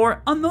time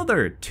for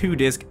another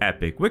 2-disc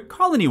epic with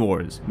Colony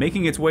Wars,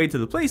 making its way to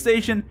the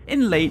PlayStation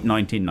in late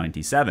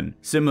 1997.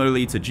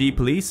 Similarly to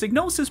G-Police,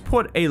 Psygnosis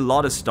put a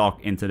lot of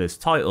stock into this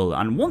title,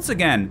 and once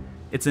again,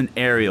 it's an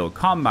aerial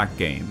combat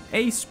game,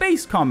 a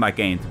space combat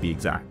game to be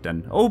exact,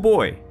 and oh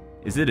boy,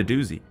 is it a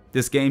doozy.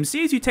 This game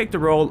sees you take the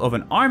role of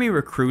an army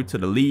recruit to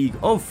the League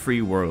of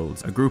Free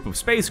Worlds, a group of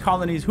space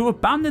colonies who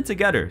have banded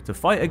together to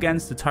fight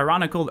against the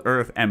tyrannical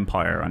Earth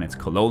Empire and its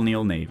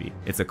colonial navy.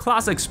 It's a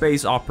classic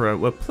space opera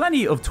with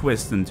plenty of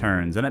twists and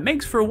turns, and it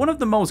makes for one of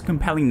the most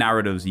compelling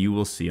narratives you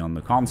will see on the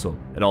console.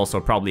 It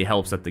also probably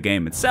helps that the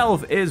game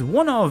itself is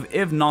one of,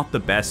 if not the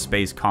best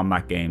space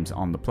combat games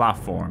on the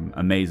platform.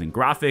 Amazing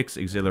graphics,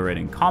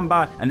 exhilarating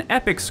combat, an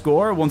epic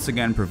score once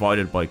again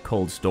provided by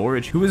Cold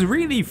Storage, who is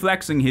really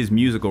flexing his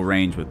musical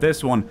range with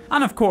this one,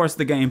 and of course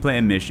the gameplay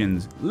and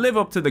missions live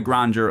up to the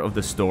grandeur of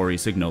the story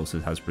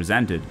Psygnosis has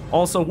presented.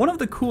 Also, one of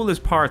the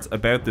coolest parts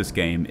about this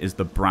game is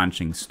the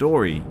branching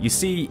story. You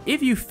see,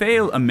 if you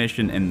fail a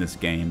mission in this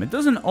game, it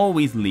doesn't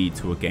always lead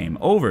to a game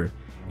over.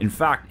 In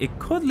fact, it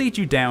could lead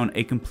you down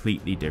a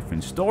completely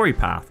different story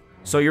path.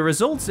 So your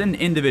results in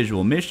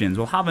individual missions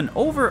will have an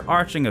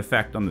overarching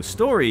effect on the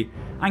story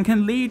and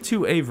can lead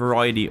to a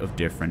variety of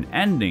different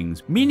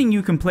endings, meaning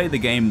you can play the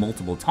game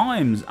multiple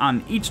times,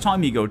 and each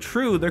time you go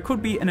through there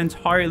could be an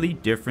entirely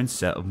different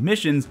set of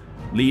missions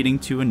leading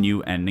to a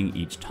new ending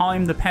each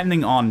time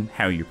depending on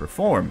how you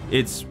perform.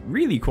 It's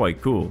really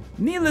quite cool.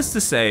 Needless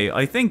to say,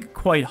 I think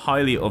quite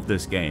highly of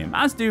this game,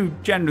 as do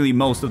generally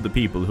most of the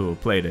people who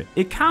have played it.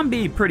 It can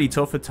be pretty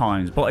tough at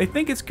times, but I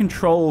think its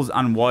controls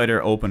and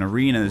wider open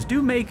arenas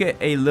do make it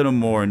a little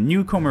more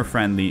newcomer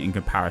friendly in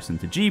comparison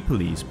to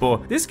G-Police,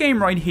 but this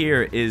game right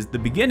here is the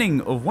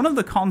beginning of one of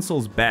the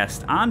console's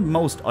best and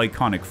most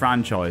iconic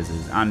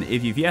franchises, and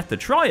if you've yet to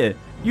try it,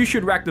 you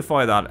should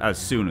rectify that as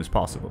soon as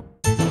possible.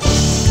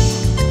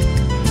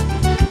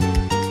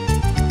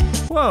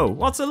 Whoa,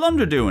 what's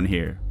Alundra doing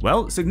here?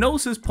 Well,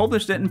 Psygnosis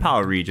published it in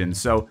PAL regions,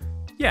 so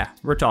yeah,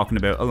 we're talking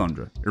about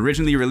Alundra.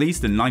 Originally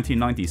released in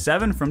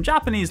 1997 from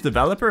Japanese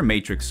developer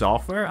Matrix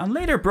Software and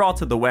later brought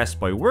to the West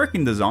by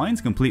Working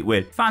Designs, complete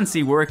with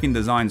fancy Working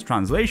Designs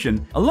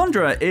translation,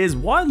 Alundra is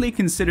widely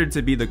considered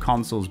to be the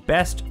console's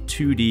best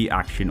 2D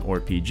action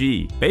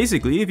RPG.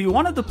 Basically, if you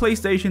wanted the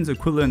PlayStation's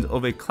equivalent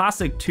of a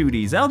classic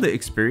 2D Zelda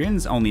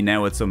experience, only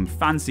now with some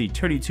fancy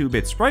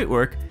 32-bit sprite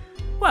work,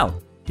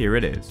 well, here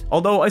it is.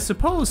 Although I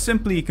suppose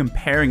simply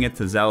comparing it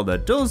to Zelda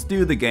does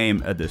do the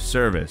game a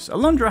disservice.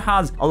 Alundra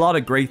has a lot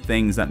of great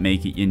things that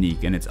make it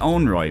unique in its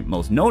own right,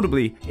 most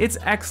notably its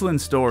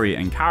excellent story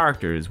and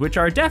characters, which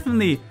are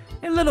definitely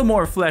a little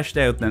more fleshed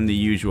out than the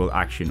usual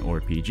action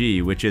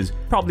RPG, which is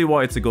probably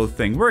why it's a good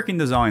thing Working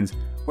Designs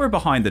were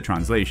behind the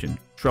translation.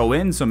 Throw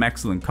in some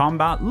excellent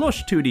combat,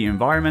 lush 2D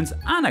environments,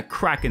 and a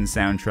cracking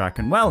soundtrack,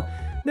 and well,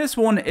 this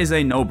one is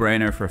a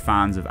no-brainer for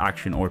fans of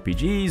action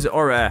RPGs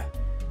or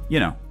you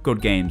know,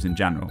 good games in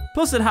general.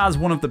 Plus it has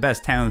one of the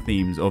best town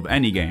themes of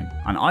any game,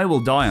 and I will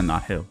die on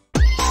that hill.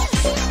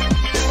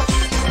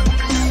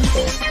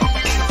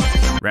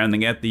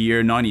 Rounding out the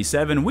year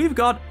 97, we've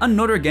got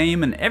another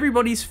game in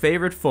everybody's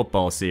favourite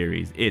football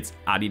series. It's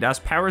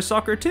Adidas Power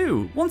Soccer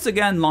 2, once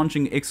again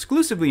launching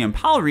exclusively in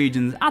PAL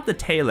regions at the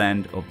tail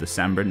end of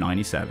December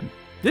 97.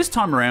 This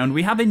time around,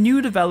 we have a new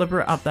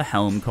developer at the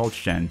helm called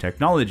Shen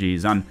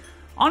Technologies, and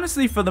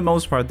honestly, for the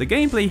most part, the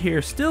gameplay here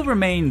still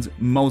remains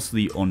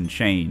mostly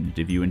unchanged.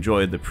 If you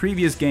enjoyed the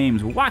previous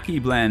game's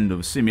wacky blend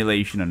of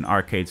simulation and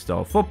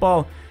arcade-style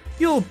football,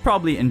 you'll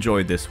probably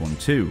enjoy this one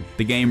too.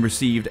 The game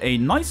received a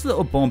nice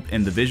little bump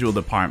in the visual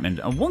department,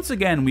 and once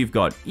again we've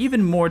got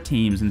even more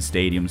teams and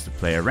stadiums to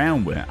play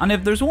around with. And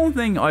if there's one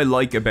thing I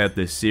like about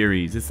this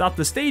series, it's that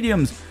the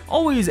stadiums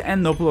always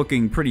end up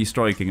looking pretty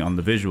striking on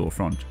the visual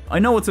front. I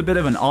know it's a bit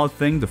of an odd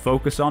thing to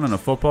focus on in a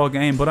football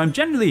game, but I'm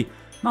generally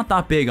not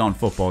that big on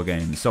football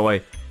games, so I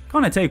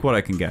kind of take what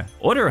I can get.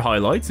 Other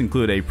highlights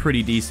include a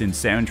pretty decent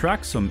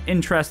soundtrack, some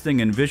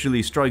interesting and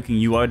visually striking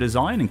UI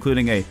design,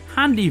 including a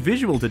handy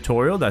visual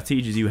tutorial that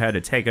teaches you how to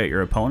take out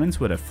your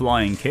opponents with a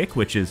flying kick,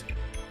 which is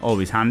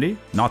always handy.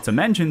 Not to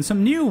mention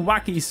some new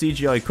wacky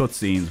CGI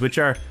cutscenes, which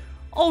are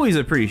always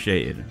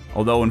appreciated.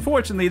 Although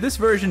unfortunately this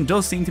version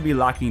does seem to be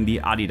lacking the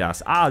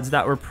Adidas ads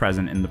that were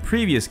present in the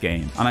previous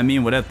game. And I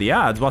mean, without the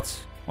ads,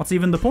 what's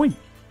even the point?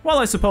 Well,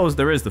 I suppose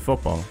there is the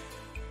football.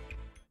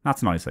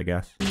 That's nice, I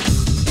guess.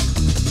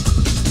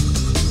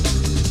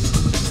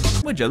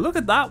 Would you look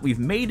at that, we've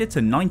made it to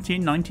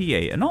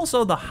 1998 and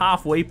also the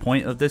halfway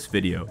point of this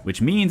video,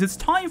 which means it's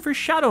time for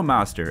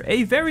Shadowmaster,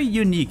 a very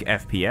unique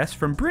FPS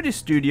from British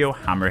studio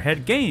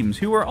Hammerhead Games,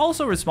 who were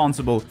also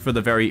responsible for the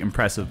very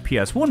impressive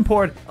PS1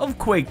 port of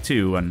Quake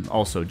 2 and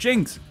also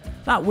Jinx,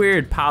 that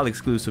weird PAL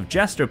exclusive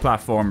Jester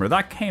platformer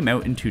that came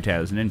out in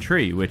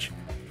 2003, which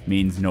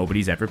means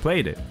nobody's ever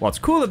played it. What's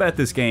cool about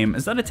this game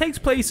is that it takes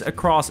place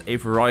across a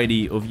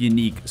variety of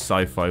unique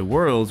sci-fi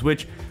worlds,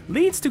 which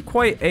leads to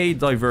quite a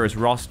diverse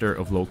roster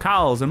of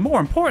locales, and more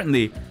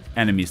importantly,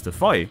 enemies to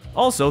fight.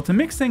 Also, to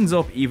mix things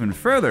up even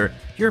further,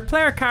 your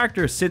player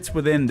character sits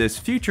within this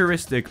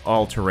futuristic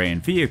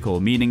all-terrain vehicle,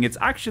 meaning it's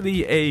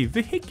actually a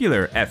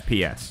vehicular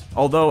FPS.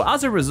 Although,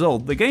 as a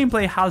result, the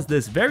gameplay has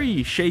this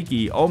very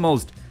shaky,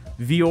 almost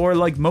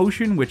VR-like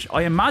motion, which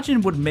I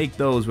imagine would make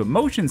those with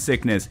motion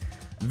sickness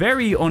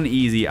very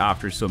uneasy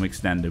after some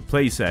extended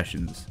play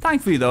sessions.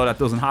 Thankfully though, that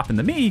doesn't happen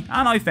to me,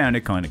 and I found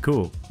it kinda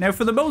cool. Now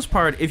for the most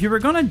part, if you were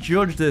gonna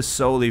judge this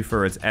solely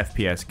for its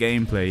FPS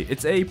gameplay,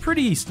 it's a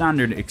pretty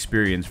standard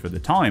experience for the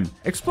time.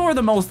 Explore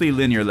the mostly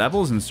linear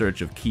levels in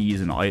search of keys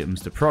and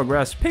items to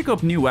progress, pick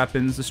up new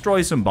weapons,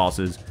 destroy some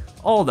bosses,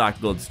 all that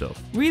good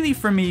stuff. Really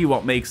for me,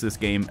 what makes this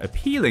game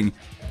appealing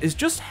is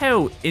just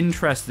how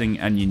interesting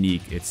and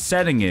unique its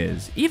setting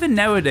is. Even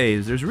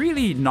nowadays, there's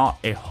really not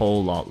a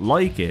whole lot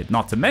like it.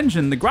 Not to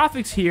mention, the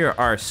graphics here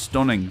are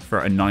stunning for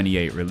a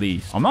 98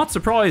 release. I'm not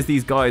surprised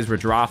these guys were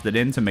drafted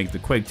in to make the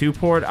Quake 2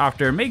 port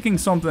after making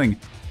something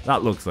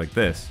that looks like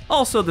this.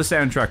 Also, the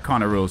soundtrack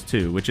kinda rules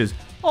too, which is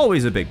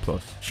always a big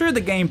plus. Sure,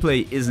 the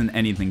gameplay isn't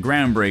anything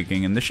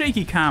groundbreaking, and the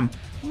shaky cam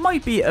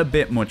might be a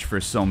bit much for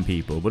some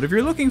people, but if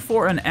you're looking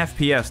for an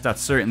FPS that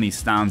certainly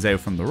stands out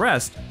from the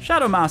rest,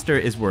 Shadow Master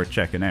is worth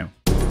checking out.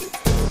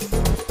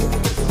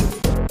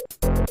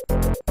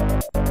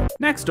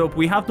 Next up,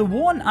 we have the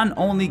one and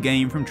only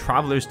game from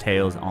Traveller's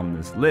Tales on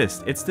this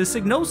list. It's the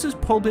Psygnosis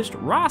published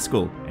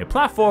Rascal, a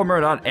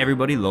platformer that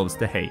everybody loves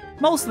to hate.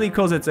 Mostly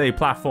because it's a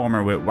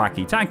platformer with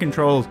wacky tank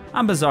controls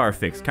and bizarre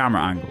fixed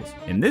camera angles.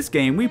 In this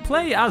game, we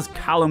play as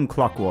Callum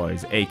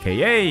Clockwise,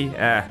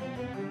 aka,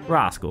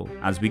 Rascal,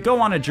 as we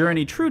go on a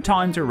journey through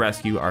time to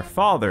rescue our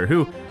father,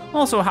 who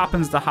also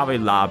happens to have a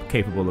lab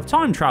capable of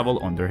time travel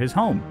under his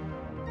home.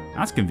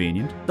 That's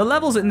convenient. The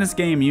levels in this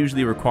game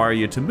usually require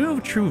you to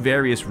move through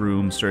various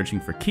rooms searching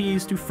for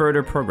keys to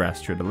further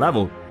progress through the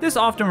level. This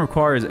often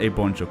requires a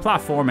bunch of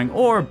platforming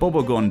or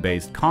bubblegum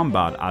based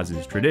combat, as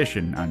is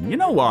tradition, and you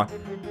know what?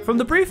 From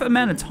the brief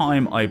amount of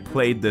time I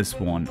played this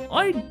one,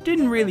 I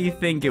didn't really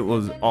think it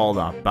was all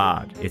that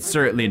bad. It's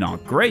certainly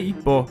not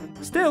great, but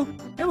still,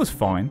 it was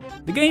fine.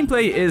 The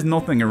gameplay is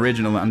nothing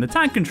original and the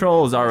tank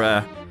controls are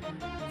an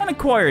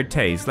acquired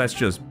taste, let's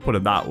just put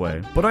it that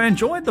way. But I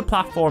enjoyed the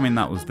platforming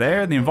that was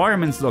there, the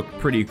environments looked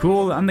pretty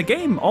cool, and the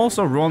game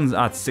also runs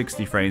at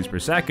 60 frames per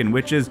second,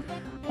 which is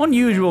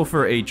unusual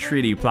for a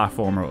 3D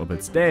platformer of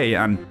its day,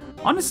 and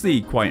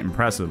honestly quite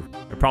impressive.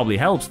 It probably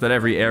helps that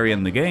every area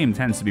in the game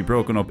tends to be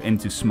broken up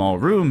into small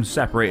rooms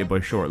separated by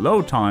short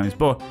load times,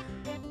 but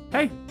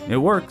hey, it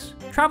works.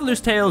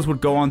 Traveller's Tales would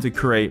go on to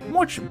create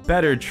much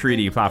better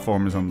 3D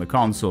platformers on the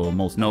console,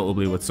 most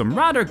notably with some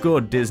rather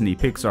good Disney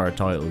Pixar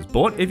titles,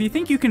 but if you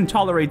think you can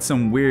tolerate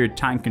some weird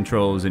tank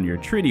controls in your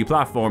 3D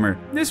platformer,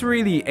 this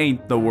really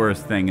ain't the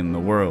worst thing in the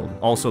world.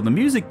 Also, the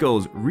music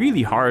goes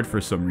really hard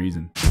for some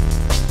reason.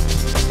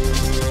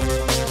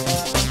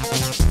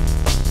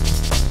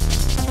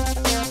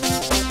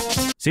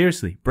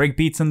 Seriously, break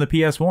beats on the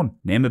PS1,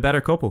 name a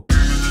better couple.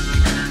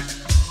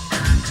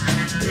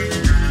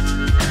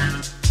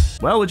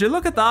 Well, would you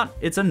look at that?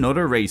 It's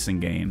another racing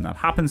game that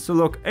happens to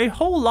look a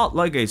whole lot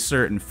like a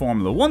certain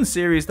Formula 1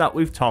 series that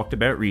we've talked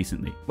about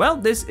recently. Well,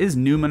 this is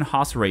Newman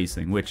Haas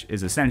Racing, which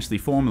is essentially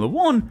Formula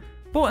 1,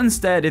 but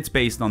instead it's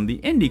based on the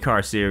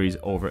IndyCar series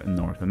over in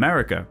North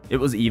America. It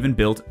was even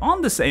built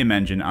on the same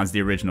engine as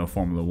the original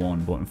Formula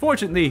 1, but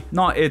unfortunately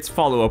not its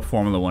follow-up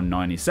Formula 1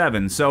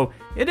 97, so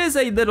it is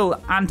a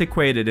little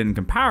antiquated in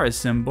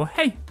comparison, but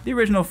hey, the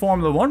original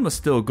Formula 1 was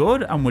still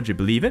good, and would you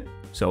believe it?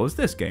 So is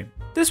this game.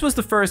 This was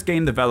the first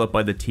game developed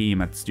by the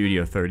team at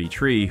Studio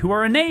 33, who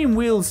are a name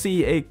we'll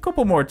see a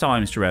couple more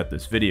times throughout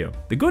this video.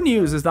 The good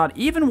news is that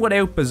even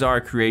without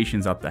bizarre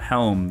creations at the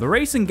helm, the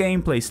racing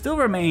gameplay still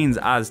remains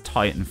as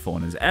tight and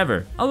fun as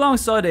ever,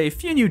 alongside a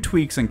few new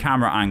tweaks and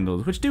camera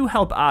angles which do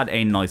help add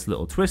a nice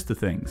little twist to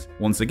things.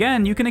 Once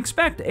again, you can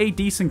expect a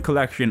decent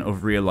collection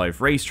of real life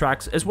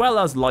racetracks as well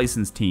as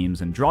licensed teams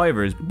and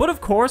drivers, but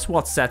of course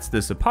what sets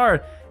this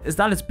apart is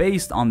that it's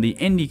based on the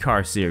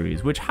IndyCar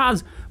series, which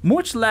has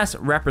much less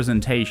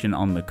representation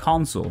on the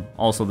console.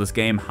 Also, this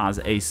game has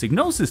a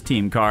Psygnosis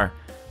team car,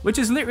 which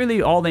is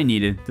literally all they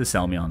needed to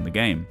sell me on the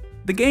game.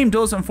 The game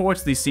does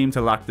unfortunately seem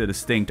to lack the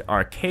distinct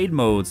arcade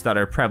modes that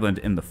are prevalent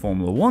in the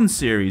Formula 1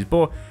 series,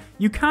 but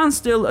you can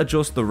still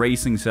adjust the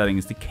racing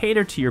settings to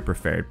cater to your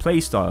preferred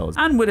playstyles,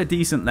 and with a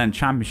decent length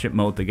championship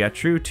mode to get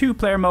through,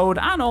 2-player mode,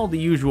 and all the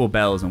usual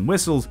bells and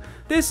whistles,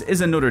 this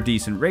is another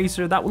decent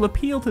racer that will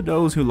appeal to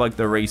those who like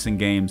their racing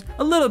games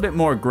a little bit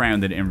more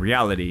grounded in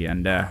reality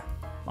and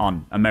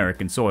on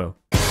American soil.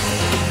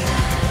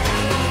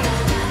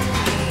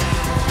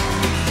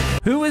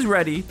 Who is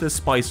ready to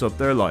spice up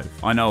their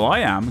life? I know I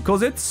am,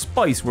 because it's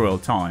Spice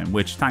World time,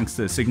 which thanks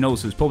to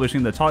Psygnosis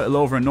publishing the title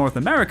over in North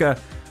America,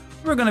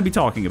 we're going to be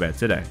talking about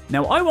today.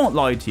 Now, I won't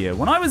lie to you,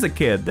 when I was a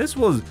kid, this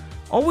was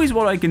always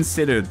what I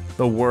considered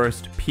the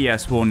worst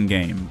PS1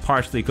 game,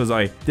 partially because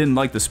I didn't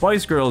like the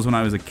Spice Girls when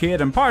I was a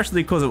kid, and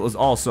partially because it was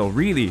also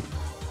really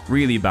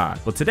bad.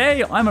 But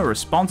today, I'm a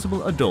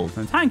responsible adult,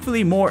 and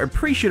thankfully more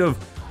appreciative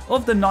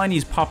of the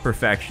 90s pop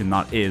perfection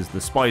that is the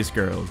Spice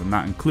Girls, and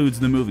that includes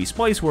the movie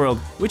Spice World,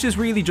 which is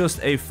really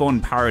just a fun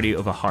parody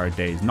of A Hard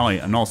Day's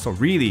Night, and also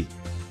really,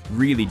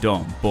 really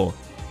dumb, but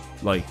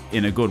like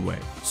in a good way.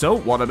 So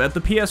what about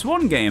the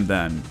PS1 game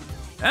then?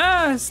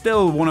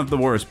 Still one of the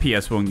worst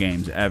PS1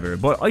 games ever,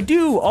 but I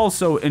do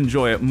also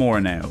enjoy it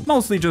more now,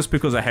 mostly just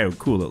because of how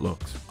cool it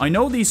looks. I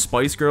know these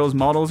Spice Girls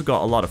models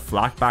got a lot of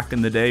flack back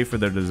in the day for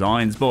their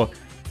designs, but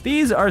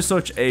these are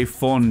such a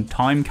fun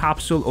time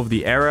capsule of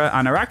the era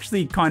and are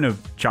actually kind of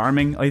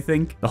charming, I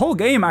think. The whole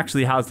game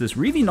actually has this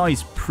really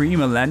nice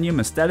pre-millennium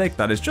aesthetic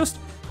that is just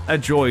a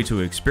joy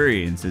to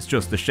experience. It's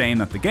just a shame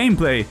that the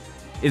gameplay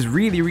is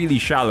really, really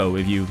shallow,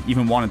 if you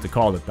even wanted to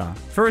call it that.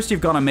 First, you've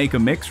got to make a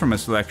mix from a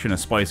selection of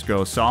Spice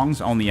Girls songs,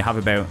 only you have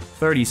about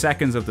 30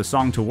 seconds of the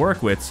song to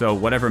work with, so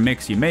whatever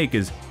mix you make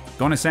is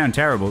gonna sound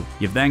terrible.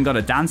 You've then got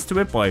to dance to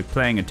it by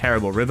playing a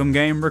terrible rhythm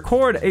game,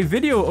 record a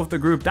video of the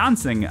group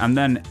dancing, and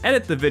then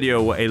edit the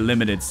video with a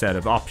limited set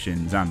of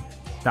options, and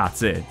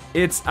that's it.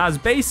 It's as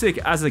basic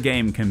as a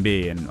game can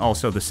be, and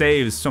also the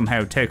saves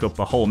somehow take up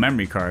a whole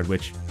memory card,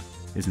 which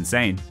is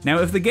insane. Now,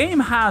 if the game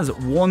has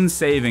one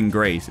saving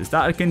grace, is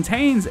that it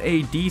contains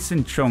a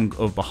decent chunk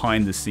of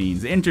behind the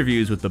scenes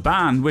interviews with the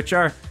band, which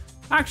are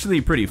actually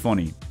pretty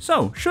funny.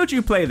 So, should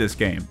you play this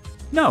game?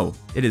 No,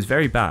 it is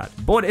very bad.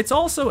 But it's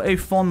also a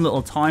fun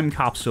little time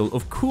capsule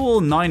of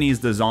cool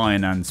 90s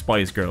design and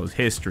Spice Girls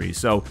history,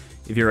 so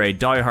if you're a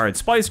diehard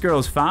Spice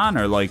Girls fan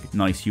or like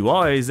nice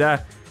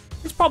UIs,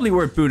 it's probably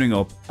worth booting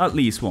up at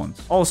least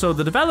once. Also,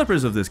 the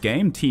developers of this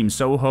game, Team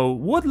Soho,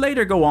 would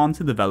later go on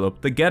to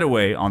develop The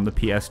Getaway on the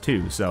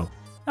PS2, so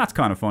that's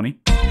kind of funny.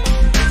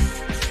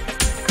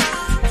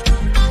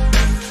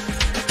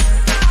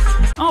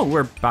 Oh,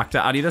 we're back to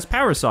Adidas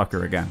Power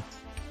Soccer again.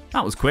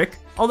 That was quick.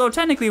 Although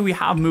technically we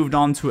have moved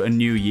on to a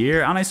new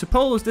year, and I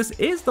suppose this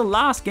is the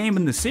last game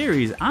in the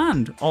series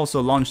and also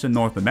launched in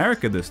North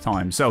America this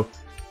time, so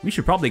we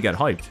should probably get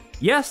hyped.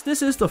 Yes,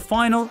 this is the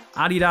final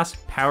Adidas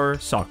Power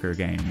Soccer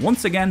game,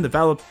 once again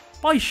developed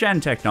by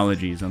Shen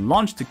Technologies and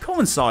launched to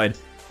coincide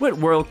with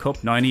World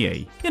Cup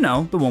 98. You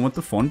know, the one with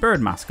the fun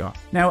bird mascot.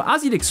 Now,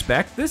 as you'd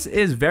expect, this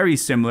is very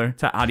similar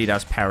to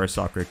Adidas Power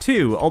Soccer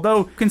 2,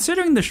 although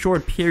considering the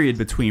short period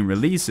between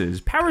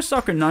releases, Power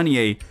Soccer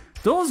 98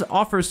 does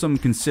offer some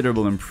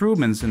considerable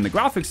improvements in the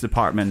graphics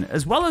department,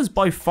 as well as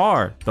by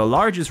far the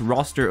largest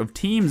roster of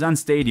teams and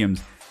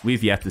stadiums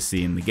we've yet to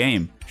see in the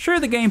game. Sure,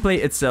 the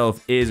gameplay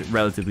itself is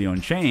relatively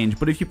unchanged,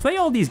 but if you play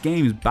all these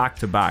games back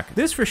to back,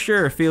 this for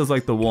sure feels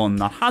like the one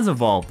that has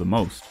evolved the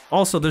most.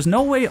 Also, there's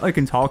no way I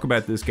can talk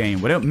about this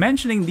game without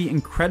mentioning the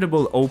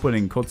incredible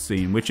opening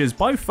cutscene, which is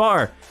by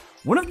far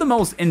one of the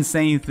most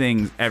insane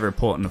things ever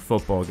put in a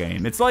football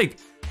game. It's like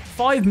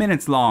 5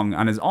 minutes long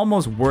and is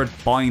almost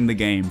worth buying the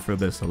game for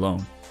this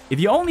alone. If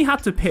you only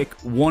had to pick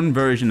one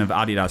version of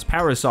Adidas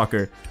Power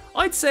Soccer,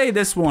 I'd say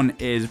this one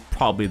is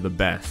probably the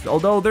best,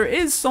 although there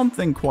is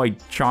something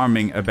quite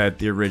charming about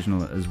the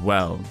original as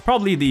well.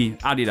 Probably the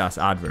Adidas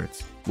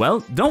adverts. Well,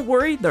 don't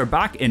worry, they're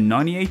back in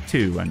 98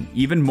 too, and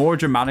even more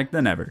dramatic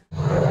than ever.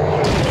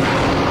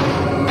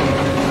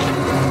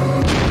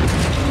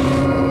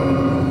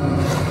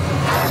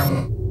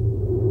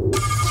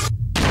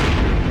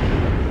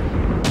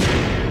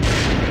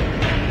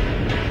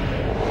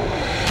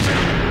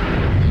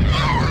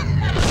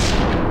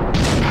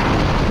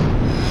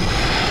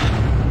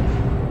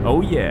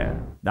 Oh yeah,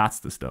 that's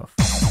the stuff.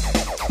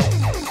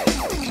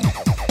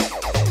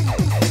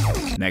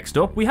 Next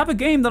up, we have a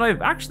game that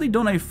I've actually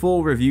done a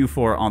full review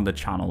for on the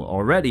channel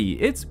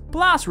already. It's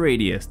Blast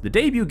Radius, the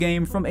debut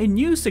game from a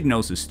new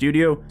Psygnosis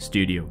studio,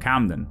 Studio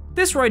Camden.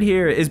 This right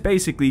here is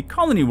basically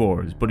Colony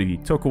Wars, but if you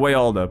took away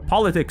all the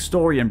politics,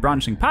 story and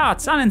branching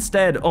paths and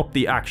instead upped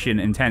the action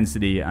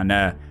intensity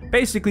and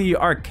basically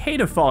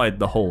arcadified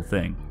the whole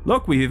thing.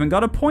 Look, we've even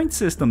got a point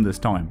system this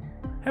time.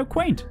 How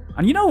quaint.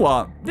 And you know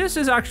what? This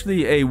is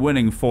actually a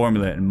winning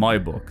formula in my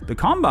book. The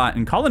combat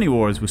in Colony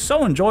Wars was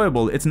so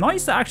enjoyable, it's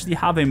nice to actually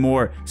have a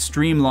more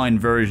streamlined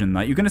version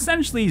that you can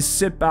essentially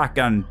sit back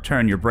and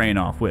turn your brain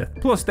off with.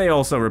 Plus, they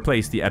also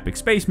replaced the epic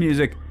space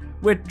music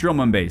with drum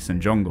and bass and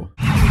jungle.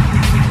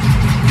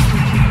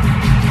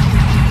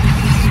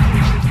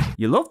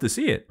 You love to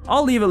see it.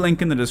 I'll leave a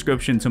link in the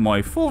description to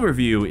my full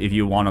review if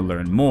you want to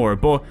learn more,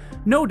 but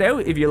no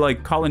doubt if you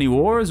like Colony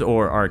Wars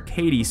or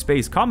arcadey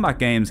space combat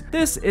games,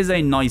 this is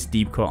a nice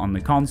deep cut on the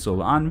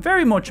console and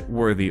very much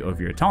worthy of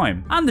your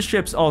time. And the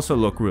ships also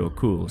look real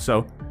cool,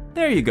 so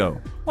there you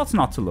go. What's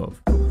not to love?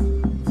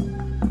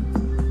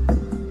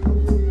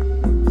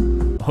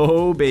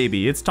 Oh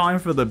baby, it's time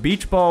for the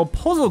beach ball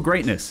puzzle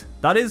greatness.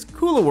 That is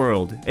Cooler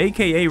World,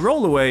 aka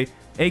Rollaway,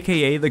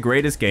 aka the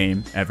greatest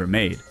game ever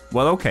made.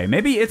 Well, okay,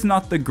 maybe it's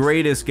not the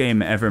greatest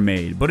game ever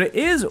made, but it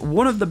is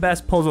one of the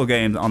best puzzle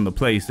games on the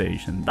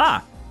PlayStation.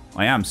 That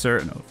I am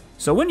certain of.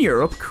 So in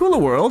Europe, Cooler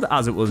World,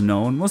 as it was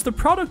known, was the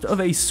product of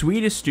a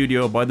Swedish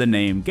studio by the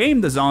name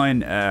Game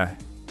Design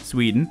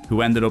Sweden,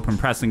 who ended up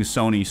impressing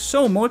Sony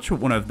so much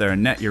with one of their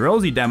Net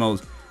Eurosy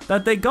demos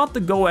that they got the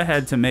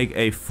go-ahead to make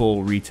a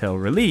full retail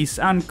release,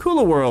 and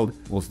Cooler World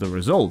was the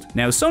result.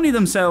 Now, Sony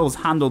themselves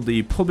handled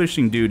the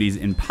publishing duties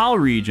in PAL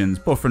regions,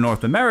 but for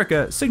North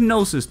America,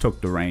 Psygnosis took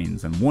the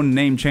reins, and one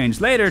name change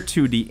later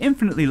to the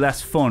infinitely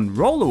less fun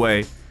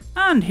Rollaway,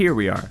 and here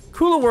we are.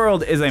 Cooler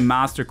World is a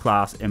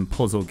masterclass in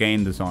puzzle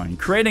game design,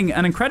 creating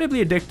an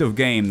incredibly addictive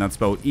game that's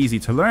both easy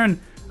to learn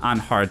and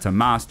hard to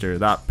master,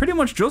 that pretty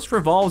much just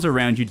revolves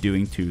around you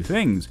doing two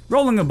things: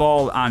 rolling a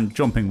ball and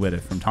jumping with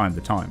it from time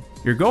to time.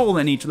 Your goal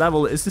in each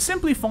level is to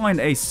simply find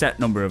a set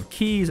number of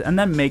keys and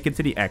then make it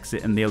to the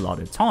exit in the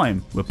allotted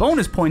time, with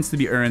bonus points to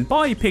be earned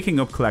by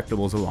picking up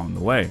collectibles along the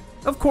way.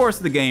 Of course,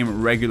 the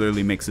game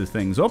regularly mixes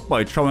things up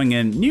by throwing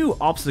in new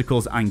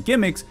obstacles and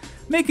gimmicks,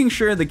 making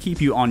sure they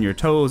keep you on your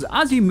toes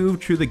as you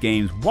move through the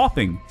game's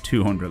whopping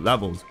 200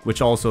 levels,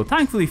 which also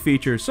thankfully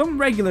features some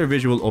regular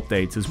visual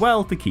updates as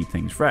well to keep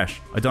things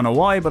fresh. I don't know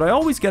why, but I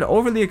always get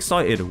overly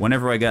excited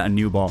whenever I get a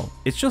new ball.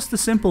 It's just the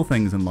simple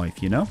things in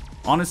life, you know?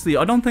 Honestly,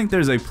 I don't think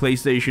there's a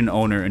PlayStation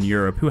owner in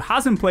Europe who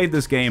hasn't played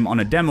this game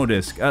on a demo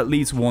disc at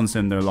least once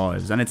in their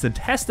lives, and it's a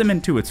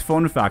testament to its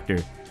fun factor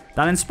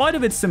that in spite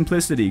of its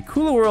simplicity,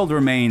 Cooler World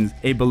remains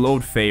a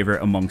beloved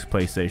favourite amongst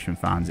PlayStation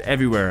fans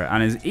everywhere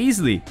and is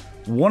easily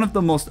one of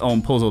the most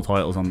owned puzzle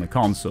titles on the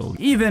console,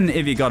 even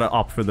if you gotta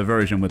opt for the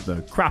version with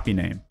the crappy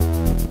name.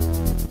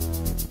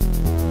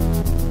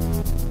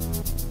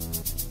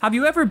 Have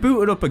you ever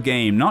booted up a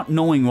game not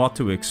knowing what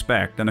to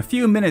expect, and a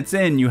few minutes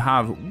in you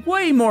have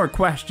way more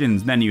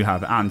questions than you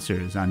have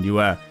answers, and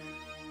you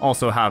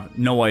also have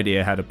no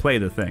idea how to play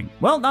the thing?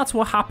 Well, that's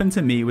what happened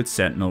to me with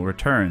Sentinel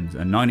Returns,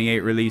 a '98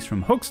 release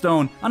from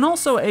Hookstone, and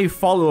also a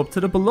follow-up to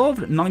the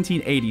beloved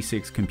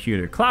 1986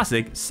 computer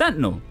classic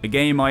Sentinel, a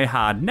game I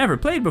had never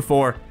played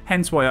before,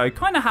 hence why I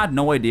kinda had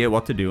no idea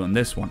what to do on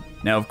this one.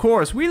 Now, of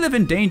course, we live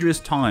in dangerous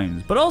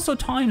times, but also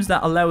times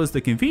that allow us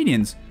the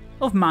convenience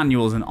of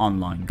manuals and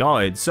online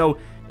guides, so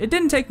it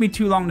didn't take me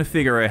too long to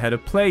figure out how to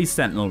play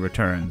Sentinel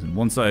Returns, and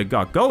once I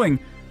got going,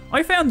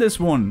 I found this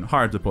one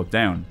hard to put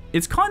down.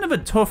 It's kind of a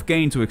tough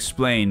game to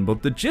explain,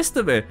 but the gist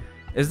of it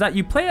is that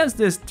you play as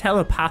this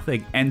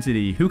telepathic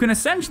entity who can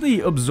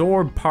essentially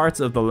absorb parts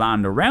of the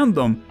land around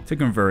them to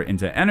convert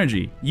into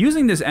energy.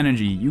 Using this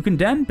energy, you can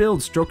then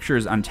build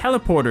structures and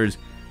teleporters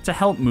to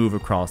help move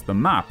across the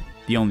map.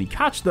 The only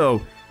catch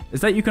though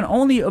is that you can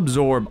only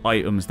absorb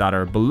items that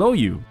are below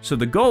you. So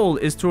the goal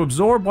is to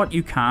absorb what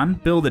you can,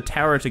 build a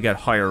tower to get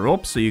higher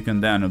up so you can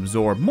then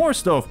absorb more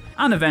stuff,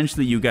 and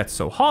eventually you get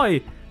so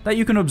high that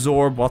you can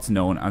absorb what's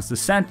known as the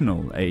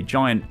Sentinel, a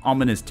giant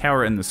ominous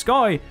tower in the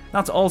sky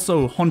that's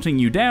also hunting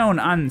you down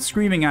and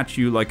screaming at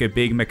you like a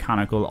big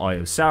mechanical Eye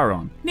of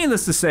Sauron.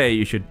 Needless to say,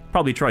 you should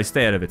probably try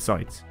stay out of its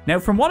sights. Now,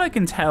 from what I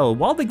can tell,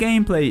 while the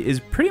gameplay is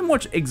pretty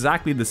much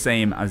exactly the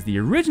same as the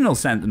original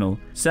Sentinel,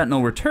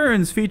 Sentinel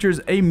Returns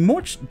features a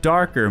much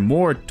darker,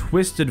 more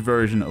twisted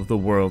version of the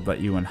world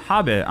that you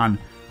inhabit, and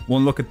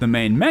one look at the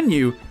main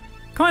menu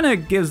kinda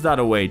gives that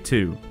away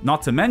too.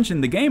 Not to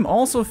mention, the game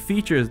also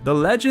features the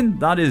legend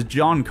that is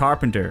John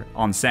Carpenter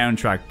on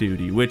soundtrack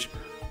duty, which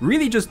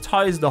really just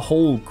ties the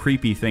whole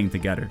creepy thing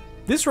together.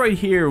 This right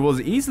here was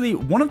easily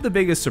one of the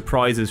biggest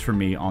surprises for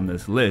me on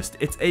this list.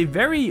 It's a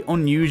very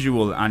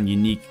unusual and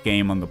unique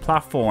game on the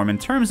platform in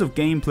terms of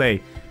gameplay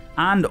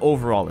and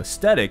overall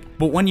aesthetic,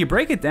 but when you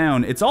break it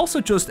down, it's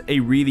also just a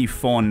really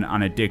fun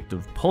and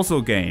addictive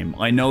puzzle game.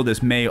 I know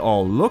this may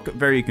all look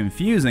very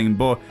confusing,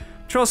 but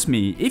trust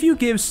me, if you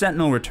give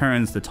Sentinel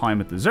Returns the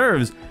time it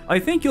deserves, I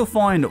think you'll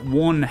find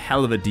one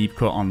hell of a deep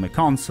cut on the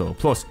console.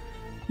 Plus,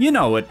 you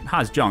know it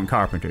has John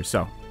Carpenter,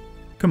 so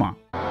come on.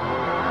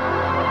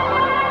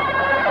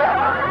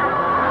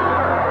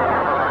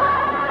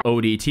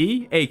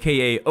 ODT,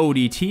 aka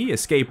ODT,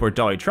 Escape or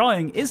Die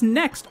Trying, is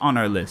next on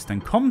our list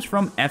and comes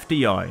from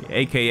FDI,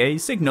 aka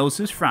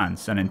Psygnosis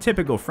France, and in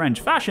typical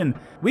French fashion,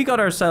 we got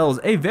ourselves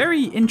a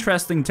very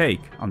interesting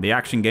take on the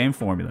action game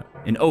formula.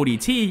 In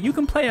ODT, you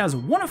can play as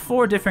one of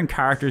 4 different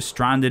characters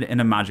stranded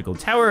in a magical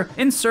tower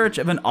in search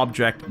of an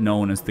object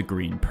known as the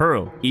Green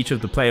Pearl. Each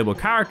of the playable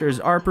characters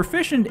are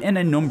proficient in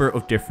a number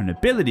of different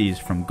abilities,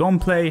 from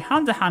gunplay,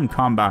 hand-to-hand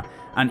combat,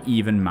 and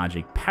even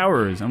magic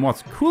powers. And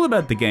what's cool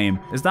about the game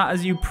is that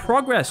as you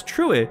progress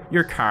through it,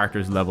 your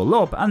characters level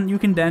up and you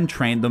can then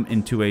train them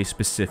into a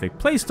specific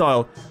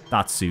playstyle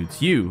that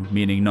suits you,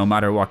 meaning no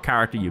matter what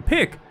character you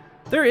pick,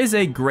 there is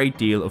a great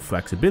deal of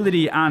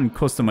flexibility and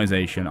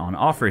customization on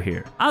offer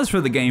here. As for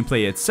the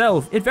gameplay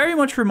itself, it very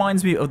much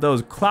reminds me of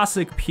those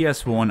classic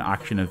PS1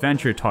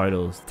 action-adventure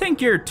titles.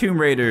 Think your Tomb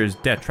Raiders,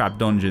 Death Trap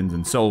Dungeons,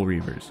 and Soul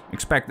Reavers.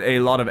 Expect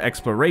a lot of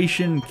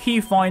exploration, key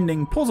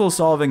finding, puzzle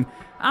solving,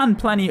 and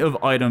plenty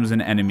of items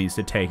and enemies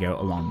to take out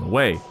along the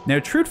way. Now,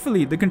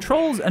 truthfully, the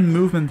controls and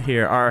movement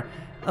here are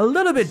a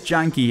little bit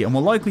janky and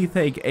will likely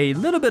take a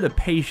little bit of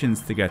patience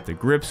to get to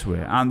grips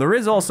with, and there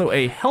is also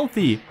a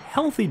healthy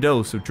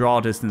dose of draw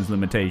distance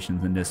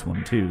limitations in this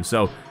one too,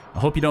 so I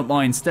hope you don't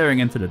mind staring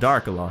into the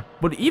dark a lot.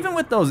 But even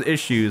with those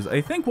issues, I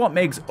think what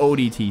makes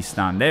ODT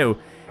stand out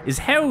is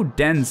how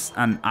dense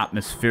and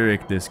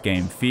atmospheric this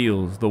game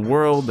feels. The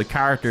world, the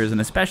characters,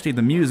 and especially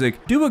the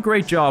music do a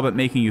great job at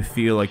making you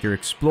feel like you're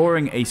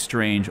exploring a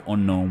strange,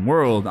 unknown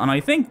world, and I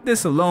think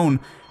this alone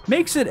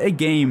makes it a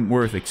game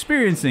worth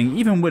experiencing,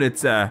 even with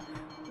its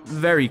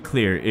very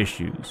clear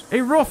issues.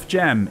 A rough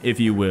gem, if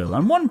you will,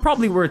 and one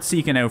probably worth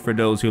seeking out for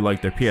those who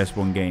like their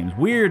PS1 games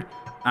weird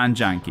and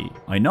janky.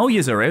 I know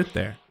yous are out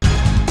there.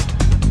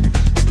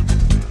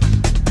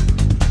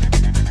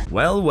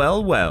 Well,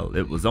 well, well,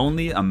 it was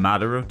only a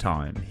matter of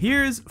time.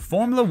 Here's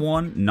Formula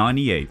 1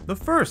 98, the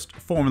first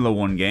Formula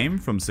 1 game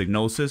from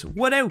Psygnosis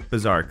without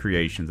bizarre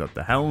creations at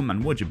the helm,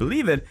 and would you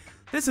believe it,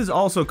 this is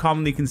also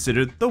commonly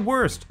considered the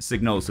worst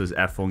Psygnosis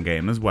F1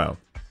 game as well.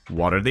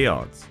 What are the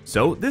odds?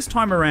 So this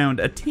time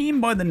around, a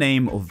team by the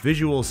name of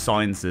Visual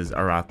Sciences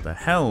are at the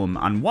helm,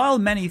 and while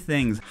many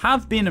things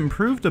have been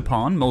improved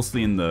upon,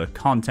 mostly in the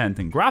content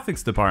and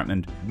graphics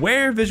department,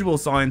 where Visual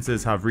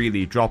Sciences have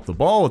really dropped the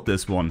ball with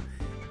this one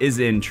is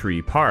in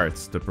 3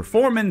 parts: the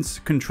performance,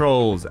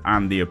 controls,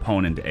 and the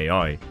opponent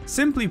AI.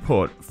 Simply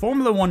put,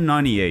 Formula 1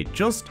 98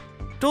 just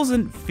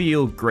doesn't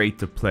feel great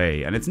to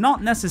play, and it's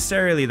not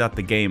necessarily that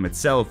the game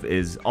itself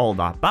is all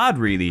that bad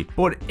really,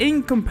 but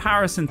in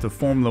comparison to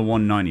Formula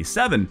 1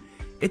 97,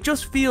 it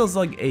just feels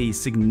like a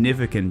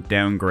significant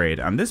downgrade,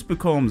 and this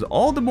becomes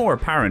all the more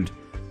apparent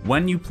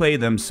when you play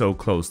them so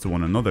close to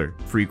one another.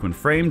 Frequent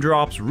frame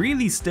drops,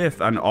 really stiff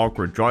and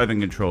awkward driving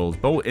controls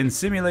both in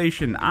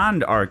simulation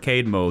and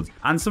arcade modes,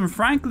 and some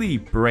frankly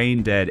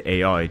brain dead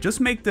AI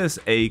just make this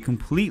a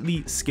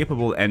completely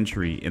skippable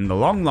entry in the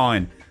long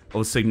line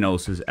of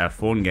Psygnosis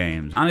F1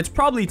 games. And it's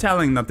probably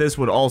telling that this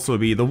would also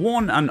be the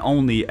one and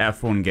only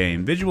F1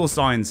 game Visual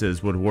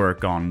Sciences would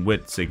work on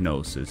with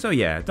Psygnosis. So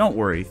yeah, don't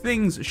worry,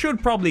 things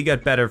should probably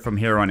get better from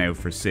here on out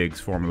for Sig's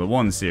Formula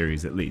 1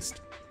 series at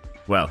least.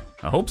 Well,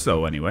 I hope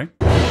so anyway.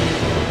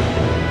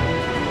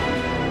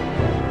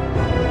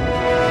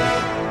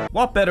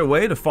 What better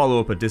way to follow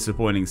up a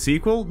disappointing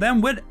sequel than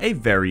with a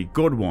very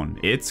good one?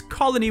 It's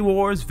Colony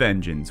Wars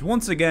Vengeance,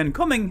 once again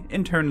coming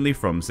internally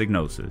from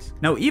Psygnosis.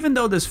 Now, even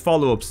though this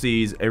follow-up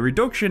sees a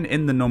reduction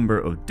in the number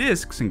of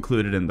discs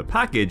included in the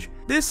package,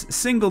 this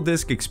single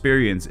disc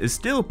experience is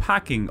still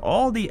packing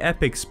all the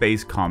epic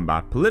space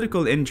combat,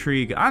 political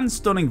intrigue, and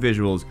stunning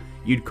visuals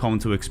you'd come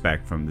to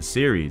expect from the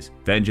series.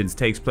 Vengeance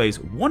takes place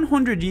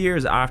 100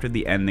 years after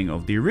the ending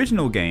of the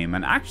original game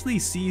and actually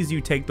sees you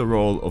take the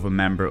role of a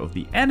member of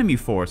the enemy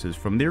forces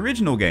from the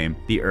original game,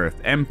 the Earth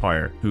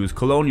Empire, whose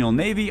colonial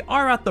navy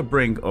are at the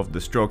brink of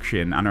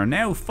destruction and are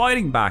now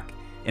fighting back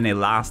in a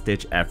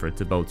last-ditch effort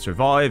to both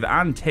survive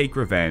and take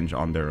revenge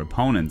on their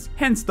opponents,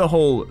 hence the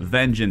whole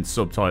Vengeance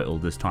subtitle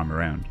this time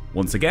around.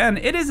 Once again,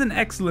 it is an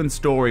excellent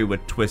story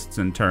with twists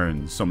and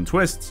turns. Some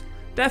twists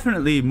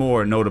definitely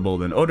more notable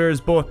than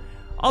others, but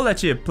I'll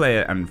let you play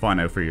it and find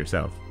out for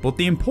yourself. But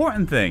the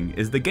important thing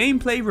is the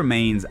gameplay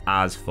remains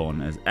as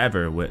fun as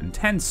ever, with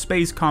intense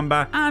space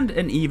combat and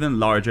an even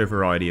larger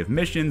variety of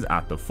missions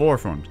at the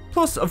forefront.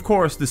 Plus, of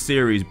course, the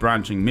series'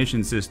 branching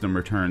mission system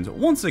returns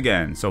once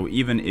again, so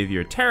even if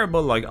you're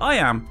terrible like I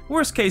am,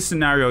 worst case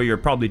scenario you're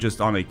probably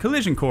just on a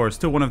collision course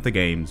to one of the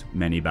game's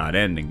many bad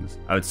endings.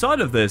 Outside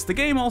of this, the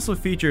game also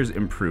features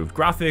improved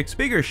graphics,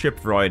 bigger ship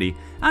variety,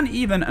 and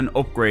even an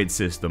upgrade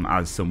system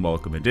as some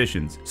welcome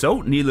additions.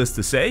 So, needless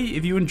to say,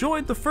 if you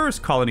enjoyed the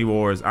first Colony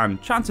Wars,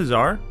 and chances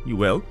are you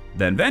will,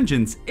 then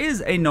Vengeance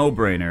is a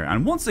no-brainer,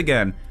 and once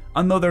again,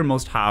 another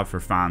must-have for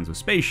fans of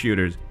space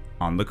shooters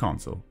on the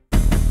console.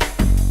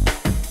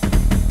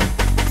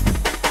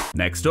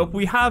 Next up,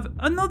 we have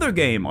another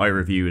game I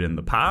reviewed in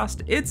the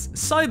past. It's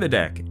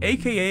Psybadek,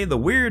 aka the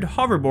weird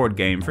hoverboard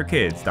game for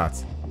kids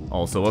that's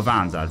also a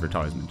Vans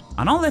advertisement.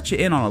 And I'll let you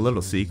in on a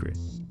little secret.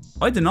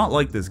 I do not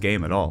like this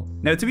game at all.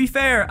 Now, to be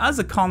fair, as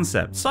a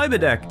concept,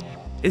 Psybadek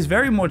is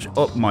very much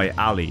up my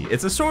alley.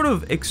 It's a sort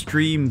of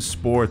extreme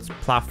sports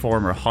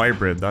platformer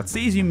hybrid that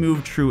sees you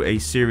move through a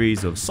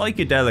series of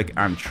psychedelic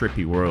and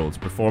trippy worlds,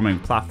 performing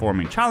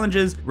platforming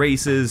challenges,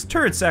 races,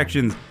 turret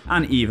sections,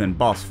 and even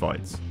boss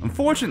fights.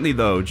 Unfortunately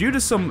though, due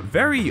to some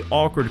very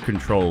awkward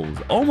controls,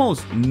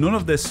 almost none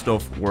of this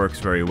stuff works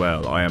very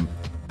well. I am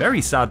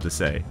very sad to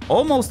say.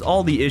 Almost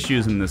all the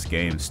issues in this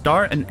game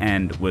start and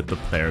end with the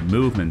player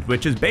movement,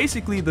 which is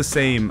basically the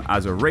same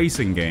as a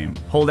racing game.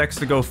 Hold X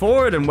to go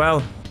forward and,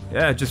 well,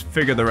 yeah, just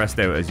figure the rest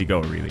out as you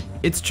go, really.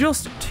 It's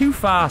just too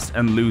fast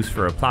and loose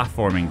for a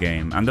platforming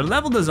game, and the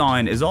level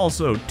design is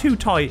also too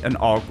tight and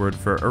awkward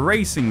for a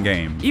racing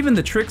game. Even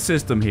the trick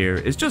system here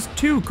is just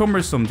too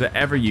cumbersome to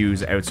ever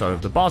use outside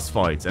of the boss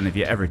fights, and if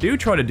you ever do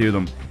try to do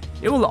them,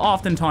 it will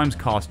oftentimes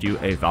cost you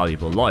a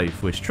valuable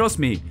life, which, trust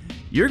me,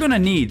 you're gonna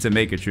need to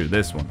make it through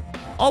this one.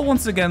 I'll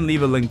once again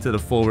leave a link to the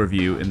full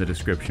review in the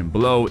description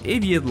below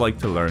if you'd like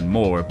to learn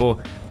more, but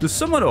to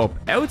sum it up,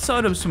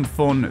 outside of some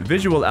fun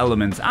visual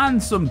elements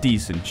and some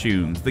decent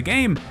tunes, the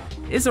game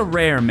is a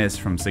rare miss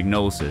from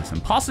Psygnosis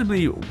and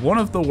possibly one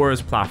of the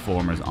worst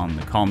platformers on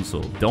the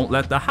console. Don't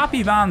let the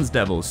Happy Vans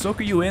devil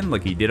sucker you in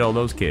like he did all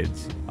those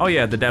kids. Oh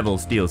yeah, the devil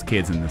steals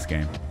kids in this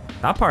game.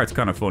 That part's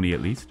kind of funny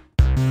at least.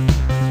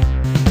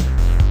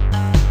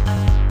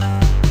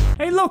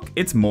 Hey look,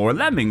 it's more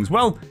Lemmings.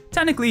 Well,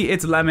 technically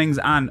it's Lemmings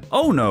and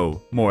oh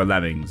no, more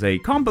Lemmings, a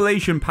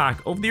compilation pack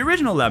of the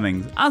original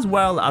Lemmings, as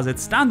well as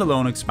its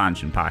standalone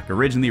expansion pack,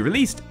 originally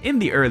released in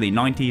the early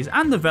 90s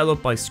and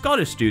developed by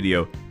Scottish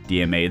studio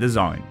DMA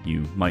Design.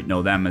 You might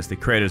know them as the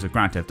creators of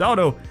Grand Theft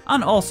Auto,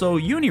 and also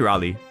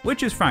Unirally,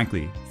 which is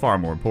frankly far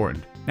more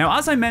important. Now,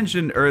 as I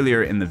mentioned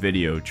earlier in the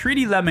video,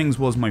 3D Lemmings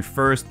was my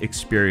first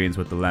experience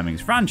with the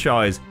Lemmings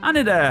franchise, and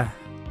it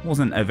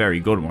wasn't a very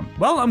good one.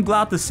 Well, I'm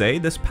glad to say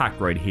this pack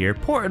right here,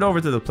 ported over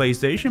to the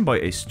PlayStation by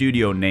a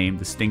studio named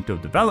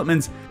Distinctive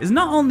Developments, is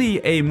not only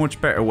a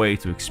much better way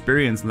to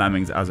experience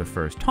Lemmings as a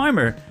first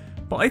timer,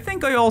 but I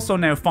think I also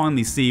now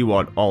finally see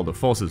what all the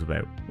fuss is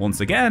about.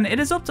 Once again, it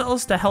is up to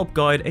us to help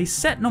guide a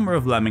set number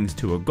of Lemmings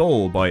to a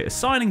goal by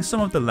assigning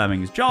some of the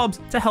Lemmings jobs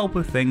to help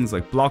with things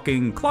like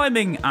blocking,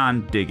 climbing,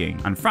 and digging.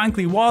 And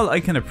frankly, while I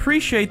can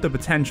appreciate the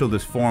potential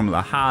this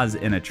formula has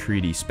in a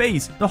 3D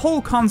space, the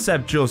whole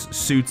concept just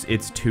suits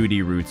its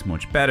 2D roots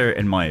much better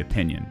in my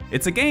opinion.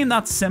 It's a game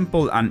that's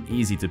simple and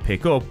easy to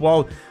pick up,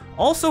 while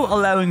also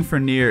allowing for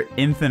near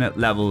infinite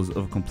levels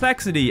of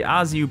complexity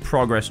as you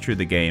progress through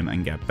the game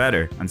and get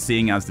better. And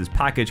seeing as this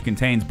package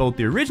contains both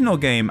the original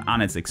game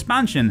and its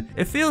expansion,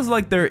 it feels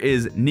like there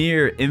is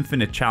near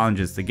infinite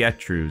challenges to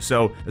get through.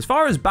 So as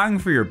far as bang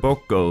for your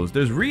buck goes,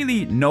 there's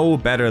really no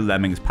better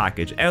Lemmings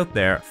package out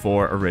there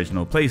for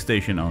original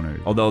PlayStation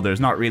owners. Although there's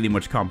not really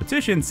much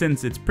competition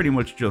since it's pretty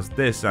much just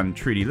this and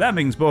 3D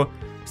Lemmings, but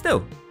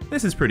still,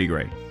 this is pretty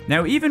great.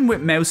 Now, even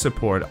with mouse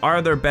support,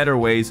 are there better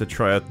ways to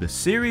try out this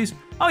series?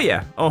 Oh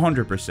yeah,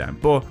 100%,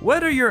 but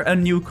whether you're a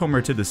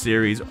newcomer to the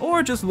series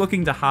or just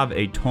looking to have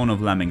a ton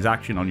of Lemmings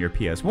action on your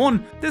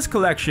PS1, this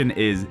collection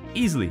is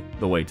easily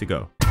the way to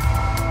go.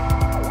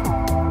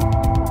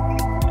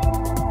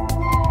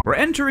 We're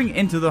entering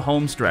into the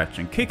home stretch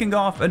and kicking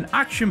off an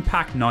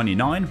action-packed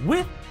 99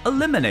 with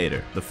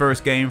Eliminator, the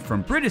first game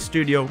from British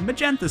studio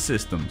Magenta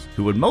Systems,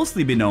 who would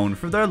mostly be known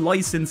for their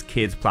licensed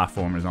kids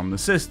platformers on the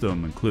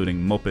system, including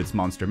Muppets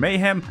Monster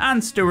Mayhem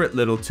and Stuart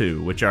Little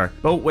 2, which are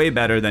both way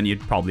better than you'd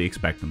probably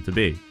expect them to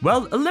be.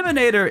 Well,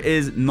 Eliminator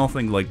is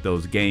nothing like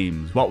those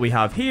games. What we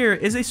have here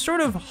is a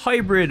sort of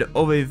hybrid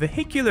of a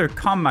vehicular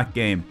combat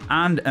game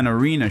and an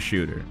arena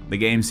shooter. The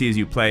game sees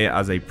you play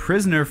as a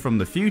prisoner from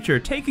the future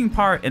taking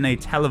part in a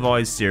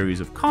televised series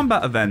of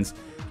combat events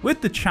with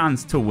the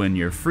chance to win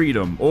your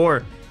freedom,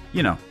 or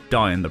you know,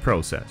 die in the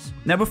process.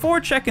 Now, before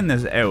checking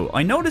this out,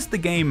 I noticed the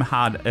game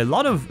had a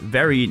lot of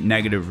very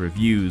negative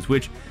reviews,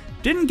 which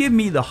didn't give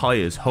me the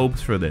highest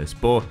hopes for this,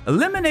 but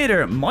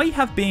Eliminator might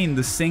have been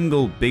the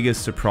single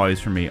biggest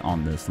surprise for me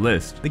on this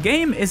list. The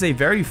game is a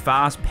very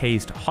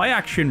fast-paced,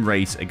 high-action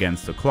race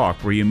against the clock,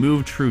 where you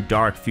move through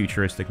dark,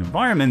 futuristic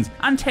environments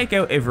and take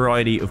out a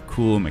variety of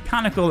cool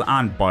mechanical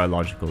and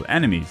biological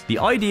enemies. The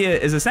idea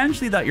is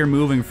essentially that you're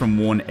moving from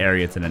one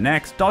area to the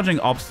next, dodging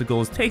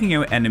obstacles, taking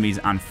out enemies,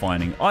 and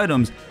finding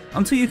items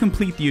until you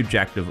complete the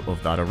objective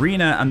of that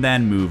arena and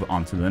then move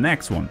on to the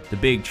next one. The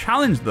big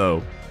challenge,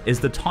 though, is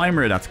the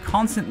timer that's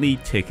constantly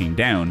ticking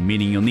down,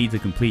 meaning you'll need to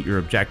complete your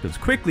objectives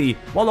quickly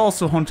while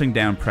also hunting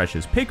down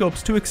precious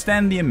pickups to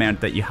extend the amount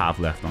that you have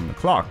left on the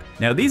clock.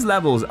 Now, these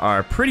levels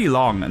are pretty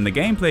long and the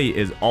gameplay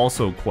is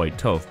also quite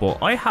tough, but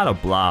I had a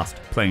blast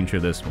playing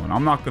through this one,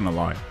 I'm not gonna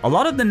lie. A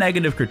lot of the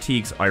negative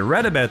critiques I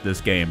read about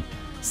this game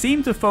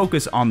seem to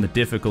focus on the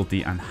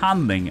difficulty and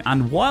handling,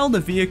 and while the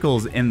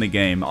vehicles in the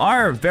game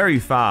are very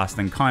fast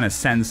and kind of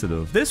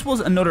sensitive, this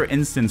was another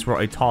instance where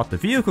I thought the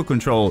vehicle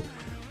control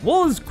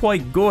was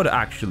quite good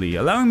actually,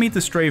 allowing me to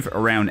strafe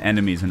around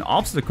enemies and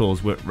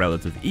obstacles with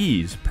relative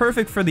ease,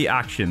 perfect for the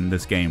action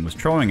this game was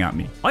throwing at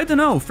me. I don't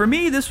know, for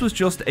me this was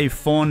just a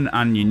fun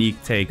and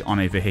unique take on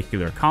a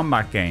vehicular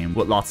combat game,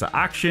 with lots of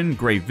action,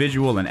 great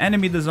visual and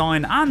enemy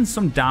design, and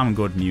some damn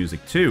good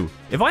music too.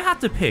 If I had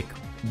to pick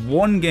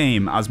one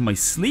game as my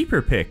sleeper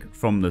pick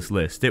from this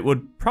list, it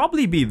would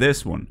probably be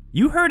this one.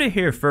 You heard it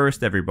here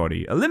first,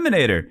 everybody.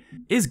 Eliminator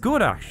is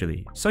good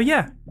actually. So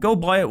yeah, go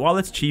buy it while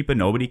it's cheap and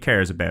nobody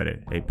cares about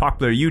it. A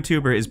popular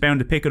YouTuber is bound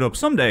to pick it up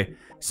someday,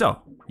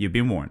 so you've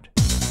been warned.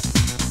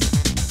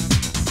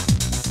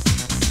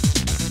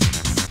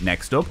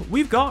 Next up,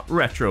 we've got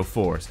Retro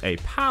Force, a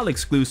PAL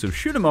exclusive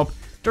shoot 'em up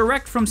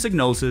direct from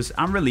Psygnosis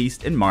and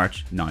released in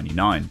March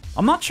 '99.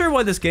 I'm not sure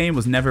why this game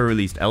was never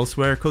released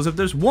elsewhere, because if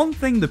there's one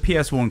thing the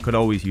PS1 could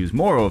always use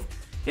more of,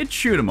 it's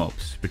shoot 'em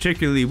ups,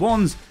 particularly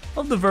ones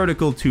of the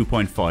vertical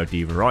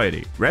 2.5D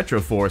variety. Retro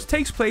Force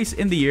takes place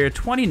in the year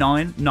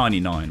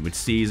 2999, which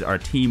sees our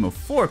team of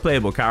 4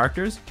 playable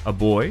characters, a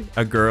boy,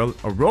 a girl,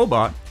 a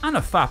robot, and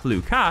a fat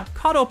blue cat,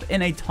 caught up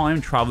in a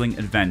time-traveling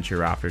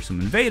adventure after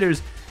some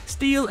invaders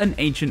steal an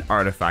ancient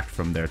artifact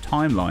from their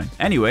timeline.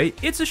 Anyway,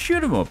 it's a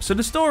shoot 'em up, so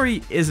the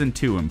story isn't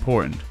too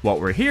important. What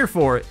we're here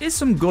for is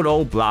some good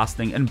old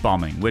blasting and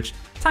bombing, which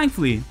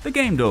thankfully, the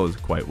game does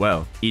quite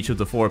well. Each of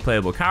the 4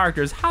 playable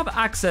characters have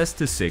access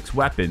to 6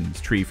 weapons,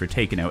 3 for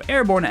taking out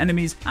airborne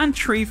enemies and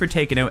 3 for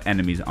taking out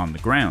enemies on the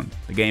ground.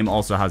 The game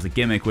also has a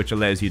gimmick which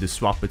allows you to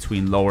swap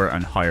between lower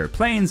and higher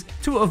planes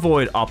to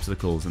avoid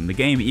obstacles, and the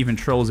game even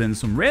throws in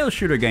some rail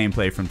shooter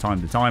gameplay from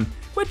time to time,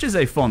 which is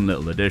a fun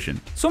little addition.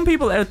 Some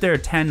people out there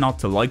tend not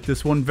to like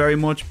this one very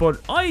much,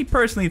 but I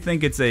personally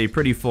think it's a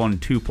pretty fun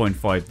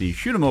 2.5D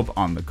shoot 'em up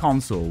on the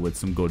console with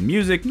some good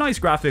music, nice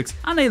graphics,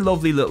 and a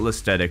lovely little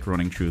aesthetic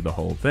running through the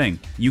whole thing.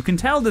 You can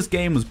tell this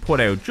game was put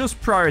out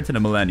just prior to the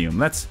millennium,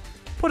 let's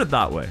put it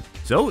that way.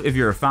 So if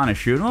you're a fan of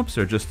shoot 'em ups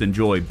or just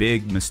enjoy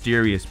big,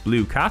 mysterious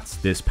blue cats,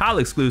 this PAL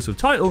exclusive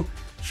title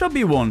should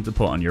be one to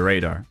put on your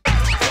radar.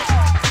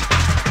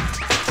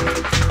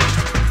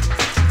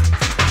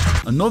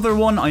 Another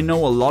one I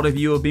know a lot of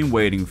you have been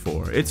waiting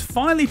for. It's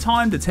finally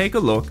time to take a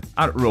look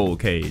at Roll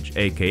Cage,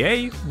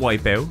 aka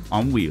Wipeout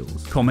on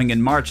wheels. Coming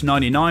in March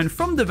 '99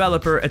 from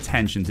developer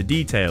Attention to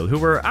Detail, who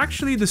were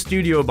actually the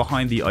studio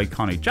behind the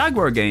iconic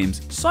Jaguar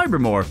games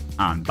Cybermorph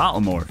and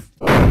Battlemorph.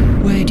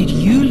 Where did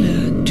you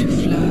learn to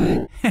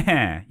fly?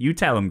 Heh, you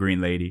tell him,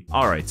 Green Lady.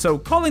 Alright, so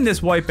calling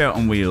this Wipeout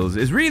on wheels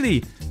is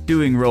really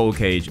doing Roll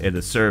Cage a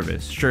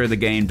disservice. Sure, the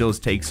game does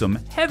take some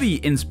heavy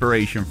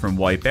inspiration from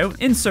Wipeout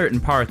in certain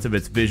parts of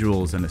its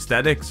visuals and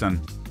aesthetics,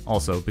 and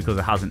also because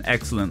it has an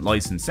excellent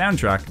licensed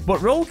soundtrack,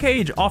 but Roll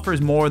Cage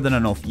offers more than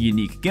enough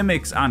unique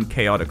gimmicks and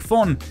chaotic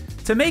fun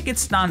to make it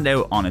stand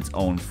out on its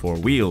own 4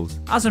 wheels.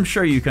 As I'm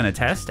sure you can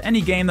attest,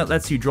 any game that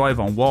lets you drive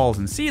on walls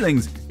and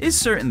ceilings is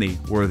certainly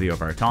worthy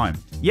of our time.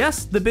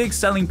 Yes, the big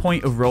selling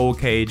point of Roll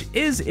Cage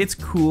is its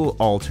cool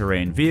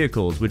all-terrain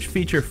vehicles, which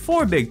feature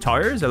 4 big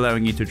tires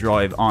allowing you to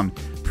drive on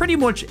pretty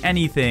much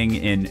anything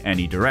in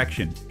any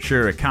direction.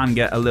 Sure, it can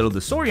get a little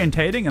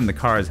disorientating and the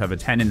cars have a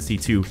tendency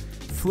to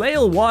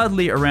flail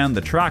wildly around the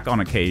track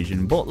on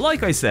occasion, but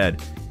like I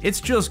said, it's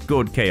just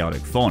good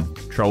chaotic fun.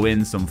 Throw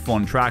in some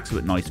fun tracks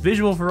with nice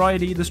visual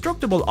variety,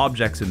 destructible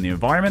objects in the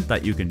environment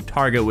that you can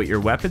target with your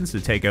weapons to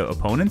take out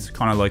opponents,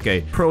 kind of like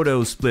a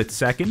proto split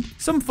second,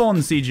 some fun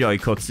CGI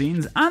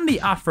cutscenes, and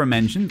the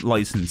aforementioned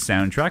licensed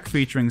soundtrack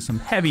featuring some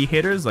heavy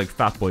hitters like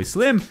Fatboy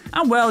Slim,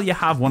 and well, you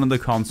have one of the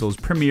console's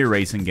premier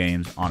racing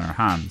games on our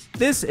hands.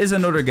 This is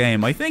another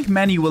game I think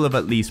many will have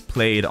at least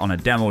played on a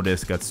demo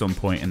disc at some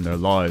point in their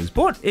lives,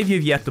 but if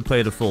you've yet to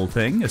play the full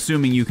thing,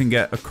 assuming you can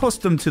get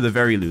accustomed to the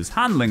very loose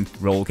handling,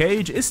 Roll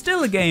Cage is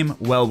still a game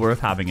well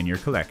worth having in your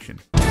collection.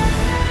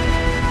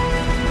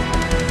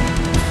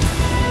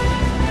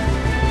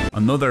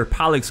 Another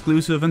PAL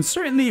exclusive and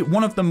certainly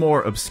one of the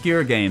more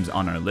obscure games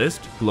on our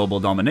list,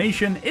 Global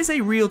Domination, is a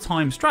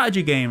real-time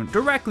strategy game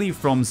directly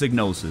from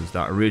Psygnosis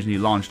that originally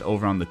launched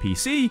over on the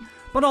PC,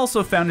 but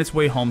also found its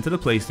way home to the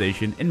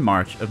PlayStation in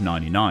March of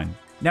 '99.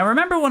 Now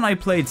remember when I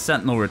played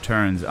Sentinel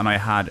Returns and I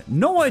had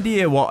no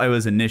idea what I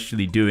was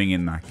initially doing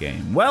in that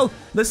game? Well,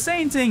 the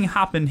same thing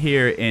happened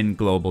here in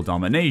Global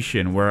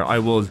Domination, where I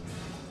was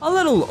a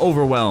little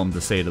overwhelmed to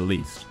say the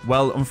least.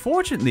 Well,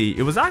 unfortunately,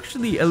 it was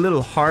actually a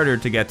little harder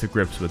to get to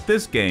grips with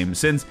this game,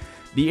 since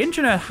the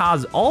internet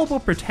has all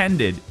but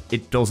pretended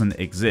it doesn't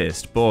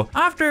exist, but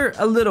after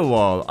a little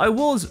while, I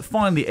was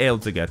finally able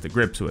to get to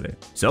grips with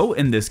it. So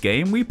in this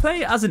game, we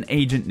play as an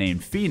agent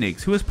named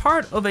Phoenix, who is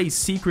part of a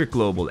secret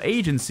global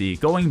agency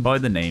going by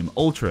the name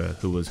Ultra,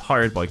 who was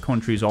hired by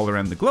countries all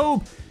around the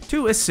globe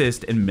to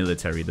assist in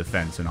military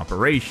defense and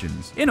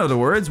operations. In other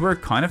words, we're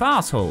kind of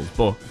assholes,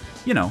 but,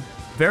 you know,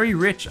 very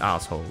rich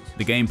assholes.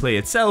 The gameplay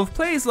itself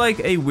plays like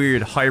a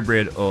weird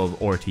hybrid of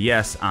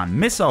RTS and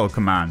Missile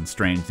Command,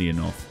 strangely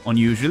enough.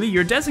 Unusually,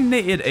 you're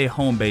designated a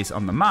home base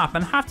on the map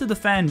and have to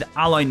defend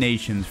ally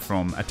nations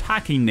from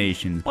attacking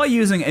nations by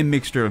using a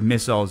mixture of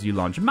missiles you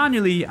launch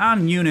manually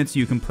and units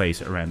you can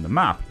place around the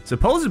map.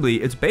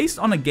 Supposedly, it's based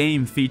on a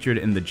game featured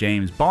in the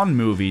James Bond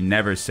movie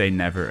Never Say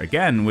Never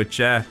Again, which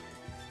yeah,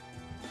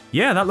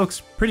 that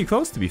looks pretty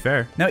close to be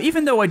fair. Now,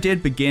 even though I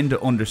did begin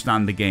to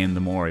understand the game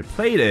the more I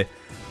played it,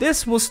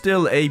 this was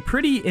still a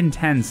pretty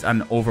intense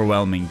and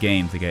overwhelming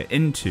game to get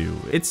into.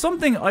 It's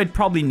something I'd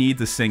probably need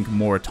to sink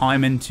more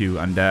time into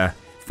and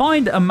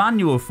find a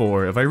manual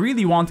for if I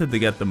really wanted to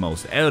get the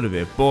most out of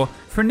it, but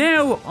for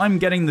now, I'm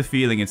getting the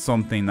feeling it's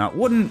something that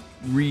wouldn't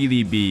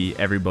really be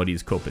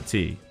everybody's cup of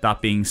tea.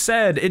 That being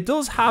said, it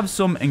does have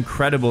some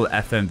incredible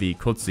FMV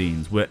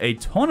cutscenes with a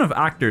ton of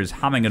actors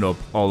hamming it up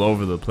all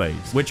over the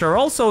place, which are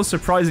also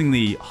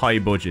surprisingly high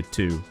budget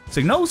too.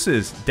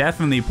 Psygnosis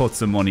definitely put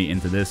some money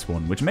into this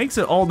one, which makes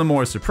it all the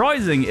more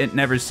surprising it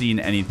never seen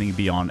anything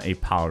beyond a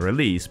PAL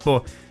release,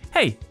 but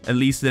hey, at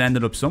least it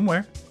ended up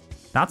somewhere.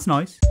 That's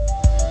nice.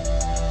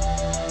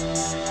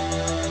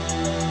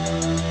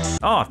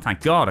 Oh, thank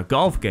God, a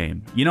golf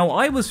game. You know,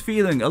 I was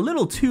feeling a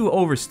little too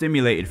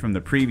overstimulated from the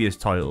previous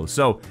titles,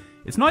 so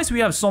it's nice we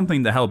have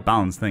something to help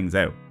balance things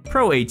out.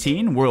 Pro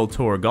 18 World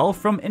Tour Golf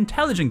from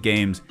Intelligent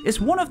Games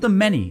is one of the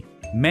many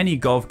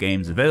golf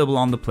games available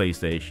on the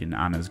PlayStation,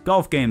 and as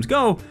golf games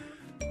go,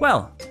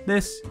 Well,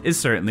 this is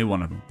certainly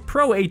one of them.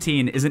 Pro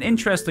 18 is an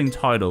interesting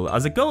title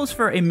as it goes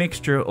for a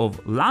mixture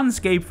of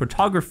landscape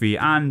photography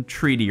and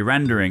 3D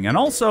rendering, and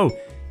also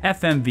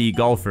FMV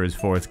golfers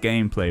for its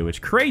gameplay,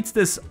 which creates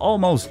this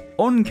almost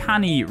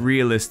uncanny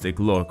realistic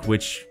look,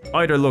 which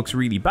either looks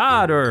really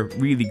bad or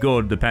really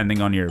good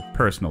depending on your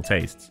personal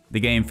tastes. The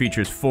game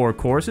features 4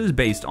 courses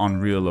based on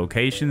real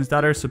locations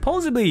that are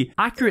supposedly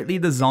accurately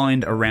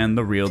designed around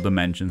the real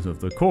dimensions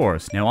of the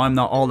course. Now, I'm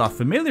not all that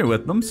familiar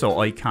with them, so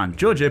I can't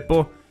judge it,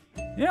 but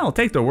yeah, I'll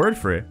take their word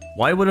for it.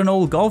 Why would an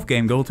old golf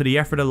game go to the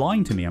effort of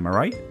lying to me, am I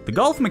right? The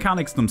golf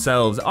mechanics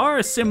themselves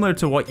are similar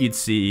to what you'd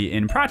see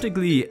in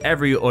practically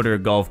every other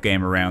golf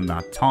game around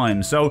that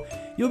time, so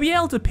you'll be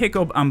able to pick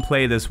up and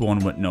play this one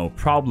with no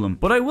problem.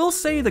 But I will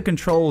say the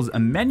controls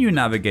and menu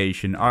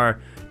navigation are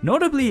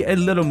notably a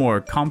little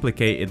more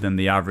complicated than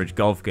the average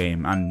golf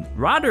game, and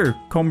rather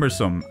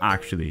cumbersome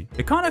actually.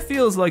 It kind of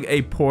feels like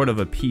a port of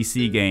a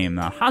PC game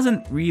that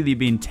hasn't really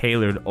been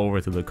tailored over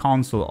to the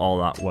console all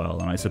that well,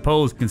 and I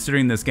suppose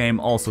considering this game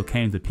also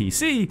came to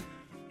PC,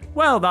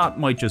 well, that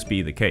might just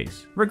be the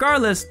case.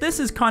 Regardless, this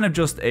is kind of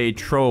just a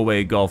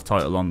throwaway golf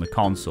title on the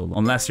console.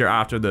 Unless you're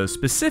after the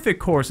specific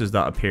courses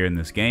that appear in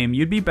this game,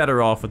 you'd be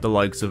better off with the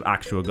likes of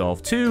Actual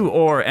Golf 2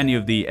 or any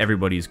of the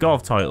Everybody's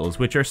Golf titles,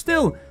 which are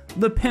still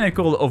the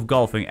pinnacle of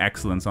golfing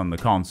excellence on the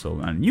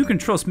console. And you can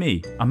trust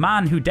me, a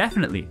man who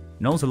definitely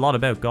knows a lot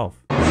about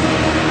golf.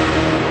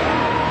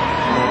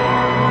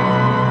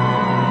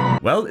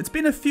 Well, it's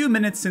been a few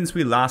minutes since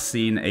we last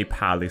seen a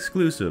PAL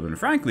exclusive, and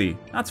frankly,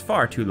 that's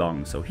far too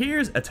long, so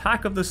here's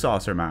Attack of the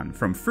Saucerman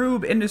from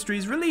Froob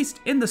Industries, released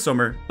in the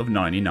summer of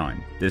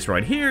 '99. This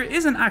right here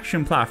is an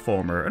action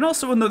platformer, and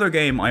also another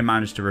game I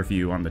managed to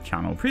review on the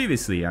channel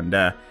previously, and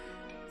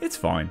it's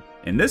fine.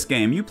 In this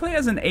game, you play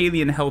as an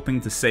alien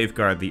helping to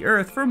safeguard the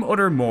Earth from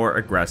other more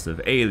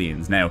aggressive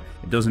aliens. Now,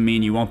 it doesn't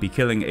mean you won't be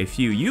killing a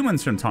few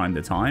humans from time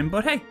to time,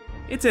 but hey,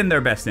 it's in their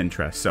best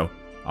interest, so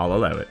I'll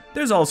allow it.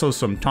 There's also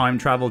some time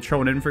travel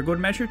thrown in for good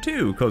measure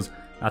too, because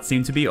that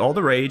seemed to be all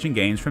the rage in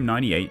games from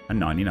 '98 and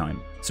 '99.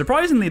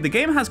 Surprisingly, the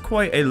game has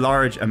quite a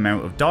large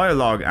amount of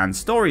dialogue and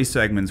story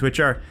segments, which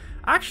are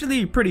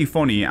actually pretty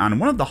funny and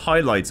one of the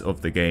highlights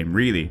of the game,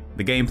 really.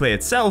 The gameplay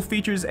itself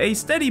features a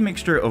steady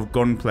mixture of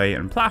gunplay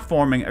and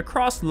platforming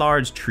across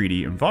large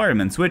 3D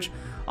environments, which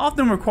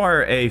often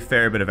require a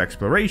fair bit of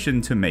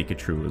exploration to make it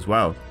true as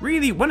well.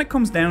 Really, when it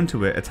comes down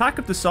to it, Attack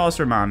of the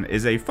Saucerman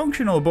is a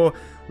functional but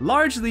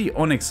largely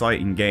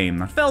unexciting game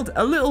that felt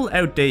a little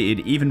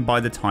outdated even by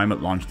the time it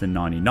launched in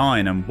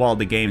 '99, and while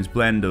the game's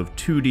blend of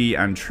 2D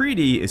and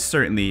 3D is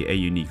certainly a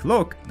unique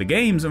look, the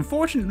game's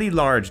unfortunately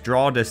large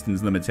draw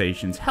distance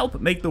limitations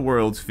help make the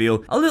worlds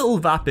feel a little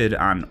vapid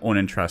and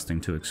uninteresting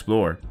to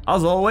explore.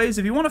 As always,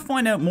 if you want to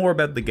find out more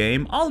about the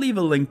game, I'll leave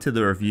a link to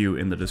the review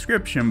in the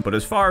description, but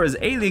as far as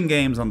alien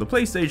games on the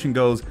PlayStation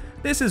goes,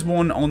 this is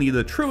one only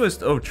the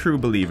truest of true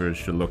believers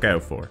should look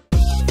out for.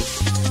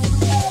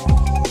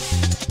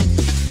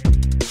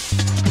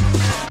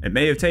 It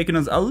may have taken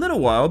us a little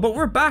while, but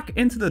we're back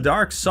into the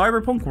dark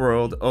cyberpunk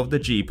world of the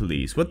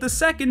G-Police with the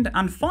second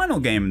and final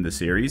game in the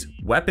series,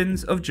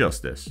 Weapons of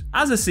Justice.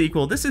 As a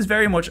sequel, this is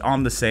very much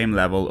on the same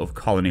level of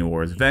Colony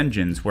Wars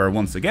Vengeance, where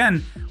once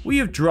again, we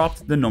have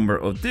dropped the number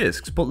of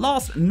discs, but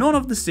lost none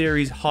of the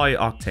series'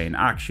 high-octane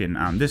action,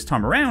 and this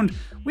time around,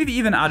 we've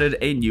even added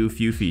a new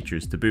few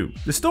features to boot.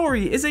 The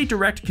story is a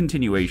direct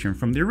continuation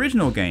from the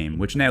original game,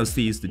 which now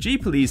sees the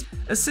G-Police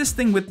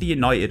assisting with the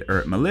United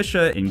Earth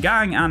Militia in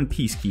gang and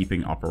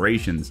peacekeeping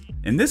operations.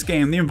 In this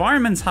game, the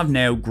environments have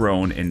now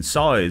grown in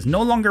size,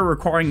 no longer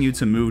requiring you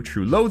to move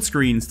through load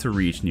screens to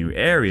reach new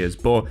areas,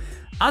 but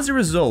as a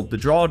result, the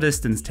draw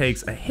distance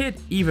takes a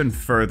hit even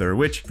further,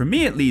 which, for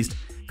me at least,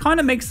 kind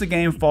of makes the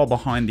game fall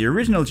behind the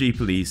original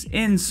G-Police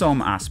in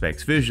some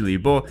aspects visually,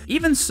 but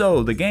even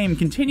so, the game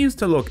continues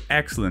to look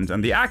excellent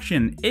and the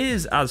action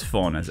is as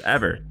fun as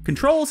ever.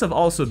 Controls have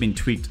also been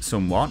tweaked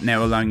somewhat,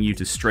 now allowing you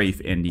to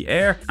strafe in the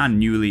air, and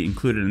newly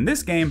included in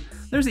this game,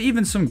 there's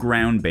even some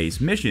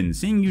ground-based missions,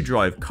 seeing you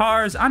drive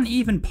cars and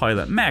even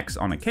pilot mechs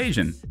on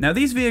occasion. Now,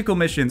 these vehicle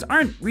missions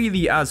aren't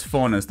really as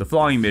fun as the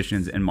flying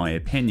missions in my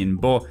opinion,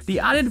 but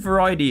the added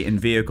variety in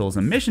vehicles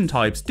and mission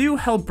types do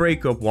help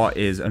break up what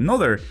is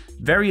another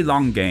very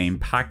long game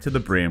packed to the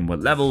brim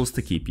with levels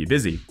to keep you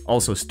busy.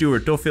 Also,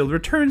 Stuart Duffield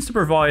returns to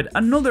provide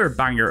another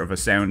banger of a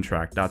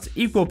soundtrack that's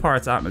equal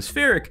parts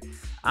atmospheric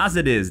as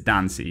it is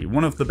dancey,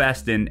 one of the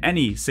best in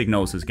any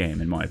Psygnosis game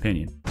in my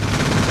opinion.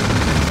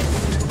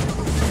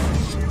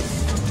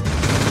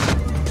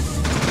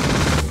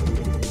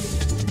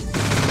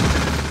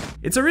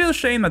 It's a real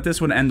shame that this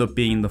would end up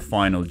being the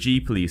final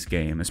G-Police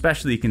game,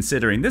 especially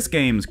considering this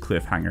game's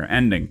cliffhanger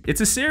ending.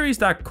 It's a series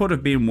that could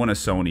have been one of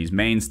Sony's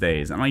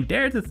mainstays, and I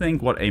dare to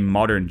think what a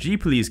modern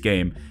G-Police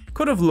game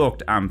could have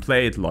looked and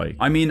played like.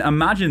 I mean,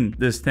 imagine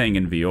this thing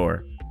in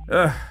VR.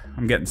 Ugh,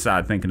 I'm getting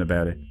sad thinking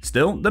about it.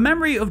 Still, the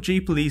memory of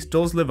G-Police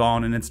does live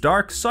on in its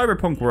dark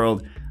cyberpunk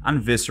world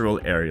and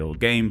visceral aerial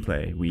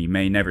gameplay. We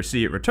may never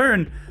see it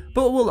return,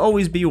 but it will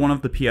always be one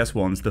of the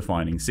PS1's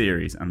defining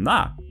series, and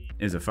that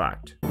is a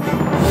fact.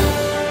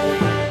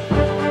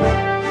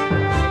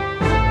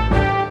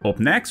 Up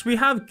next, we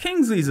have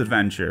Kingsley's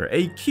Adventure,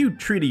 a cute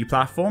 3D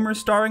platformer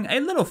starring a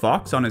little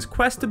fox on his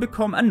quest to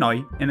become a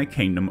knight in a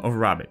kingdom of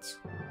rabbits.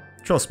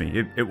 Trust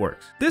me, it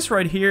works. This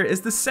right here is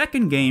the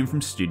second game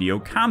from Studio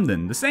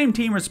Camden, the same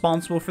team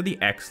responsible for the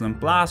excellent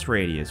Blast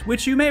Radius,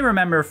 which you may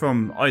remember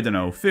from, I don't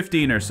know,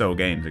 15 or so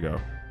games ago.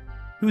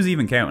 Who's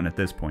even counting at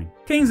this point?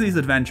 Kingsley's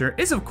Adventure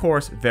is of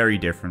course very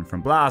different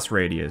from Blast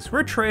Radius.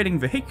 We're trading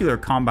vehicular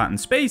combat in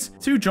space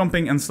to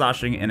jumping and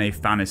slashing in a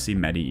fantasy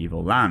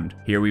medieval land.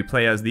 Here we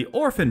play as the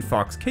orphan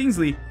fox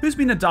Kingsley, who's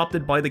been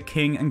adopted by the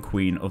king and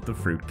queen of the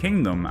Fruit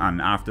Kingdom,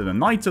 and after the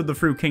knights of the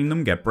Fruit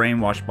Kingdom get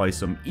brainwashed by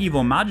some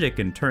evil magic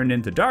and turned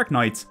into dark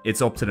knights,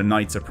 it's up to the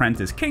knight's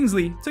apprentice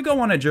Kingsley to go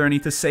on a journey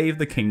to save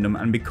the kingdom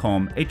and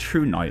become a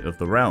true knight of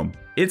the realm.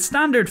 It's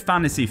standard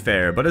fantasy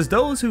fare, but as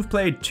those who've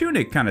played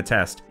Tunic can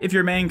attest, if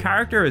your main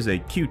character is a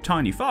cute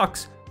tiny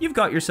fox, you've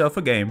got yourself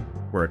a game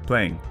worth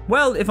playing.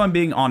 Well, if I'm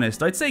being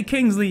honest, I'd say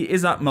Kingsley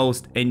is at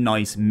most a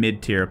nice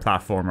mid-tier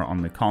platformer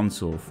on the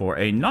console. For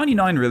a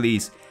 99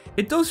 release,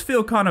 it does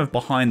feel kind of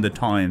behind the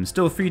times,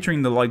 still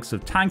featuring the likes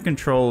of tank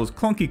controls,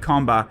 clunky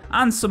combat,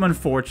 and some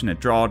unfortunate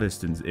draw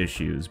distance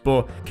issues,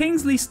 but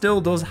Kingsley still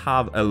does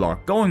have a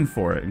lot going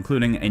for it,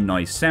 including a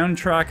nice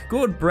soundtrack,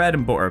 good bread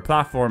and butter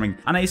platforming,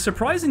 and a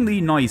surprisingly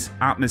nice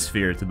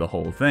atmosphere to the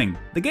whole thing.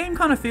 The game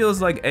kind of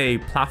feels like a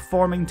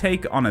platforming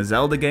take on a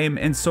Zelda game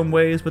in some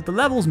ways, with the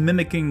levels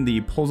mimicking the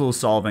puzzle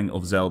solving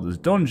of Zelda's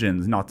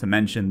dungeons, not to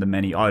mention the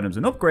many items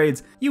and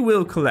upgrades you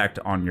will collect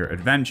on your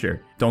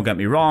adventure. Don't get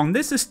me wrong,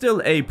 this is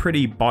still a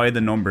pretty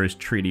by-the-numbers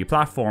 3D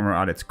platformer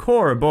at its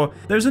core, but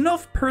there's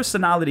enough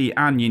personality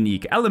and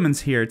unique elements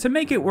here to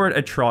make it worth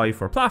a try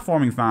for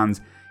platforming fans,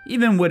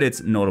 even with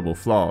its notable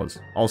flaws.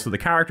 Also, the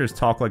characters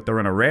talk like they're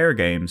in a Rare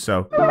game,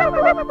 so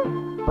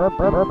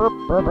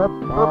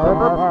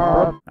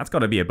that's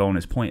gotta be a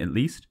bonus point at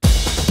least.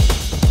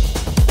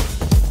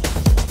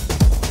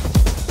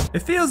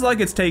 It feels like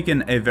it's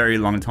taken a very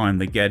long time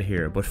to get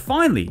here, but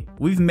finally,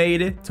 we've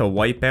made it to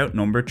Wipeout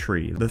number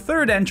 3, the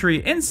third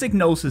entry in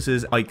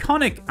Psygnosis'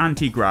 iconic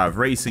anti-grav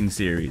racing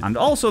series, and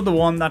also the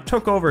one that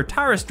took over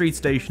Tara Street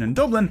Station in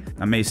Dublin.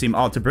 That may seem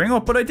odd to bring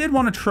up, but I did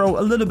want to throw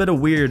a little bit of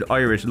weird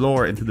Irish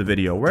lore into the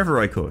video wherever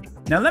I could.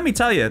 Now let me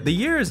tell you, the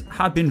years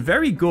have been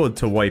very good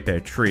to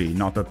Wipeout 3,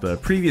 not that the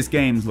previous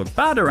games look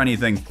bad or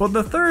anything, but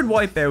the third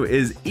Wipeout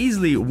is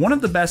easily one of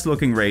the best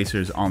looking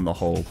racers on the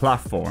whole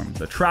platform.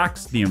 The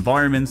tracks, the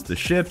environments, the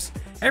ships,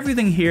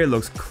 everything here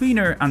looks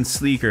cleaner and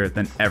sleeker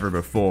than ever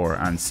before,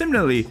 and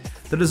similarly,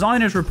 the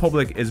Designers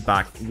Republic is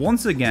back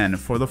once again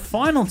for the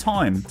final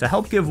time to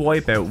help give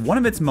Wipeout one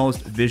of its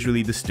most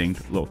visually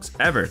distinct looks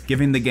ever,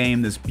 giving the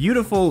game this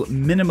beautiful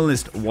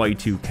minimalist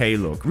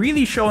Y2K look,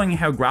 really showing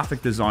how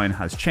graphic design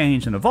has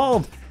changed and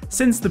evolved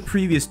since the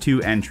previous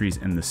two entries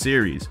in the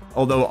series.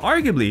 Although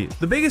arguably,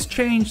 the biggest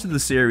change to the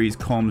series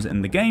comes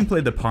in the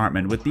gameplay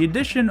department with the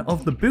addition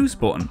of the boost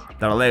button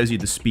that allows you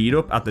to speed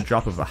up at the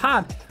drop of a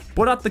hat,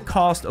 but at the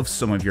cost of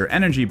some of your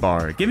energy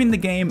bar, giving the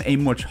game a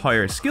much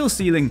higher skill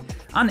ceiling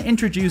and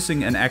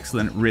introducing an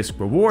excellent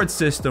risk-reward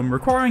system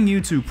requiring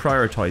you to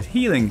prioritize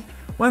healing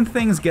when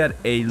things get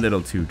a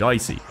little too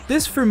dicey.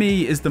 This for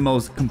me is the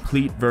most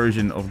complete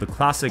version of the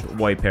classic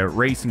Wipeout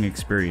racing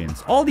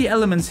experience. All the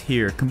elements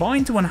here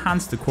combine to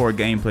enhance the core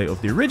gameplay of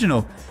the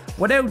original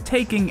without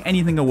taking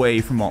anything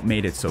away from what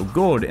made it so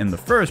good in the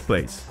first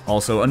place.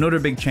 Also, another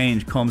big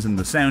change comes in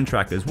the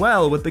soundtrack as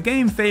well, with the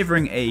game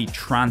favouring a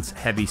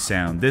trance-heavy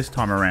sound this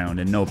time around,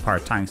 in no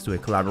part thanks to a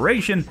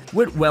collaboration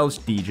with Welsh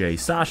DJ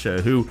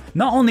Sasha, who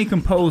not only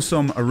composed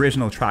some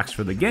original tracks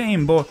for the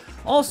game, but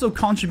also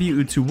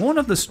contributed to one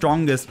of the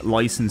strongest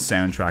licensed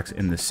soundtracks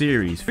in the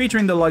series,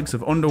 featuring the likes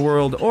of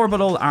Underworld,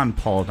 Orbital, and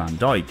Paul van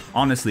Dyk.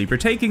 Honestly,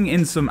 partaking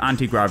in some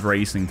anti-grav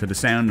racing to the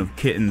sound of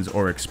Kittens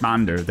or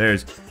Expander,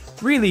 there's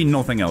really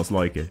nothing else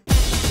like it.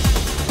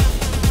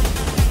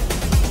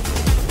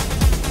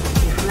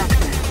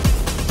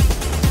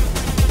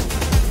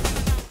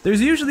 There's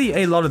usually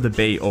a lot of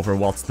debate over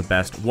what's the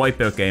best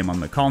Wipeout game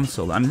on the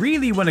console, and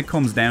really when it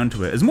comes down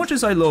to it, as much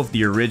as I love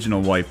the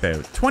original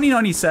Wipeout,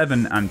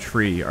 2097 and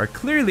 3 are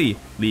clearly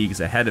leagues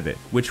ahead of it.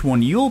 Which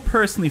one you'll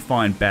personally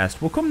find best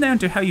will come down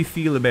to how you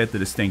feel about the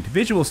distinct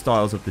visual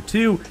styles of the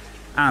two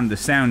and the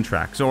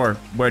soundtracks, or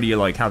whether you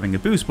like having a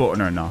boost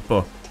button or not,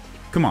 but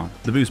come on,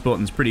 the boost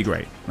button's pretty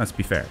great, let's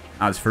be fair.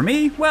 As for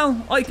me, well,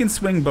 I can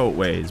swing both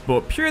ways,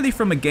 but purely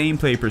from a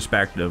gameplay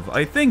perspective,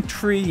 I think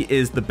 3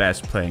 is the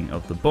best playing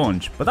of the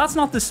bunch. But that's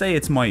not to say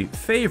it's my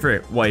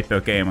favourite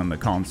Wipeout game on the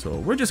console.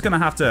 We're just gonna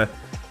have to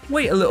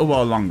wait a little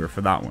while longer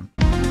for that one.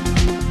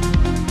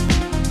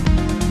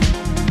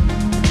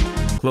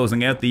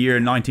 Closing out the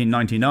year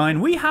 1999,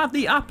 we have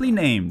the aptly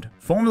named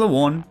Formula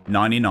 1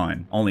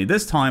 99. Only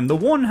this time, the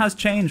 1 has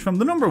changed from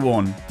the number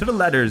 1 to the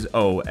letters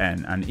O,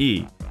 N, and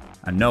E.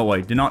 And no,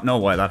 I do not know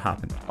why that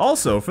happened.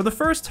 Also, for the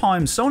first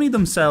time, Sony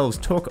themselves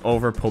took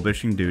over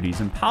publishing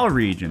duties in PAL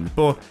regions,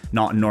 but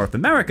not in North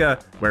America,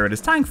 where it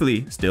is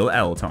thankfully still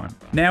L time.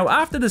 Now,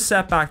 after the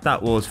setback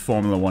that was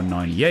Formula 1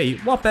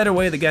 98, what better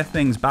way to get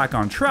things back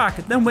on track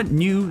than with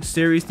new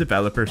series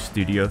developer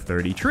Studio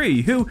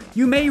 33, who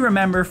you may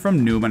remember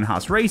from Newman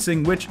Haas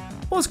Racing, which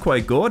was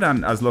quite good,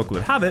 and as luck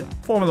would have it,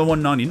 Formula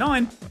 1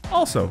 99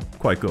 also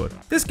quite good.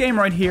 This game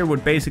right here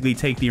would basically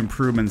take the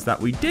improvements that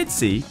we did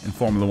see in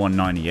Formula 1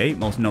 98,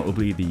 most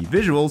notably the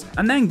visuals,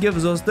 and then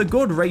gives us the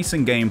good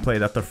racing gameplay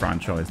that the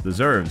franchise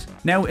deserves.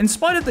 Now, in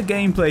spite of the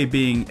gameplay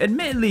being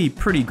admittedly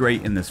pretty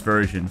great in this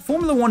version,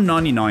 Formula 1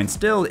 99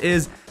 still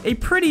is a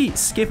pretty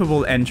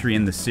skippable entry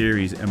in the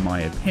series in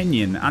my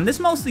opinion, and this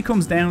mostly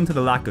comes down to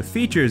the lack of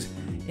features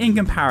in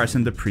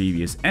comparison to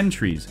previous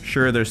entries.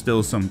 Sure, there's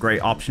still some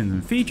great options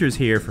and features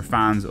here for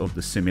fans of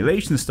the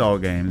simulation style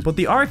games, but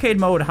the arcade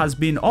mode has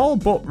been all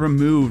but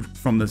removed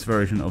from this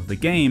version of the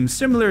game,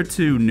 similar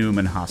to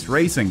Newman Haas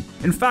Racing.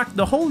 In fact,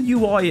 the whole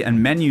UI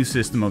and menu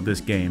system of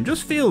this game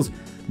just feels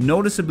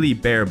noticeably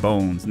bare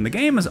bones, and the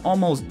game is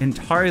almost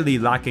entirely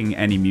lacking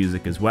any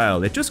music as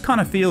well. It just kind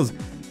of feels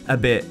a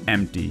bit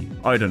empty.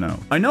 I don't know.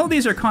 I know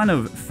these are kind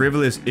of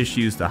frivolous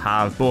issues to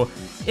have, but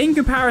in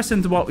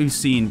comparison to what we've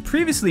seen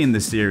previously in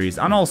the series,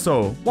 and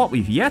also what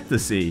we've yet to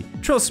see,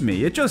 trust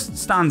me, it just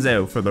stands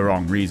out for the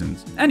wrong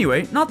reasons.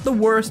 Anyway, not the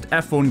worst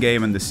F1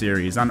 game in the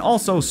series, and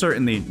also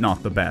certainly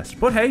not the best.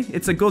 But hey,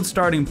 it's a good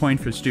starting point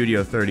for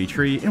Studio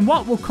 33 in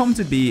what will come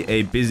to be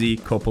a busy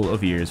couple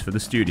of years for the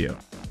studio.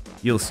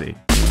 You'll see.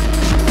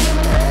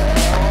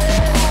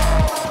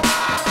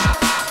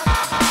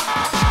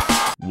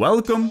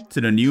 Welcome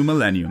to the new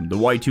millennium. The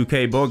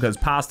Y2K bug has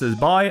passed us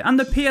by and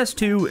the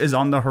PS2 is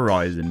on the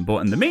horizon, but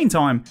in the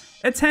meantime,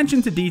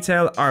 attention to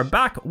detail are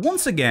back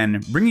once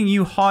again, bringing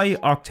you high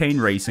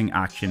octane racing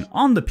action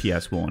on the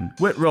PS1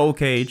 with Roll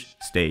Cage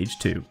Stage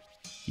 2.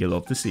 You'll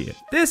love to see it.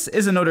 This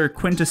is another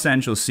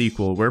quintessential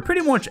sequel where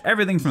pretty much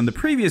everything from the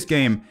previous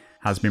game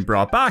has been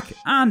brought back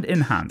and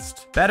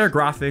enhanced. Better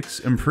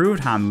graphics,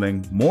 improved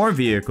handling, more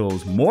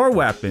vehicles, more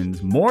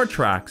weapons, more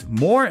tracks,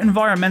 more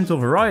environmental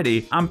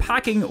variety, and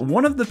packing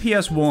one of the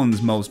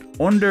PS1's most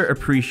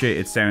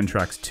underappreciated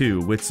soundtracks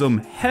too, with some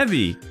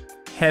heavy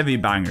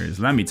bangers,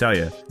 let me tell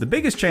you. The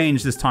biggest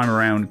change this time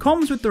around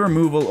comes with the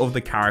removal of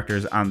the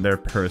characters and their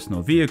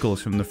personal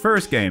vehicles from the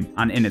first game,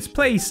 and in its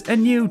place, a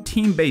new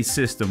team-based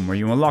system where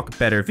you unlock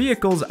better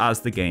vehicles as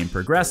the game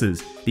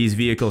progresses. These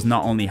vehicles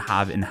not only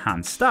have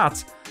enhanced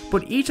stats,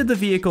 but each of the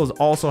vehicles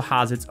also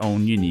has its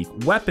own unique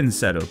weapon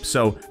setup,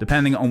 so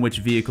depending on which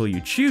vehicle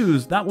you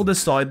choose, that will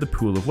decide the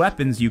pool of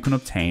weapons you can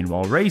obtain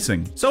while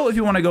racing. So if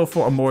you want to go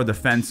for a more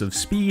defensive,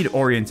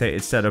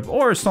 speed-orientated setup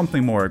or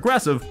something more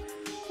aggressive,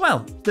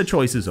 well, the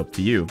choice is up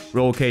to you.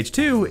 Roll Cage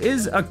 2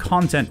 is a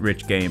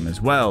content-rich game as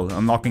well.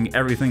 Unlocking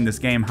everything this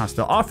game has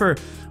to offer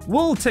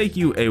will take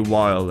you a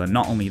while, and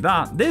not only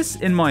that, this,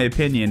 in my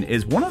opinion,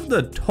 is one of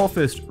the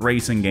toughest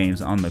racing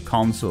games on the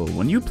console.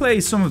 When you play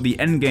some of the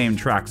endgame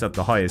tracks at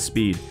the highest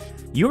speed,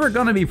 you are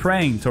gonna be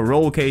praying to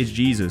Roll Cage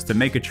Jesus to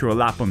make it through a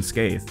lap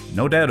unscathed,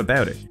 no doubt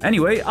about it.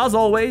 Anyway, as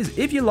always,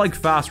 if you like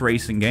fast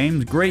racing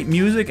games, great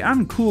music,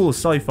 and cool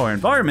sci-fi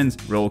environments,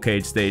 Roll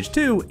Cage Stage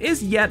 2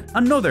 is yet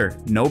another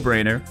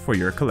no-brainer for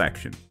your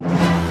collection.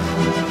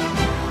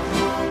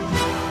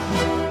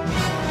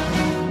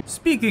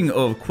 Speaking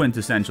of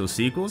quintessential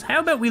sequels, how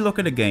about we look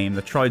at a game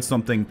that tried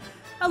something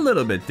a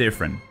little bit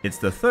different? It's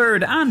the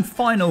third and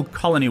final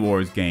Colony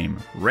Wars game,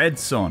 Red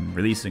Sun,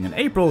 releasing in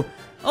April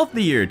of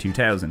the year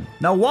 2000.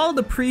 Now, while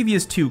the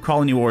previous two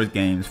Colony Wars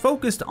games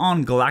focused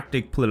on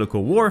galactic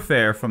political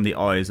warfare from the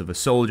eyes of a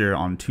soldier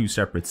on two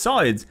separate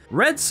sides,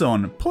 Red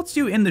Sun puts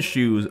you in the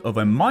shoes of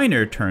a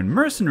miner turned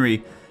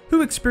mercenary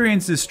who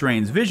experiences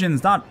strange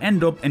visions that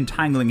end up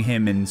entangling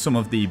him in some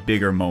of the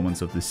bigger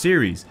moments of the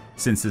series.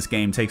 Since this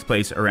game takes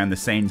place around the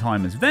same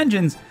time as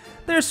Vengeance,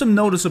 there's some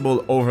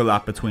noticeable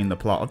overlap between the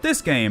plot of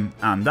this game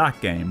and that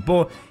game,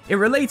 but it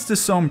relates to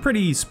some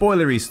pretty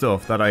spoilery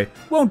stuff that I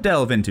won't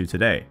delve into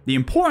today. The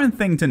important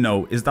thing to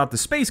note is that the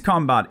space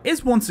combat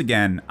is once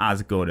again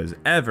as good as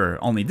ever,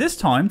 only this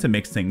time, to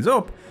mix things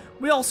up,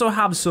 we also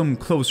have some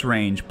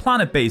close-range,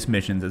 planet-based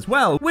missions as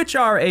well, which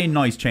are a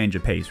nice change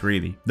of pace,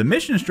 really. The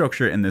mission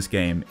structure in this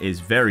game is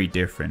very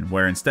different,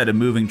 where instead of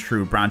moving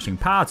through branching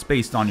paths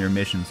based on your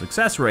mission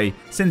success rate,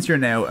 since you're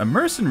now a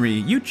mercenary,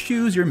 you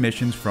choose your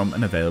missions from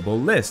an available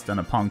list,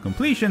 and upon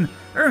completion,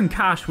 earn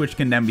cash which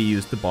can then be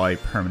used to buy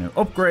permanent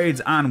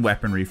upgrades and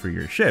weaponry for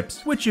your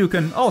ships, which you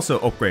can also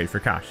upgrade for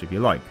cash if you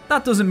like.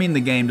 That doesn't mean the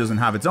game doesn't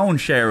have its own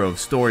share of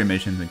story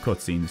missions and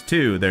cutscenes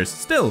too, there's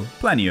still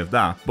plenty of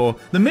that, but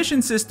the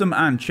mission system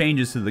and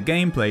changes to the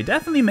gameplay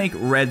definitely make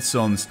Red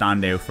Sun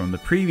stand out from the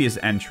previous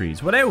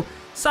entries without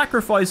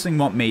sacrificing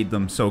what made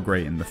them so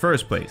great in the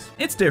first place.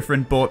 It's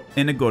different, but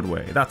in a good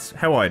way, that's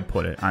how I'd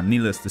put it, and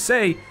needless to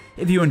say,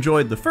 if you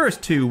enjoyed the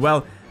first two,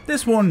 well,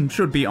 this one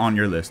should be on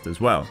your list as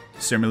well.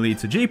 Similarly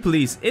to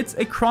G-Police, it's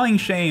a crying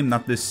shame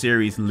that this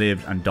series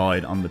lived and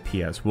died on the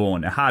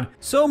PS1. It had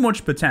so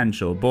much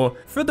potential,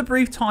 but for the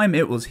brief time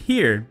it was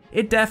here,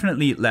 it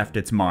definitely left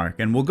its mark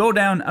and will go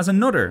down as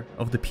another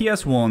of the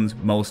PS1's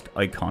most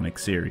iconic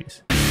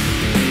series.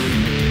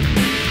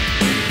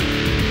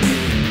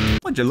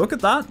 Would you look at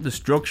that?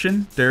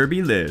 Destruction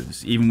Derby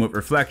lives. Even with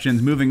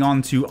Reflections moving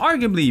on to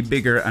arguably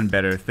bigger and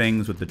better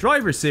things with the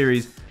Driver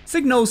series,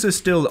 Psygnosis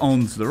still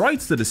owns the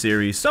rights to the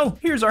series, so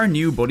here's our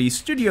new buddy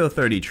Studio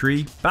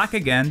 33 back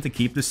again to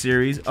keep the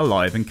series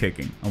alive and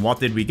kicking. And what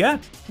did we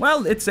get?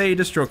 Well, it's a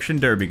Destruction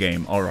Derby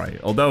game, alright,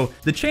 although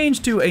the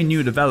change to a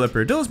new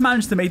developer does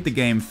manage to make the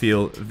game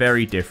feel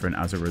very different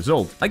as a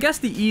result. I guess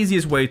the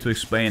easiest way to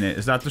explain it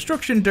is that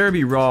Destruction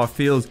Derby Raw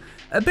feels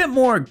a bit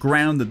more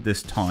grounded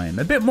this time,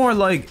 a bit more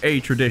like a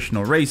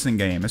traditional racing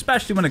game,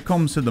 especially when it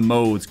comes to the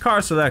modes,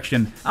 car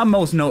selection, and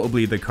most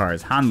notably the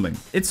car's handling.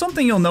 It's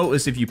something you'll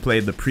notice if you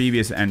played the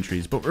previous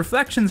entries, but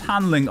Reflections'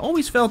 handling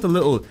always felt a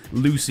little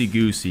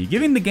loosey-goosey,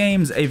 giving the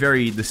games a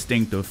very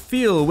distinctive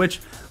feel, which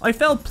I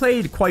felt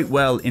played quite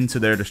well into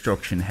their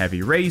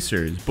destruction-heavy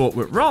racers, but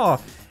with Raw,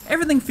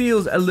 everything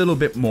feels a little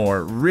bit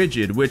more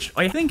rigid, which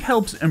I think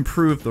helps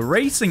improve the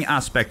racing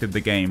aspect of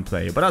the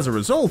gameplay, but as a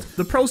result,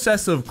 the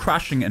process of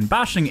crashing and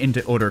bashing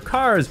into other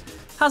cars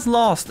has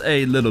lost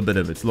a little bit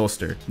of its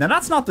luster. Now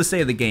that's not to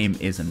say the game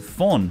isn't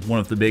fun. One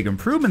of the big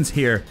improvements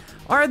here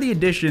are the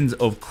additions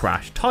of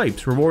crash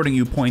types, rewarding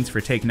you points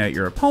for taking out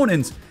your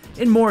opponents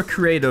in more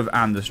creative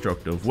and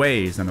destructive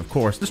ways. And of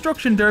course,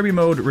 Destruction Derby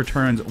mode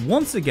returns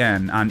once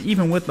again, and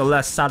even with the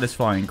less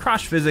satisfying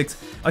crash physics,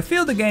 I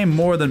feel the game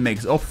more than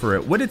makes up for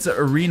it with its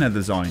arena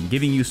design,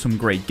 giving you some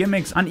great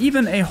gimmicks and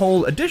even a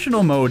whole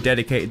additional mode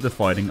dedicated to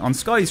fighting on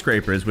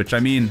skyscrapers, which I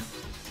mean,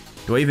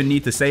 do I even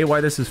need to say why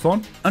this is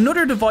fun?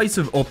 Another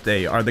divisive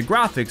update are the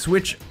graphics,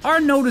 which are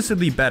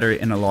noticeably better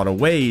in a lot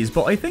of ways,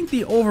 but I think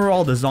the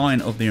overall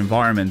design of the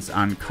environments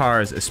and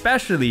cars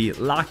especially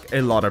lack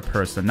a lot of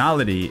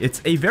personality.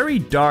 It's a very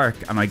dark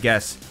and I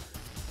guess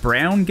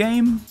brown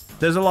game.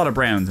 There's a lot of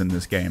browns in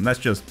this game, let's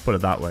just put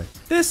it that way.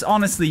 This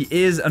honestly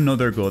is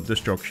another good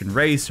destruction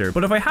racer,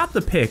 but if I had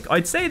to pick,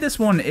 I'd say this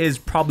one is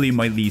probably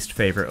my least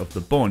favorite of the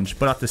bunch,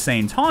 but at the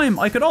same time,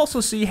 I could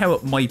also see how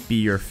it might be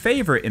your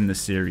favorite in the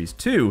series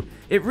too.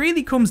 It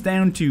really comes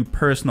down to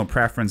personal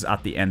preference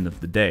at the end of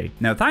the day.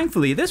 Now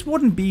thankfully, this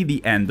wouldn't be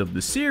the end of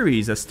the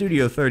series, as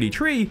Studio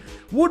 33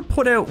 would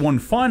put out one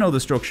final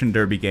Destruction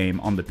Derby game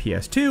on the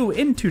PS2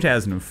 in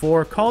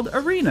 2004 called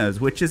Arenas,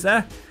 which is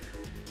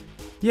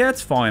yeah,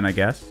 it's fine, I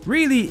guess.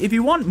 Really, if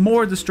you want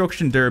more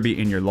Destruction Derby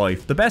in your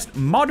life, the best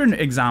modern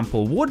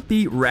example would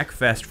be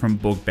Wreckfest from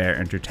Bugbear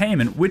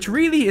Entertainment, which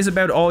really is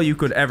about all you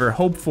could ever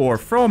hope for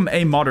from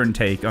a modern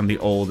take on the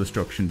old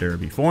Destruction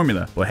Derby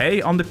formula. But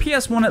hey, on the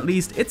PS1 at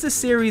least, it's a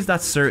series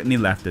that certainly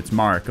left its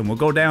mark and will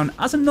go down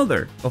as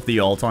another of the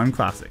all-time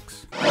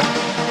classics.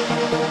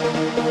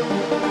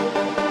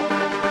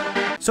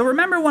 So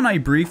remember when I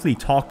briefly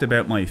talked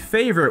about my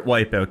favorite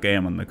Wipeout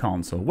game on the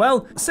console?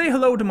 Well, say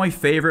hello to my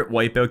favorite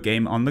Wipeout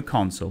game on the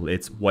console.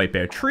 It's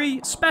Wipeout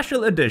 3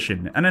 Special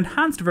Edition, an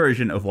enhanced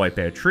version of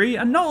Wipeout 3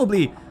 and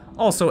notably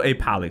also a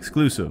PAL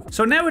exclusive.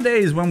 So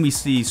nowadays when we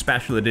see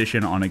Special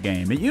Edition on a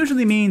game, it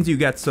usually means you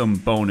get some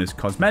bonus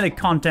cosmetic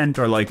content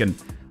or like an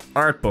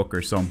art book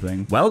or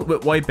something. Well,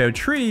 with Wipeout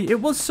 3, it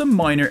was some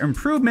minor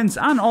improvements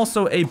and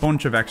also a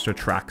bunch of extra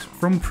tracks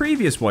from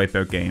previous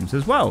Wipeout games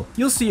as well.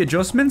 You'll see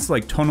adjustments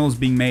like tunnels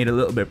being made a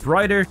little bit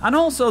brighter and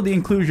also the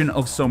inclusion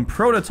of some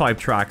prototype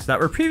tracks that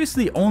were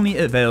previously only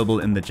available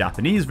in the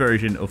Japanese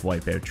version of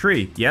Wipeout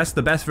 3. Yes,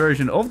 the best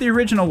version of the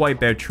original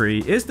Wipeout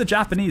 3 is the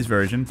Japanese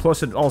version,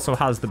 plus it also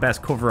has the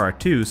best cover art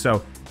too,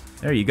 so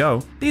there you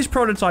go. These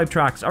prototype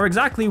tracks are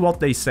exactly what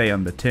they say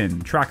on the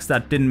tin, tracks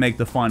that didn't make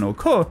the final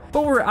cut,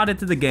 but were added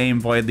to the game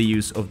via the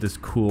use of this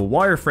cool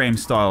wireframe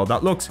style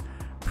that looks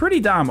pretty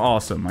damn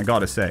awesome, I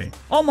gotta say.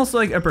 Almost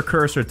like a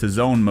precursor to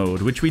zone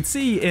mode, which we'd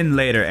see in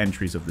later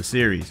entries of the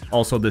series.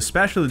 Also, this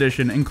special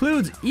edition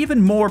includes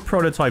even more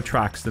prototype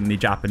tracks than the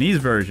Japanese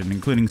version,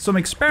 including some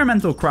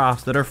experimental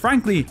crafts that are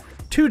frankly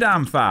too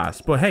damn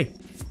fast, but hey,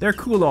 they're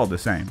cool all the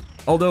same.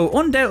 Although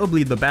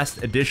undoubtedly the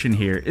best addition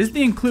here is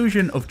the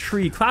inclusion of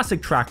 3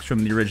 classic tracks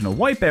from the original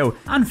Wipeout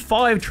and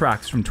 5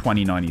 tracks from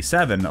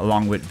 2097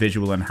 along with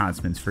visual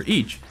enhancements for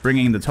each,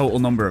 bringing the total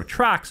number of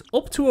tracks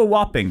up to a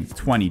whopping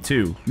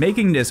 22,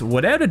 making this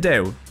without a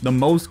doubt the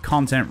most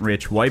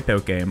content-rich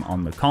Wipeout game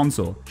on the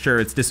console. Sure,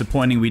 it's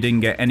disappointing we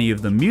didn't get any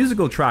of the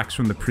musical tracks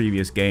from the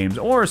previous games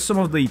or some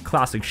of the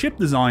classic ship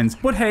designs,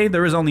 but hey,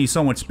 there is only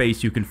so much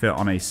space you can fit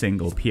on a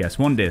single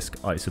PS1 disc,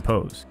 I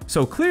suppose.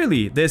 So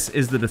clearly this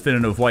is the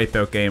definitive Wipeout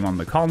game on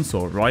the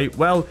console, right?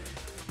 Well,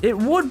 it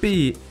would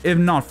be if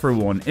not for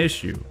one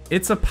issue.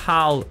 It's a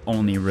PAL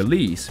only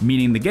release,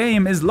 meaning the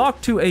game is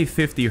locked to a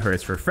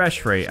 50Hz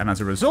refresh rate and as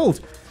a result,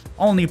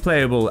 only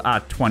playable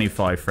at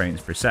 25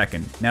 frames per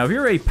second. Now if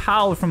you're a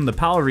PAL from the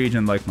PAL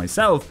region like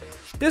myself,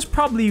 this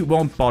probably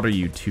won't bother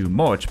you too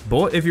much,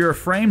 but if you're a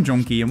frame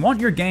junkie and want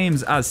your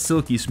games as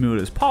silky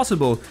smooth as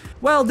possible,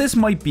 well, this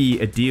might be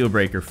a deal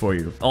breaker for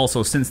you.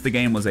 Also, since the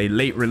game was a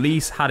late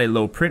release, had a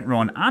low print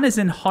run, and is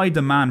in high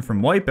demand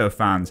from Wipeout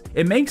fans,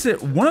 it makes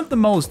it one of the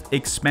most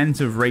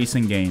expensive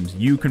racing games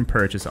you can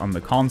purchase on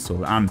the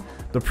console, and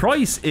the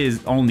price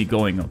is only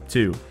going up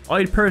too.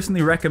 I'd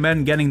personally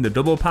recommend getting the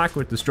double pack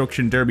with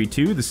Destruction Derby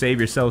 2 to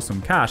save yourself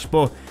some cash,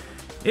 but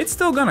it's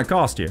still gonna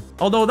cost you.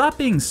 Although that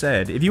being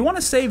said, if you want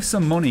to save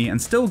some money and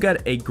still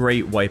get a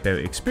great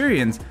Wipeout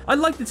experience, I'd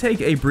like to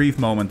take a brief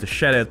moment to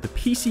shout out the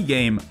PC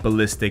game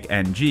Ballistic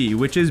NG,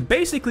 which is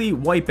basically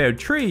Wipeout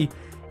 3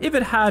 if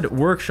it had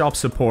workshop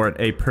support,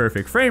 a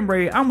perfect frame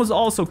rate, and was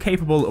also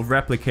capable of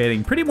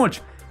replicating pretty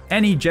much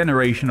any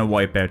generation of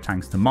Wipeout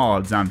thanks to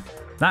mods, and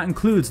that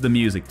includes the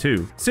music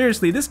too.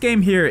 Seriously, this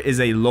game here is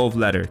a love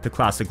letter to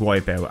classic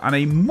Wipeout and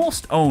a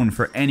must own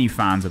for any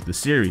fans of the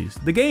series.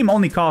 The game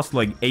only costs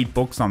like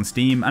 $8 on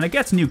Steam and it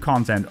gets new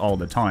content all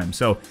the time,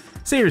 so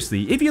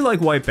seriously, if you like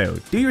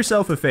Wipeout, do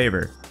yourself a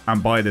favor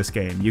and buy this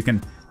game. You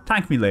can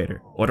thank me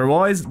later.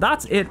 Otherwise,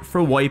 that's it for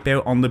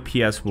Wipeout on the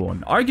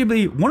PS1,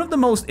 arguably one of the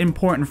most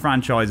important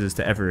franchises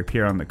to ever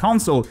appear on the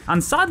console,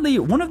 and sadly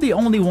one of the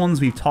only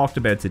ones we've talked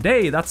about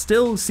today that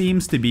still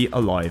seems to be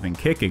alive and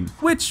kicking,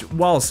 which,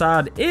 while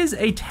sad, is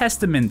a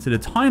testament to the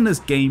timeless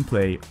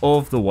gameplay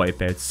of the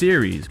Wipeout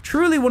series.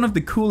 Truly one of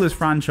the coolest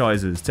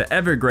franchises to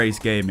ever grace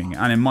gaming,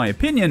 and in my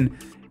opinion,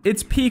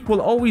 its peak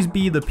will always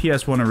be the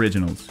PS1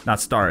 originals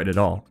that started it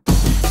all.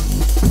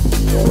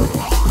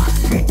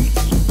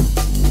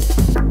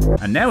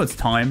 And now it's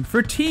time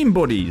for Team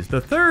Buddies,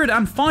 the third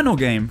and final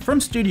game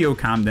from Studio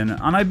Camden,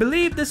 and I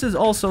believe this is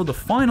also the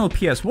final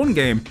PS1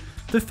 game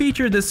to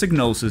feature the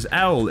Psygnosis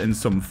Owl in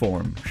some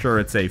form. Sure,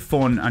 it's a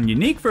fun and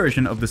unique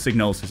version of the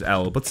Psygnosis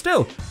Owl, but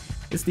still,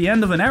 it's the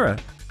end of an era.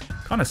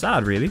 Kinda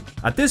sad, really.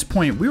 At this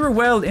point, we were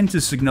well into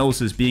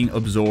Psygnosis being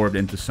absorbed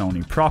into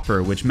Sony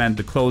proper, which meant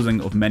the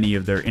closing of many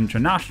of their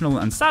international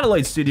and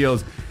satellite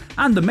studios,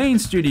 and the main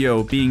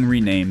studio being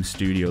renamed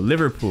Studio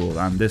Liverpool,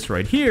 and this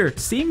right here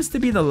seems to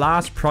be the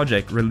last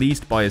project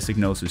released by a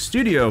Psygnosis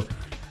studio,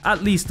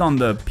 at least on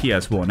the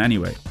PS1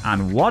 anyway.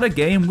 And what a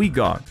game we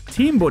got.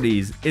 Team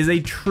Buddies is a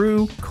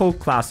true cult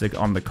classic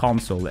on the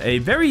console, a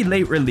very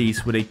late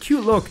release with a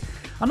cute look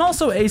and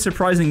also a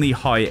surprisingly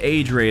high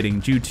age rating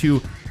due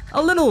to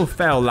a little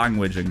foul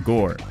language and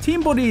gore. Team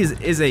Buddies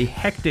is a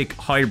hectic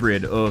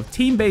hybrid of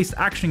team-based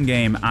action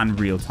game and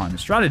real-time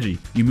strategy.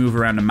 You move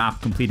around the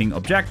map completing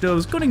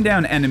objectives, gunning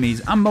down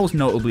enemies, and most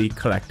notably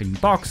collecting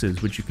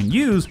boxes, which you can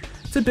use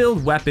to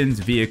build weapons,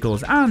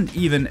 vehicles, and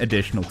even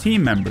additional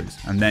team members.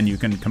 And then you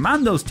can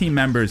command those team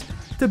members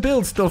to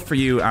build stuff for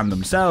you and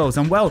themselves,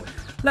 and well,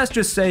 let's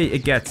just say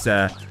it gets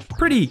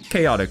pretty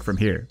chaotic from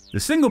here. The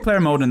single player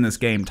mode in this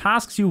game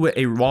tasks you with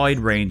a wide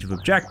range of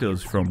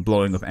objectives, from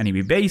blowing up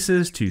enemy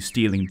bases to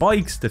stealing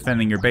bikes,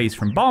 defending your base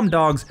from bomb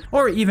dogs,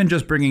 or even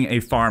just bringing a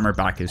farmer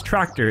back his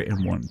tractor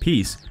in one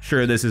piece.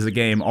 Sure, this is a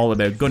game all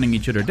about gunning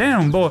each other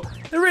down, but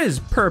there is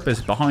purpose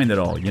behind it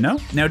all, you know?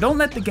 Now, don't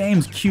let the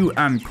game's cute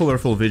and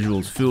colourful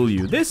visuals fool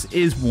you. This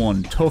is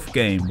one tough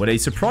game with a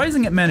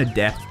surprising amount of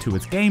depth to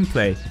its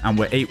gameplay, and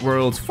with 8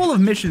 worlds full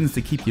of missions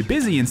to keep you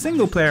busy in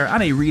single player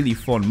and a really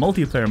fun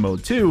multiplayer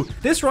mode too.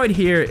 This right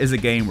here is a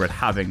game worth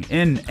having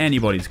in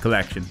anybody's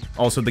collection.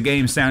 Also, the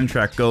game's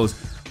soundtrack goes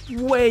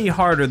way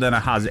harder than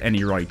it has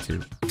any right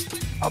to.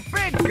 A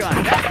big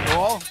gun, that's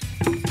all.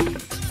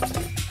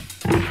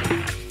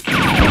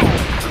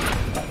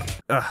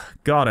 Ugh,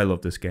 God, I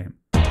love this game.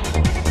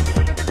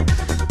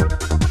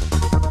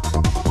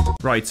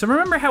 Right, so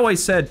remember how I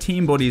said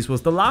Team Buddies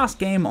was the last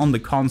game on the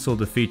console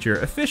to feature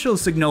official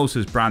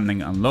Psygnosis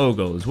branding and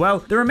logos? Well,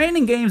 the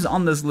remaining games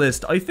on this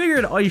list I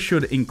figured I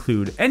should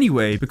include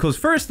anyway, because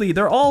firstly,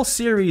 they're all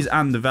series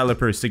and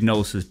developers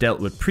Psygnosis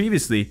dealt with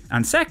previously,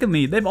 and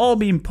secondly, they've all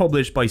been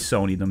published by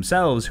Sony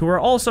themselves, who are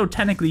also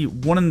technically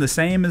one and the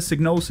same as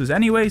Psygnosis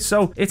anyway,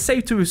 so it's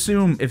safe to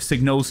assume if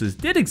Psygnosis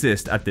did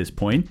exist at this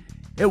point,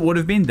 it would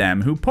have been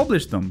them who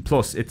published them.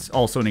 Plus, it's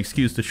also an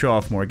excuse to show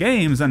off more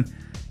games, and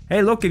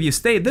hey look, if you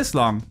stayed this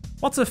long,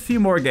 what's a few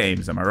more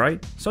games, am I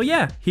right? So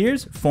yeah,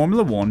 here's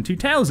Formula 1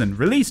 2000,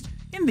 released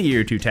in the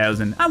year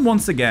 2000, and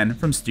once again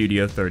from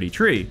Studio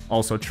 33.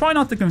 Also, try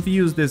not to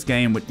confuse this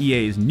game with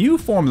EA's new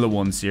Formula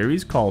 1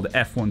 series called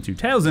F1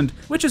 2000,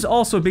 which is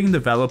also being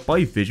developed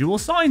by Visual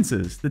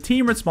Sciences, the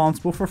team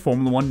responsible for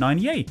Formula 1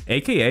 98,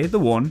 aka the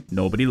one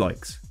nobody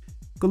likes.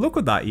 Good luck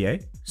with that, EA.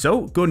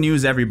 So, good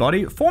news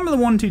everybody, Formula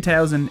 1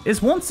 2000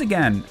 is once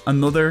again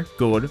another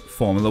good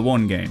Formula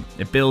 1 game.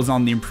 It builds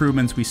on the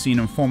improvements we've seen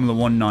in Formula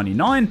 1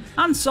 99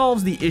 and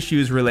solves the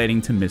issues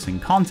relating to missing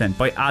content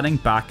by adding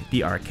back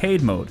the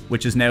arcade mode,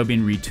 which has now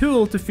been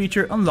retooled to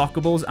feature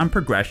unlockables and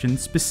progression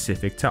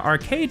specific to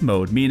arcade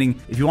mode, meaning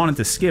if you wanted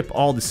to skip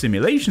all the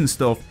simulation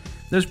stuff,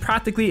 there's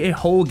practically a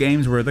whole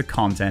game's worth of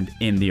content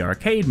in the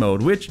arcade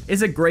mode, which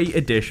is a great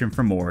addition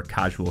for more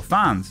casual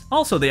fans.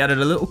 Also, they added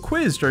a little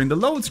quiz during the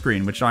load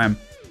screen, which I am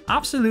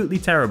absolutely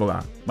terrible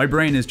at. My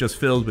brain is just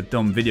filled with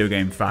dumb video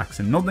game facts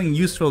and nothing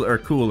useful or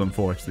cool,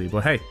 unfortunately,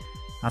 but hey,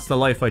 That's the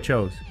life I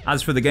chose.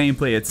 As for the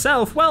gameplay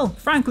itself, well,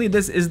 frankly,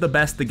 this is the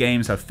best the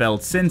games have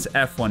felt since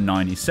F1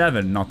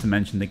 97, not to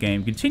mention the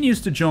game continues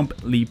to jump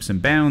leaps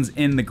and bounds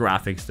in the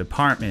graphics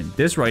department.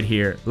 This right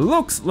here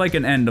looks like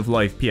an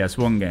end-of-life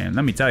PS1 game,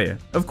 let me tell you.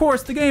 Of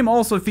course, the game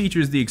also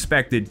features the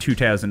expected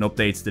 2000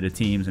 updates to the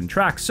teams and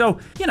tracks, so,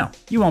 you know,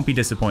 you won't be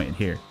disappointed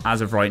here.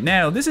 As of right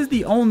now, this is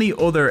the only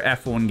other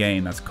F1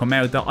 game that's come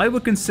out that I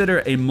would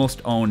consider a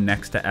must-own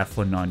next to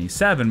F1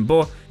 97,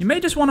 but you may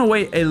just want to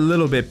wait a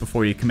little bit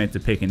before you commit to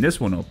picking this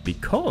one up,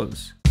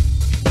 because...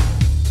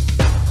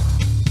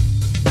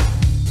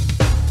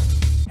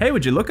 Hey,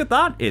 would you look at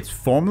that? It's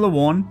Formula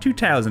 1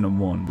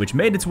 2001, which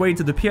made its way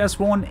to the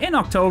PS1 in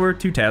October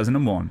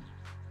 2001.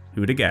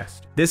 Who'd have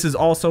guessed? This is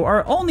also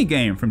our only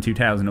game from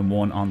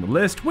 2001 on the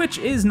list, which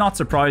is not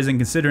surprising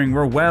considering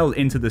we're well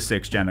into the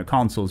 6th gen of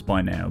consoles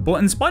by now.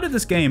 But in spite of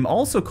this game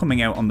also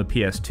coming out on the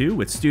PS2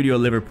 with Studio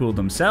Liverpool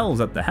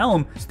themselves at the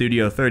helm,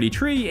 Studio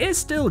 33 is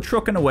still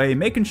trucking away,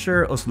 making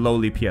sure us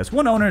lowly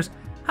PS1 owners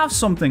have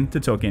something to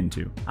tuck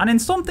into. And in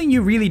something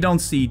you really don't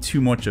see too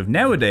much of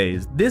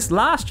nowadays, this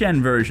last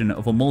gen version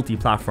of a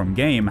multi-platform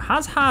game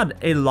has had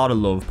a lot of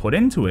love put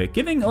into it,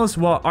 giving us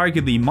what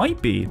arguably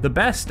might be the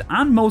best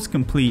and most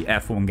complete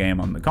F1 game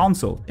on the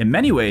console. In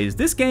many ways,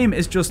 this game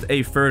is just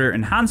a further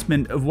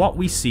enhancement of what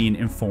we've seen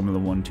in Formula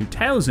 1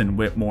 2000,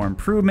 with more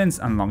improvements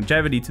and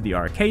longevity to the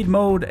arcade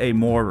mode, a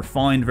more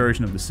refined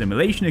version of the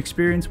simulation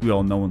experience we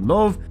all know and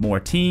love, more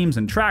teams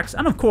and tracks,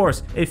 and of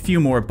course, a few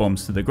more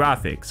bumps to the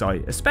graphics. I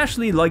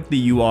especially like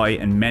the UI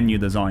and menu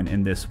design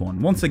in this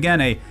one. Once again,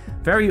 a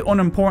very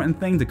unimportant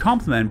thing to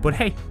compliment, but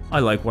hey,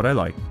 I like what I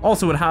like.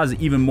 Also, it has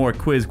even more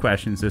quiz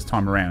questions this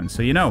time around,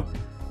 so you know,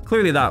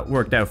 clearly that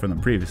worked out for them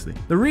previously.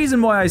 The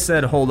reason why I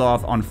said hold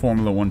off on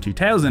Formula 1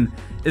 2000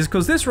 is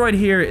because this right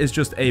here is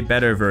just a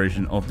better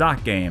version of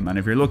that game, and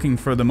if you're looking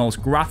for the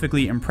most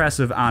graphically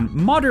impressive and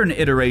modern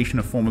iteration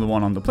of Formula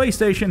 1 on the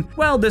PlayStation,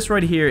 well, this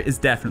right here is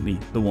definitely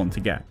the one to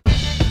get.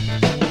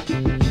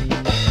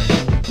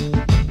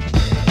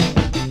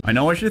 I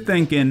know what you're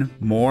thinking,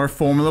 more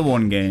Formula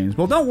 1 games.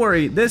 Well, don't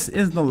worry, this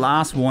is the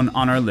last one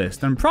on our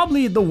list, and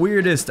probably the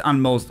weirdest and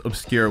most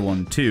obscure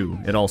one too.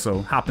 It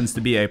also happens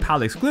to be a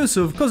PAL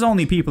exclusive, because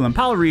only people in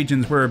PAL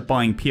regions were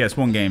buying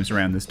PS1 games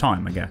around this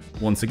time, I guess.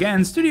 Once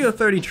again, Studio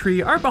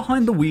 33 are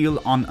behind the wheel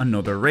on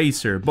another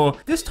racer, but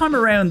this time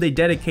around they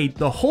dedicate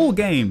the whole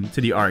game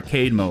to the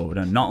arcade mode,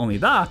 and not only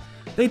that,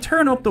 they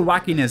turn up the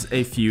wackiness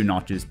a few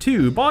notches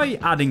too by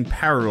adding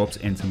power-ups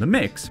into the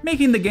mix,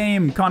 making the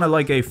game kind of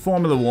like a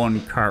Formula 1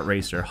 kart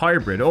racer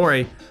hybrid, or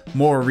a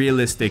more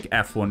realistic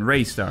F1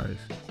 race stars.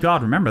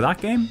 God, remember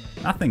that game?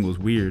 That thing was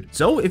weird.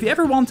 So if you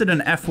ever wanted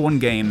an F1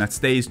 game that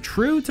stays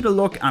true to the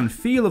look and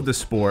feel of the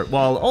sport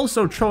while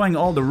also throwing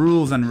all the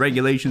rules and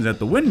regulations out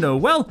the window,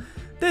 well,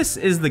 this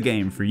is the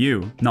game for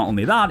you. Not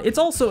only that, it's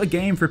also a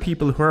game for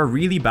people who are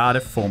really bad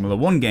at Formula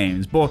 1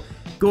 games, but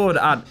good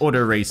at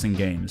other racing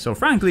games. So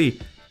frankly,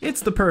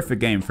 it's the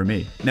perfect game for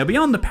me. Now,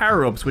 beyond the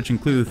power-ups, which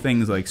include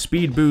things like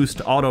speed boost,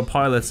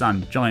 autopilots,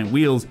 and giant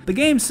wheels, the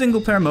game's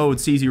single-player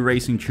mode sees you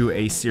racing through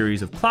a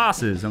series of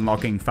classes,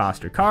 unlocking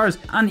faster cars,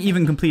 and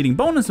even completing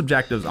bonus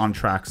objectives on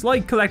tracks,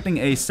 like collecting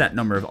a set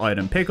number of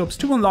item pickups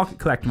to unlock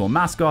collectible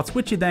mascots,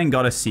 which you then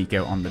gotta seek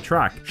out on the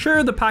track.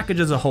 Sure, the package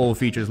as a whole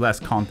features less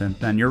content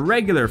than your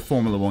regular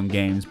Formula 1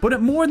 games, but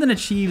it more than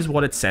achieves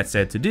what it sets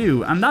out to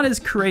do, and that is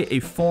create a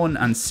fun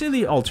and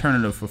silly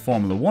alternative for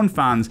Formula 1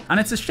 fans, and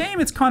it's a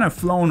shame it's kind of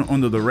flown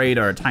under the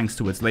radar thanks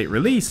to its late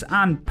release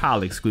and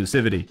PAL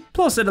exclusivity.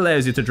 Plus, it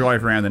allows you to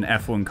drive around in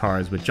F1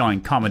 cars with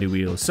giant comedy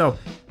wheels, so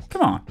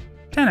come on,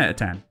 10 out of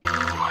 10.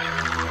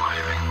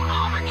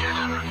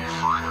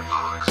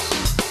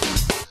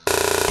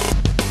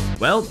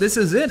 Well, this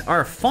is it,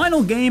 our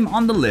final game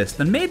on the list,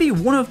 and maybe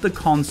one of the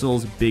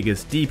console's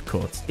biggest deep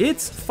cuts.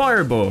 It's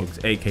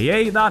Firebugs,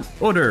 aka that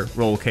other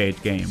roll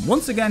cage game,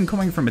 once again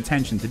coming from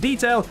attention to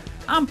detail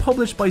and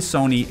published by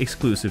Sony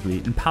exclusively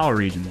in PAL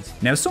regions.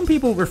 Now, some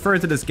people refer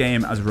to this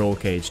game as Roll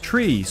Cage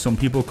 3, some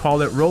people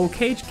call it Roll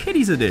Cage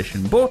Kiddies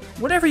Edition, but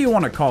whatever you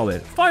want to call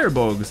it,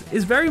 Firebugs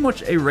is very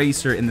much a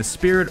racer in the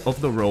spirit of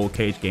the Roll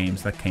Cage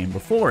games that came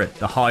before it.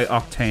 The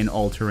high-octane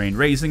all-terrain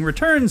racing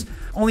returns,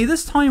 only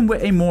this time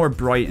with a more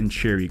bright and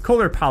cheery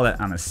color palette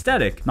and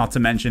aesthetic, not to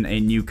mention a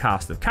new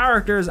cast of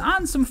characters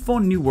and some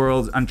fun new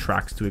worlds and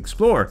tracks to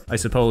explore. I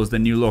suppose the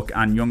new look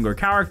and younger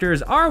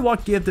characters are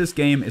what give this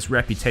game its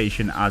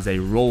reputation as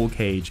a Roll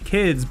Cage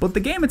Kids, but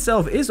the game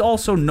itself is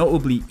also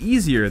notably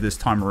easier this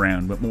time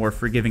around with more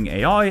forgiving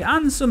AI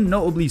and some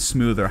notably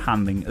smoother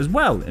handling as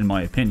well, in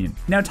my opinion.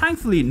 Now,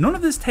 thankfully, none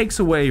of this takes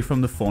away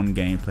from the fun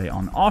gameplay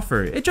on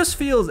offer. It just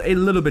feels a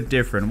little bit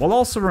different while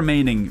also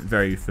remaining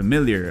very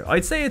familiar.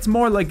 I'd say it's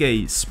more like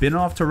a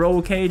spin-off to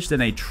Roll Cage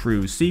than a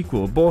true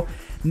sequel, but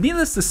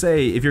needless to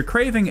say, if you're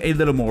craving a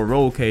little more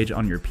Roll Cage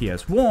on your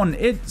PS1,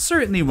 it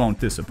certainly won't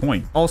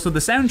disappoint. Also, the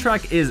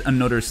soundtrack is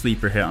another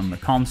sleeper hit on the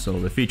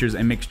console. It features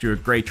a mixture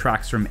with great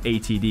tracks from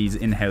ATD's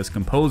in-house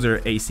composer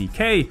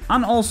ACK,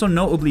 and also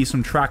notably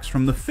some tracks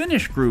from the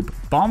Finnish group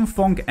Bomb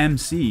Funk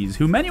MCs,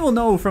 who many will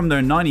know from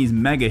their 90s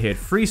mega hit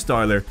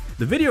Freestyler,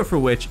 the video for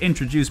which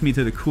introduced me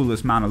to the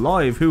coolest man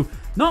alive, who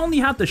not only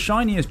had the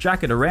shiniest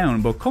jacket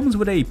around, but comes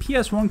with a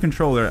PS1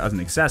 controller as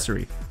an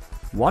accessory.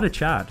 What a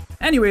Chad.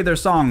 Anyway, their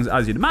songs,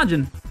 as you'd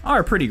imagine,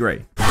 are pretty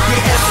great. The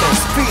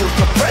essence, feel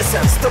the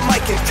presence, the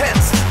mic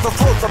intense, the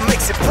flow that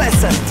makes it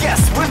pleasant.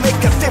 Yes, we make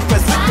a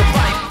difference with the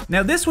vibe.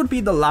 Now this would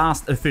be the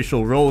last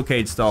official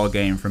Rollcade style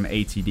game from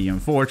ATD,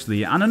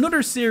 unfortunately, and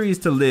another series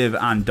to live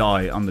and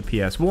die on the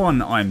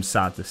PS1, I'm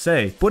sad to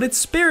say. But its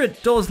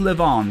spirit does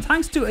live on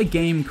thanks to a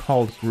game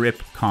called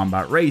Grip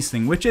Combat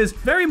Racing, which is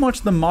very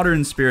much the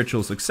modern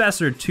spiritual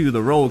successor to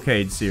the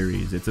Rollcade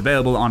series. It's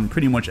available on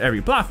pretty much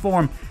every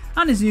platform,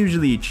 and is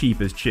usually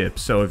cheap as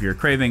chips, so if you're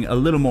craving a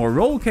little more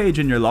roll cage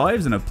in your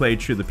lives and have played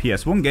through the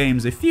PS1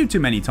 games a few too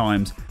many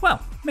times,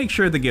 well, make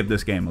sure to give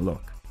this game a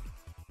look.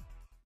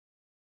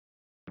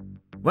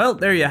 Well,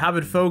 there you have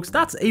it folks,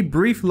 that's a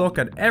brief look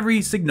at every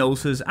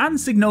Psygnosis and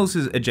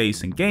Psygnosis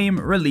adjacent game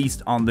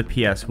released on the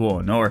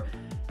PS1, or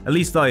at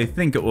least I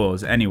think it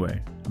was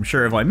anyway. I'm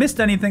sure if I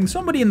missed anything,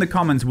 somebody in the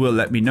comments will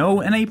let me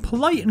know in a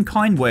polite and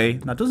kind way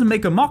that doesn't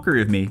make a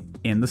mockery of me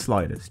in the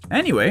slightest.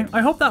 Anyway,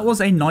 I hope that was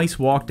a nice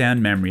walk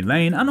down memory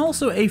lane and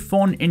also a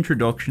fun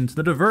introduction to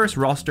the diverse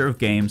roster of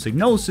games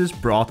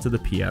Psygnosis brought to the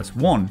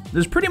PS1.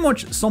 There's pretty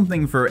much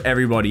something for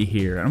everybody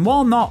here, and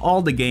while not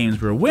all the games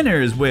were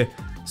winners, with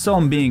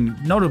some being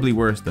notably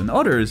worse than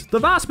others, the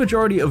vast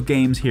majority of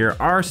games here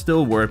are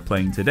still worth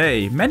playing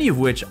today, many of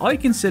which I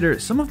consider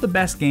some of the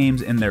best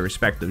games in their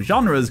respective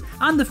genres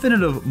and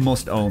definitive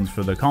must-owns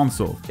for the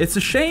console. It's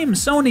a shame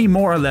Sony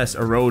more or less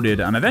eroded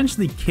and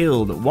eventually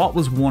killed what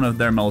was one of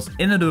their most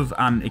innovative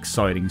and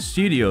exciting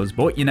studios,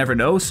 but you never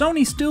know,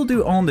 Sony still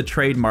do own the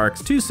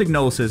trademarks to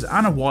Psygnosis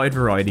and a wide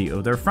variety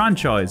of their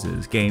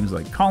franchises. Games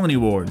like Colony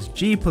Wars,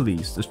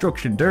 G-Police,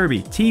 Destruction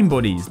Derby, Team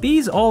Buddies,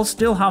 these all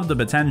still have the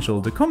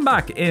potential to come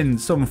back in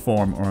some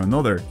form or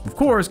another. Of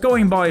course,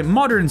 going by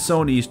modern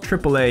Sony's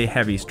AAA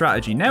heavy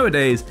strategy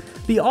nowadays,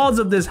 the odds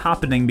of this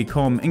happening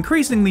become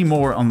increasingly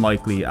more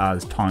unlikely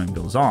as time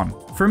goes on.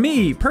 For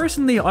me,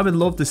 personally, I would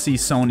love to see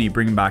Sony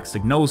bring back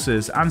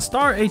Psygnosis and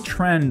start a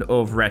trend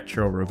of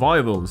retro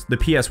revivals. The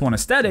PS1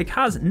 aesthetic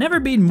has never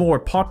been more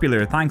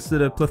popular thanks to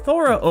the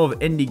plethora of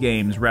indie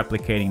games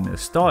replicating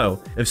this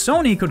style. If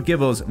Sony could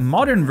give us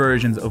modern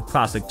versions of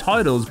classic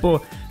titles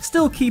but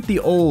still keep the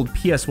old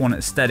PS1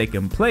 aesthetic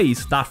in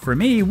place, that for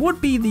me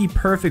would be the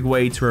perfect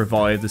way to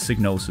revive the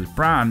Psygnosis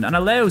brand and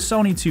allow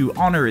Sony to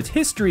honour its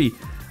history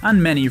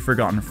and many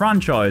forgotten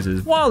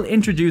franchises, while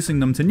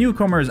introducing them to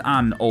newcomers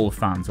and old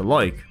fans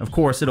alike. Of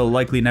course, it'll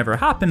likely never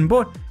happen,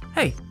 but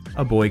hey,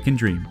 a boy can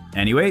dream.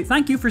 Anyway,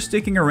 thank you for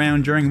sticking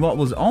around during what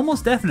was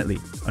almost definitely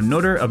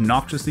another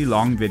obnoxiously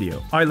long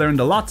video. I learned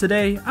a lot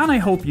today, and I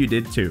hope you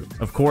did too.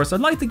 Of course, I'd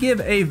like to give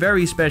a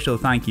very special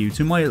thank you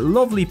to my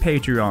lovely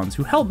Patreons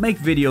who help make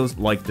videos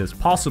like this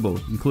possible,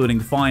 including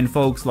fine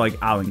folks like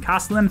Alan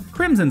Castellan,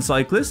 Crimson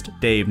Cyclist,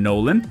 Dave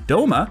Nolan,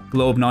 Doma,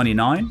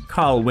 Globe99,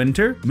 Kyle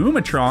Winter,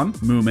 Moomatron,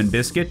 Moomin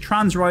Biscuit,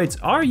 Trans Rights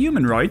Are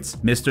Human Rights,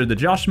 Mr. the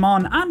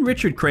Joshmon, and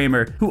Richard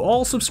Kramer, who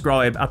all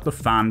subscribe at the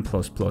Fan++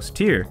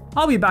 tier.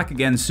 I'll be back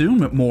again soon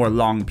with more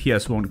long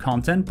PS1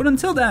 content, but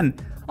until then,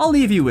 I'll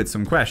leave you with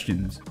some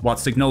questions. What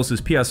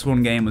Psygnosis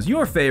PS1 game was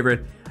your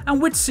favourite,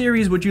 and which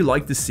series would you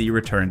like to see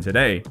return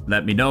today?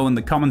 Let me know in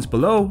the comments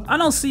below,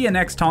 and I'll see you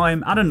next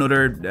time at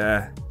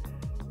another,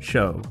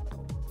 show.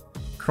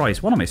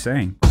 Christ, what am I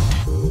saying?